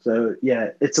 minutes. So yeah,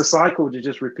 it's a cycle that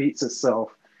just repeats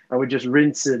itself, and we're just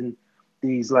rinsing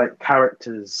these like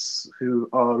characters who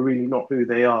are really not who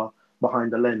they are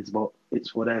behind the lens, but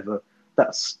it's whatever.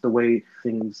 That's the way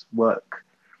things work.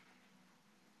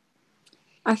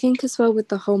 I think as well with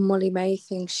the whole Molly May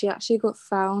thing, she actually got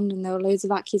found and there were loads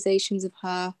of accusations of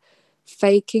her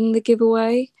faking the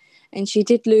giveaway, and she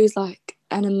did lose like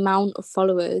an amount of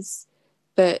followers,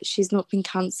 but she's not been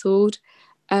cancelled.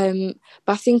 But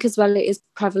I think as well it is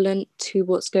prevalent to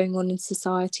what's going on in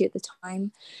society at the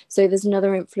time. So there's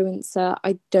another influencer,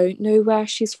 I don't know where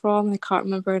she's from, I can't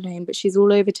remember her name, but she's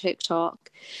all over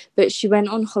TikTok. But she went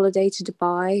on holiday to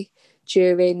Dubai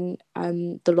during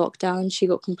the lockdown. She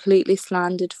got completely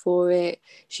slandered for it.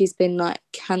 She's been like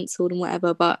cancelled and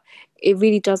whatever, but it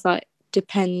really does like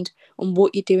depend on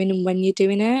what you're doing and when you're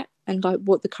doing it, and like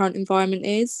what the current environment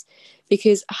is.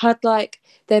 Because had like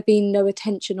there been no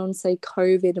attention on, say,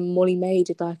 COVID, and Molly May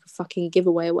did like a fucking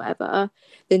giveaway or whatever,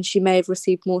 then she may have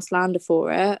received more slander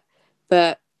for it.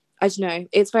 But I don't know,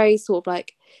 it's very sort of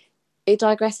like, it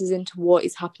digresses into what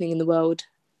is happening in the world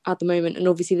at the moment. And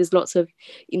obviously there's lots of,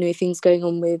 you know, things going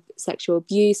on with sexual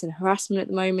abuse and harassment at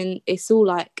the moment. It's all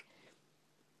like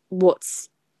what's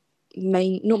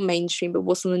not mainstream, but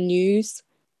what's on the news.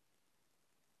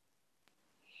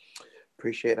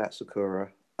 Appreciate that,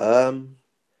 Sakura.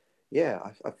 Yeah,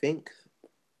 I think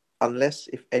unless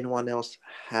if anyone else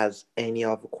has any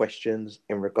other questions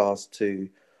in regards to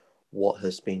what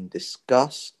has been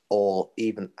discussed or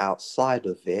even outside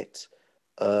of it,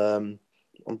 I'm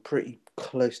pretty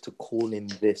close to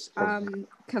calling this.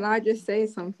 Can I just say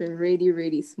something really,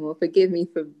 really small? Forgive me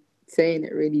for saying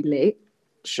it really late.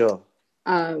 Sure.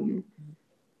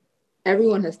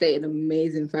 Everyone has stated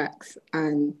amazing facts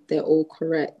and they're all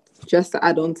correct. Just to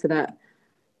add on to that,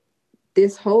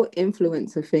 this whole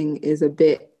influencer thing is a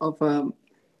bit of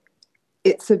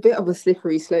it's a bit of a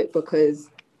slippery slope, because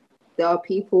there are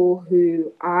people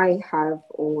who I have,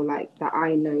 or like that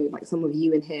I know, like some of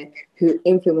you in here, who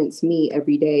influence me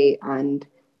every day, and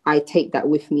I take that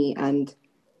with me, and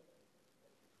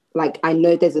like I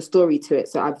know there's a story to it.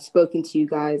 So I've spoken to you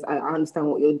guys, I understand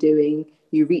what you're doing,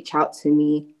 you reach out to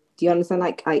me. Do you understand?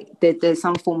 Like there's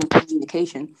some form of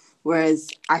communication. Whereas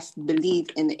I believe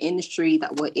in the industry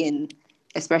that we're in,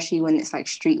 especially when it's like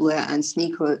streetwear and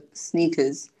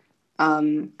sneakers,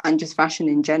 and just fashion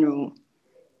in general,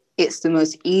 it's the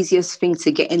most easiest thing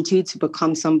to get into to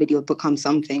become somebody or become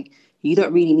something. You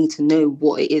don't really need to know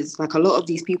what it is. Like a lot of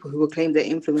these people who will claim they're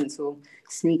influencers or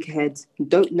sneakerheads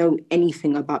don't know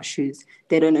anything about shoes.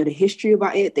 They don't know the history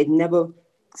about it. They've never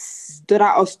stood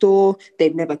out of store.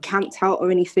 They've never camped out or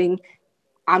anything.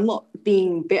 I'm not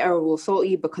being bitter or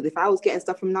salty, because if I was getting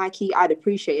stuff from Nike, I'd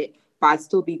appreciate it, but I'd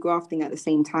still be grafting at the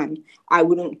same time. I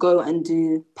wouldn't go and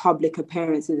do public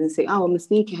appearances and say, oh, I'm a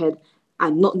sneakerhead,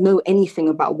 and not know anything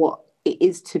about what it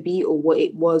is to be or what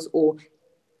it was, or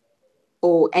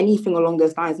anything along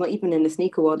those lines, not even in the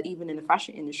sneaker world, even in the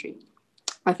fashion industry.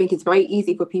 I think it's very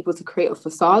easy for people to create a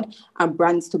facade and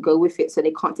brands to go with it so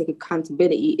they can't take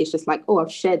accountability. It's just like, oh,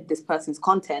 I've shared this person's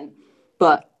content,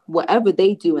 but whatever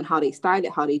they do and how they style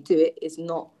it, how they do it is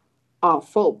not our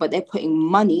fault, but they're putting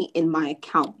money in my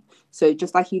account. So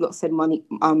just like you lot said, Molly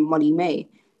May,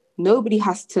 nobody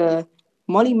has to,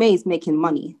 Molly May is making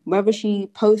money. Whether she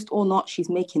posts or not, she's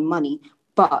making money.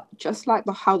 But just like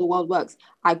how the world works,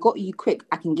 I got you quick,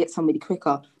 I can get somebody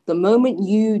quicker. The moment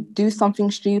you do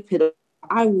something stupid,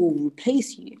 I will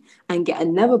replace you and get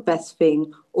another best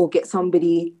thing, or get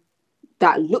somebody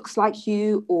that looks like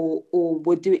you, or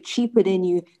would do it cheaper than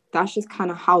you. That's just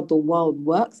kind of how the world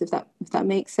works, if that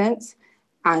makes sense.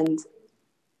 And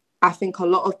I think a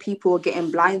lot of people are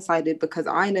getting blindsided, because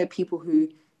I know people who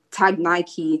tag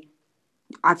Nike.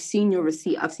 I've seen your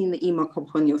receipt. I've seen the email come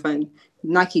up on your phone.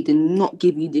 Nike did not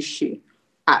give you this shoe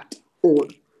at all.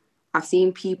 I've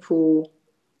seen people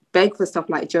beg for stuff,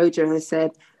 like Jojo has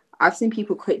said. I've seen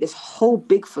people create this whole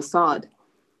big facade.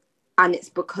 And it's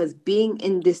because being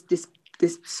in this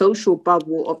social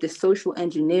bubble of this social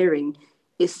engineering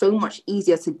is so much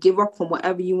easier to give up on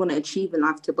whatever you want to achieve in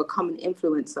life to become an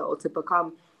influencer, or to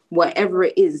become whatever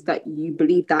it is that you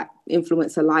believe that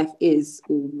influencer life is,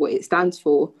 or what it stands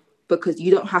for, because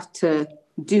you don't have to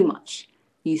do much.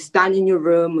 You stand in your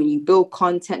room and you build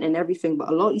content and everything, but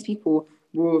a lot of these people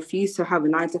will refuse to have a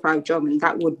 9-to-5 job, and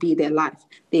that would be their life.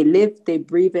 They live, they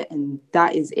breathe it, and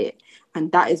that is it.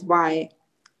 And that is why,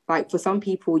 like, for some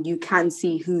people, you can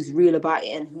see who's real about it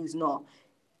and who's not.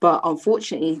 But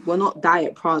unfortunately, we're not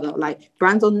Diet Prada. Like,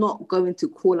 brands are not going to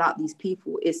call out these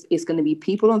people. It's going to be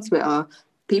people on Twitter,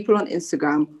 people on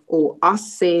Instagram, or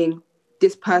us saying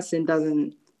this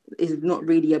person is not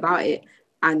really about it.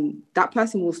 And that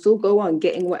person will still go on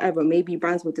getting whatever. Maybe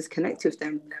brands will disconnect with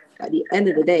them. At the end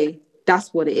of the day,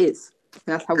 that's what it is.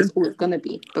 That's how it's always going to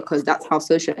be, because that's how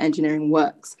social engineering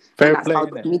works. Fair and that's play, how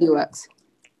innit? the media works.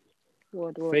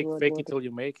 Fake it till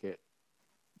you make it.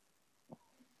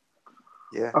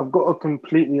 Yeah. I've got a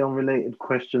completely unrelated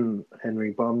question,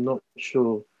 Henry, but I'm not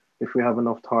sure if we have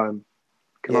enough time.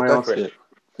 Can I ask it?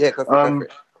 Yeah, go for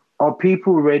it. Are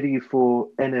people ready for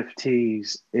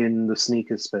NFTs in the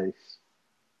sneaker space?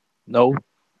 No.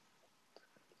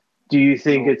 Do you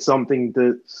think it's something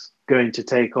that's going to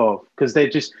take off? Because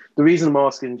the reason I'm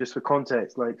asking, just for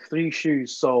context, like 3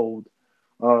 shoes sold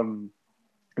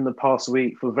in the past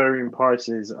week for varying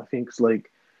prices. I think it's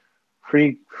like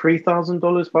 $3,000,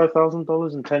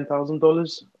 $5,000, and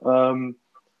 $10,000.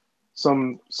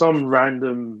 Some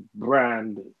random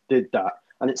brand did that,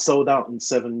 and it sold out in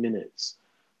 7 minutes.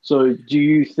 So, do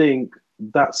you think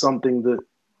that's something that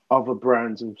other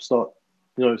brands will start,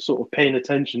 sort of paying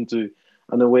attention to,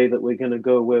 and the way that we're going to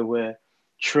go where we're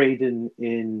trading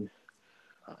in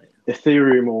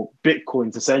Ethereum or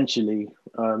Bitcoins essentially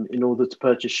in order to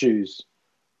purchase shoes?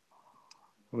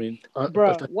 I mean,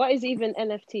 bro, what is even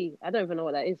NFT? I don't even know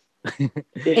what that is.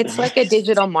 It's like a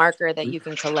digital marker that you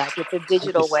can collect. It's a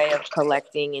digital way of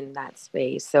collecting in that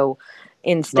space. So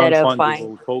instead of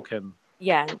buying token,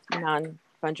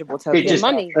 non-fungible token, It's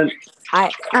money. no,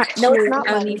 it's not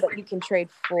money, but you can trade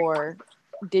for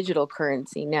digital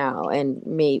currency now. And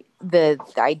the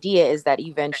idea is that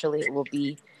eventually it will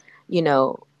be,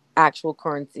 actual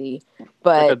currency,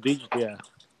 but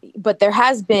but there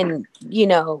has been,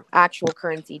 actual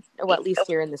currency, or at least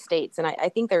here in the States. And I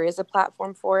think there is a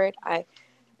platform for it. I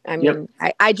mean,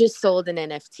 I just sold an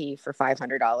NFT for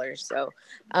 $500. So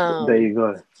there you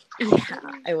go. Yeah,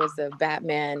 it was a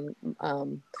Batman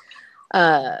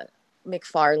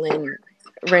McFarlane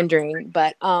rendering.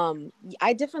 But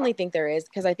I definitely think there is,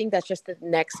 because I think that's just the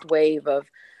next wave of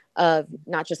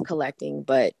not just collecting,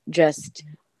 but just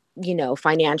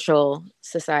financial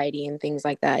society and things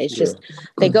like that. It's just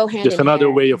they go hand in hand. Another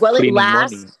way of cleaning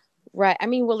money. Right. I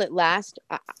mean, will it last?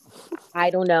 I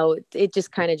don't know. It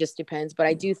just kind of just depends. But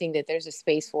I do think that there's a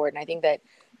space for it, and I think that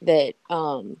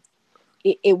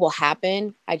it will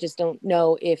happen. I just don't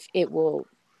know if it will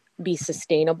be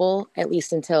sustainable, at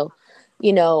least until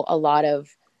a lot of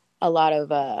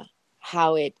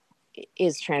how it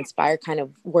is transpired kind of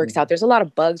works out. There's a lot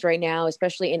of bugs right now,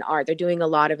 especially in art. They're doing a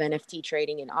lot of NFT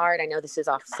trading in art. I know this is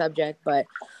off subject, but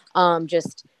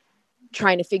just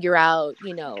trying to figure out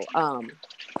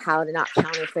how to not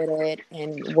counterfeit it,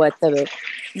 and what the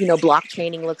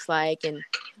blockchaining looks like, and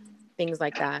things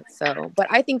like that. So, but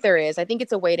I think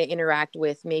it's a way to interact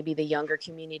with maybe the younger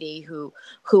community who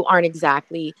aren't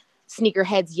exactly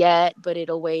sneakerheads yet, but it's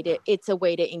a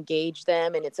way to engage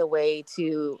them, and it's a way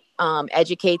to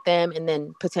educate them, and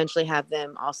then potentially have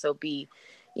them also be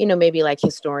maybe like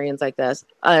historians like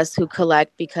us who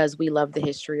collect because we love the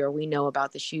history, or we know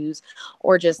about the shoes,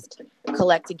 or just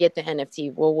collect to get the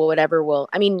NFT. Well, whatever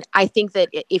I mean, I think that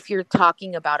if you're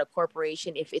talking about a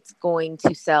corporation, if it's going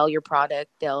to sell your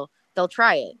product, they'll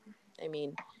try it. I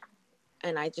mean,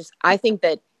 and I think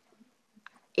that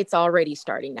it's already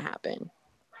starting to happen.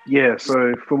 Yeah,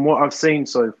 so from what I've seen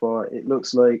so far, it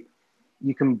looks like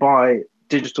you can buy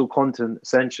digital content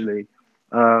essentially,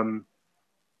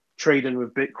 trading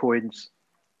with Bitcoins,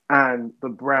 and the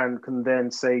brand can then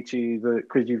say to you that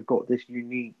because you've got this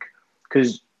unique,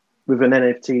 because with an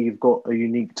NFT, you've got a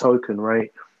unique token,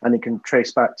 right? And it can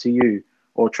trace back to you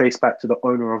or trace back to the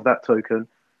owner of that token.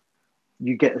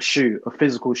 You get a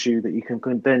physical shoe that you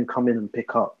can then come in and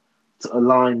pick up to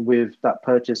align with that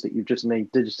purchase that you've just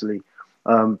made digitally.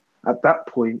 At that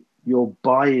point, you're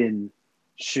buying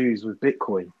shoes with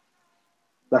Bitcoin.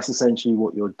 That's essentially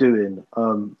what you're doing.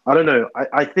 I don't know.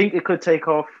 I think it could take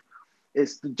off.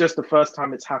 It's just the first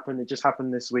time it's happened. It just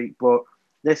happened this week, but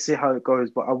let's see how it goes.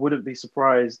 But I wouldn't be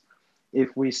surprised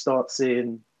if we start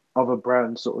seeing other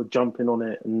brands sort of jumping on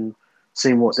it and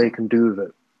seeing what they can do with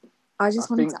it. I just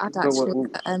wanted to add actually,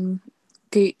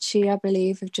 Gucci, I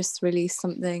believe, have just released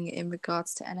something in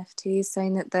regards to NFTs,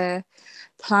 saying that they're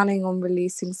planning on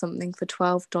releasing something for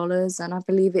 $12, and I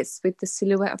believe it's with the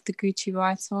silhouette of the Gucci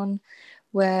right on,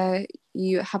 where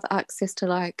you have access to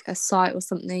like a site or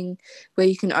something where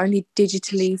you can only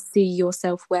digitally see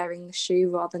yourself wearing the shoe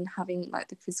rather than having like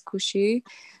the physical shoe.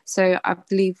 So I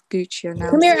believe Gucci are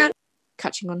now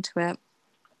catching on to it.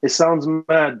 It sounds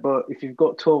mad, but if you've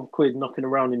got 12 quid knocking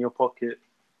around in your pocket,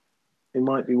 it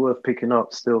might be worth picking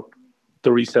up still.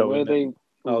 The resale. Get it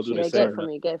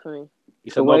for me.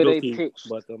 It's the a way novelty, they pitched.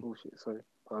 but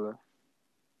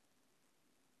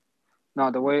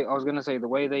No, the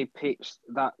way they pitched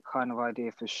that kind of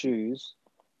idea for shoes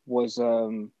was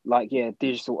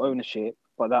digital ownership,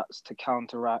 but that's to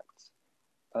counteract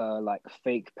like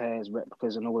fake pairs,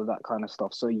 replicas, and all of that kind of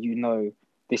stuff. So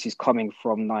this is coming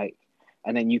from Nike,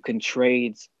 and then you can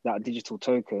trade that digital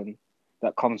token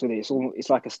that comes with it. It's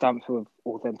like a stamp of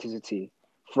authenticity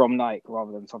from Nike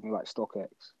rather than something like StockX.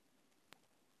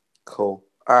 Cool.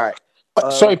 All right.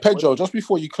 Sorry, Pedro, just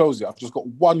before you close it, I've just got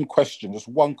one question, just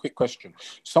one quick question.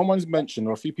 Someone's mentioned,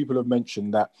 or a few people have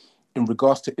mentioned, that in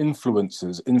regards to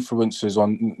influencers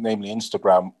on namely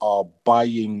Instagram are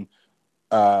buying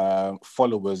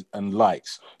followers and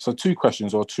likes. So two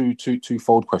questions, or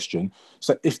twofold question.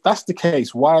 So if that's the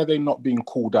case, why are they not being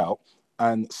called out?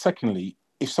 And secondly,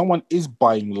 if someone is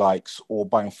buying likes or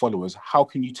buying followers, how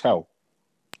can you tell?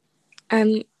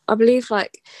 I believe,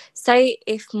 like, say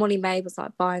if Molly May was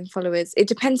like buying followers, it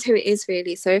depends who it is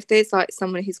really. So if there's like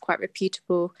someone who's quite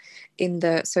reputable in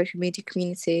the social media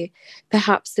community,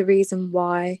 perhaps the reason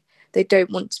why they don't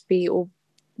want to be, or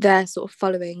their sort of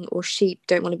following or sheep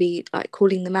don't want to be like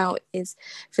calling them out, is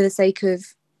for the sake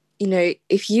of, you know,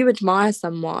 if you admire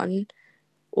someone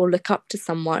or look up to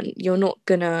someone, you're not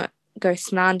gonna go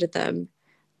slander them.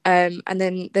 And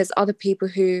then there's other people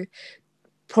who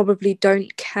probably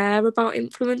don't care about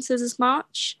influencers as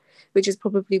much, which is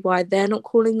probably why they're not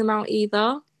calling them out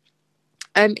either.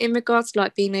 In regards to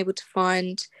like being able to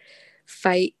find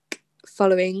fake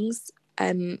followings,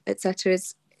 etc.,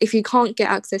 is if you can't get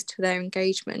access to their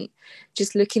engagement,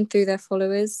 just looking through their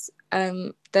followers.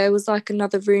 There was like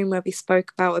another room where we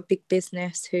spoke about a big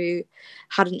business who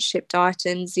hadn't shipped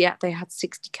items yet they had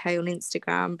 60k on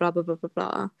Instagram, blah blah blah blah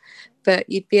blah. But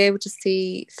you'd be able to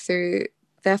see through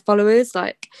their followers.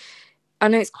 Like, I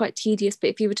know it's quite tedious, but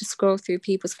if you were to scroll through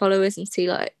people's followers and see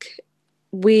like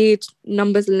weird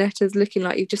numbers and letters looking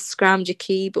like you've just scrammed your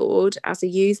keyboard as a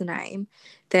username,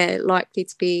 they're likely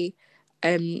to be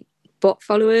bot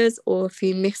followers. Or if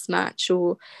you mismatch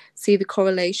or see the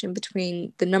correlation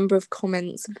between the number of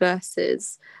comments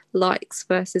versus likes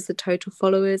versus the total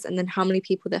followers, and then how many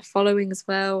people they're following as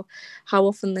well, how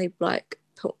often they like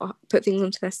put things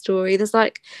onto their story. There's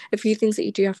like a few things that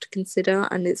you do have to consider,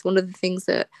 and it's one of the things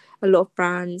that a lot of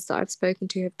brands that I've spoken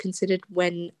to have considered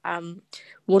when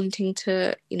wanting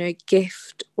to, you know,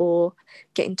 gift or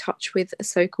get in touch with a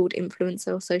so-called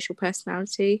influencer or social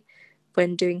personality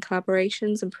when doing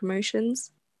collaborations and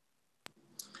promotions.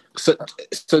 So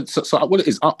what it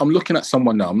is, I'm looking at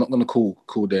someone now. I'm not going to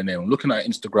call their name. I'm looking at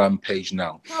an Instagram page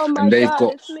now, Oh my and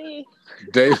God, it's me.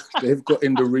 They've got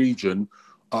in the region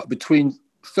between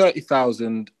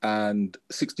 30,000 and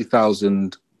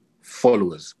 60,000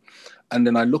 followers. And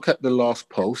then I look at the last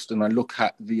post and I look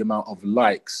at the amount of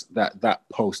likes that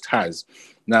post has.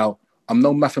 Now, I'm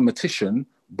no mathematician,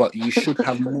 but you should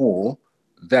have more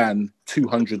than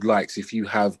 200 likes if you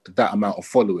have that amount of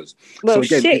followers. Well, so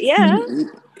again, shit, yeah.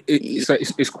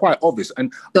 It's quite obvious.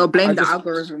 And they'll blame the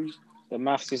algorithm. The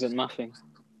maths isn't mathing.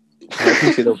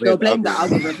 They'll blame the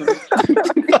algorithm.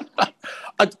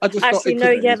 I just actually no,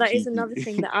 yeah, that is another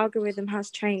thing. The algorithm has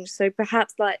changed. So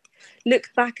perhaps like look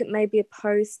back at maybe a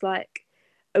post like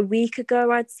a week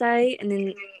ago, I'd say, and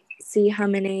then see how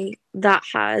many that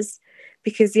has,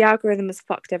 because the algorithm has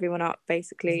fucked everyone up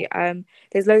basically.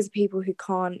 There's loads of people who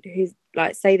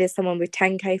like, say there's someone with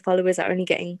 10k followers that are only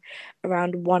getting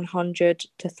around 100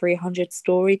 to 300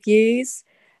 story views.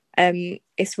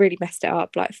 It's really messed it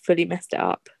up, like fully messed it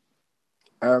up.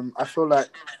 I feel like,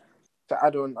 to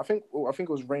add on, I think it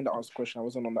was Rain that asked the question. I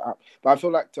wasn't on the app, but I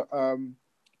feel like to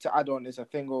add on is a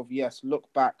thing of, yes, look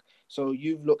back. So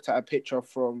you've looked at a picture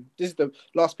from, this is the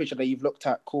last picture that you've looked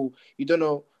at. Cool. You don't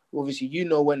know, obviously, you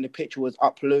know when the picture was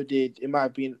uploaded. It might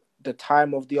have been the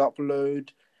time of the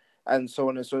upload, and so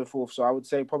on and so forth. So I would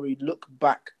say probably look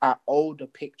back at older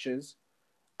pictures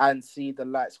and see the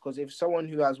likes. Because if someone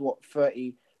who has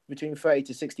between 30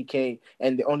 to 60k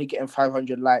and they're only getting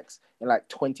 500 likes and like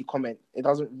 20 comments, it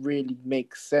doesn't really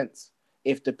make sense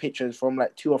if the picture is from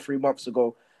like 2 or 3 months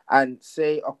ago. And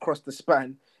say across the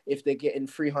span, if they're getting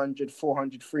 300,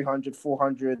 400, 300,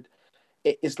 400,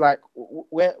 it's like,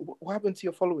 what happened to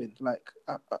your following? Like,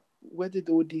 where did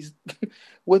all these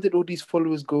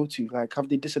followers go to? Like, have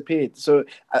they disappeared? So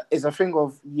it's a thing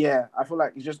of, yeah, I feel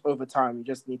like it's just over time. You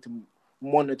just need to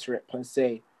monitor it per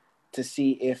se to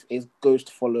see if it's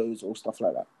ghost follows or stuff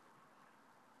like that.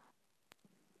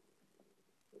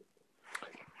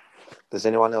 Does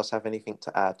anyone else have anything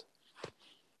to add?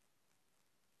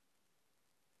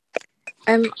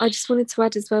 I just wanted to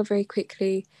add as well very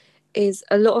quickly is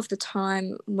a lot of the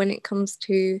time when it comes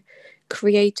to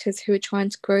creators who are trying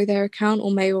to grow their account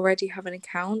or may already have an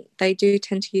account, they do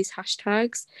tend to use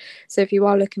hashtags. So if you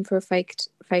are looking for a fake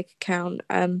account,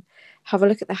 have a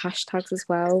look at the hashtags as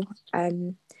well.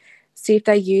 See if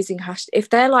they're using if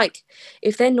they're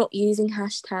not using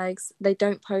hashtags, they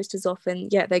don't post as often,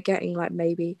 yet they're getting like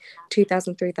maybe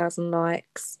 2,000, 3,000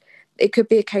 likes. It could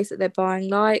be a case that they're buying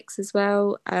likes as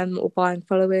well, or buying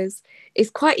followers. It's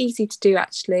quite easy to do,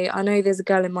 actually. I know there's a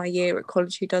girl in my year at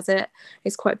college who does it.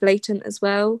 It's quite blatant as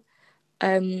well.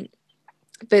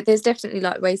 But there's definitely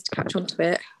like ways to catch on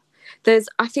to it.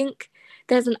 I think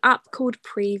there's an app called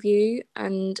Preview,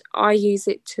 and I use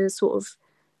it to sort of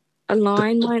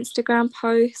align my Instagram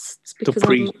posts because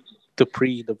the to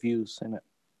pre the views, isn't it?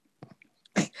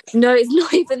 No, it's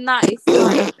not even that. It's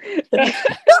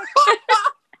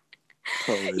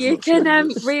like you can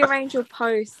rearrange your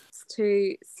posts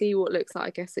to see what looks like, I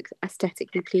guess,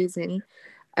 aesthetically pleasing.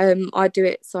 I do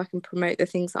it so I can promote the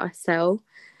things that I sell,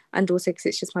 and also because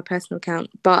it's just my personal account.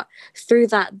 But through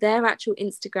that, their actual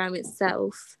Instagram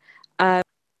itself.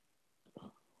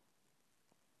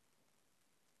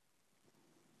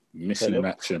 Missing in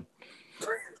action.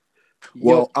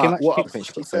 Well, what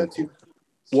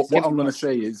I'm going to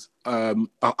say is, I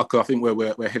think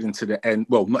we're heading to the end.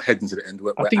 Well, not heading to the end.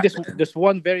 I think there's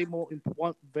one very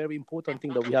important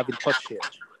thing that we haven't touched here.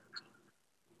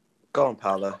 Go on,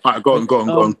 Paolo. All right, go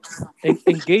on.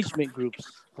 Engagement groups.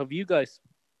 Have you guys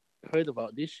heard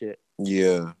about this shit?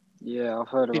 Yeah, I've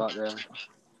heard about them.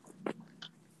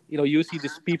 You know, you see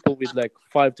these people with like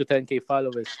 5 to 10K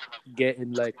followers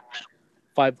getting like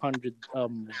 500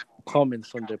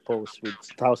 comments on their posts with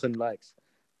 1,000 likes,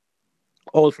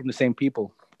 all from the same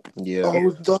people. Yeah.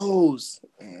 Oh, those.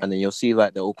 And then you'll see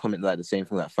like they all comment like the same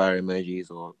thing, like fire emojis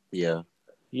or yeah.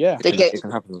 It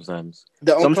can happen sometimes.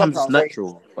 Sometimes it's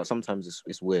natural, but sometimes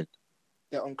it's weird.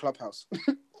 They're on Clubhouse.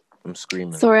 I'm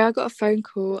screaming. Sorry, I got a phone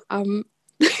call.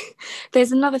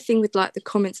 There's another thing with like the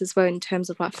comments as well in terms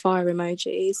of like fire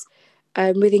emojis.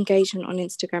 With engagement on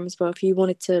Instagram as well, if you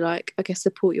wanted to like, I guess,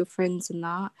 support your friends and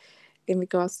that in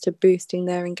regards to boosting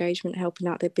their engagement, helping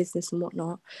out their business and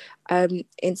whatnot,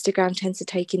 Instagram tends to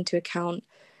take into account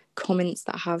comments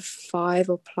that have 5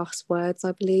 or plus words,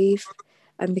 I believe.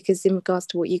 And because in regards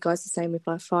to what you guys are saying with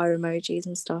like fire emojis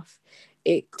and stuff,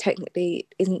 it technically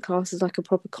isn't classed as like a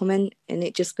proper comment, and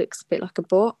it just looks a bit like a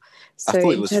bot. So I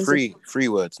thought it was three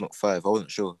words, not 5. I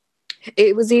wasn't sure.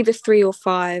 It was either 3 or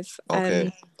 5.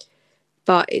 Okay.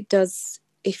 But it does,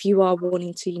 if you are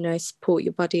wanting to, you know, support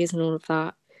your buddies and all of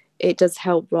that, it does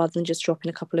help rather than just dropping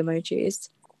a couple of emojis.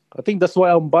 I think that's why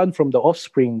I'm banned from the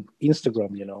Offspring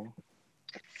Instagram, you know.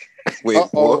 Wait,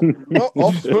 what? Not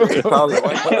Offspring.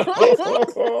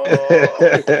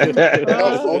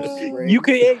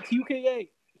 UK8.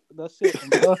 That's it.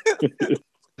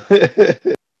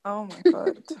 Oh my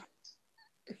god.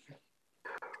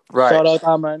 Right. Shout out,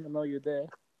 Aman. I know you're there.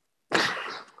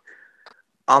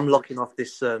 I'm locking off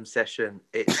this session.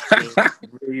 It's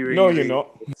really, no, you're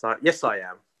not. Yes, I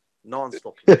am. No one's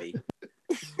stopping me.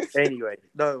 Anyway,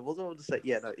 no, what I want to say,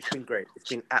 it's been great. It's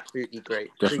been absolutely great.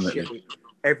 Definitely. Appreciate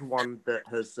everyone that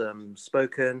has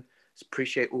spoken.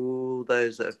 Appreciate all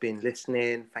those that have been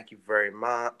listening. Thank you very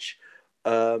much.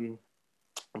 The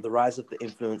rise of the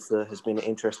influencer has been an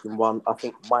interesting one. I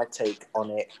think my take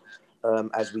on it,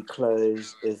 as we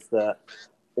close, is that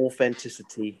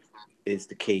authenticity is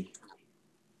the key.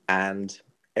 And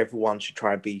everyone should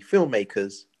try and be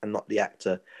filmmakers and not the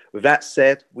actor. With that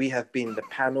said, we have been the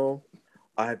panel.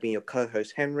 I have been your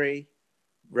co-host, Henry,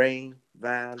 Rain,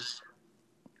 Van,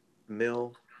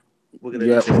 Mill. I'm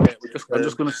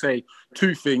just going to say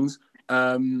 2 things.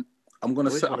 I'm going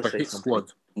to set up a hit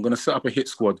squad. I'm going to set up a hit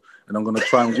squad, and I'm going to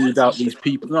try and weed out these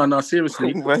people. No,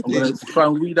 seriously. I'm going to try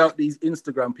and weed out these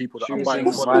Instagram people that are buying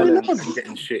violence and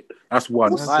getting shit. That's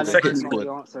one. Secondly,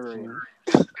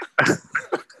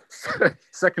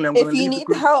 I'm going to if you need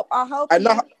help, I'll help you.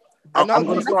 I'm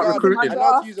going to start recruiting.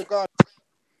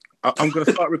 I'm going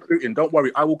to start recruiting. Don't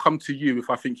worry, I will come to you if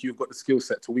I think you've got the skill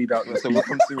set to weed out. So we'll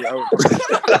come to me.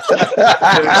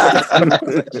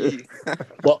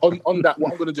 But on that,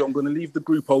 what I'm going to do, I'm going to leave the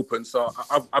group open. So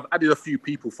I've added a few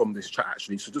people from this chat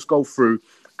actually. So just go through,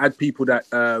 add people that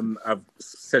have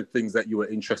said things that you were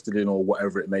interested in or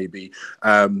whatever it may be.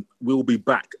 We'll be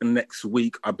back next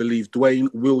week. I believe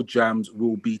Dwayne Will Jams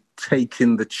will be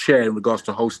taking the chair in regards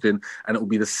to hosting, and it will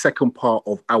be the second part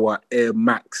of our Air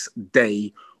Max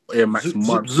Day, Air Max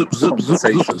month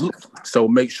conversation. So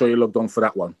make sure you're logged on for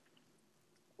that one.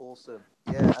 Awesome.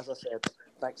 Yeah, as I said,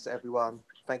 thanks to everyone.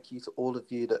 Thank you to all of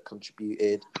you that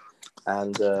contributed.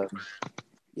 And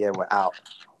we're out.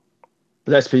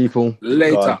 Bless people.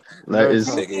 Later.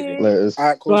 Laters. All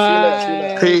right, cool.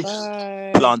 Bye. See you later.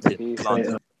 Bye. Planting.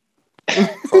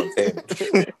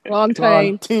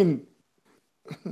 Plantain.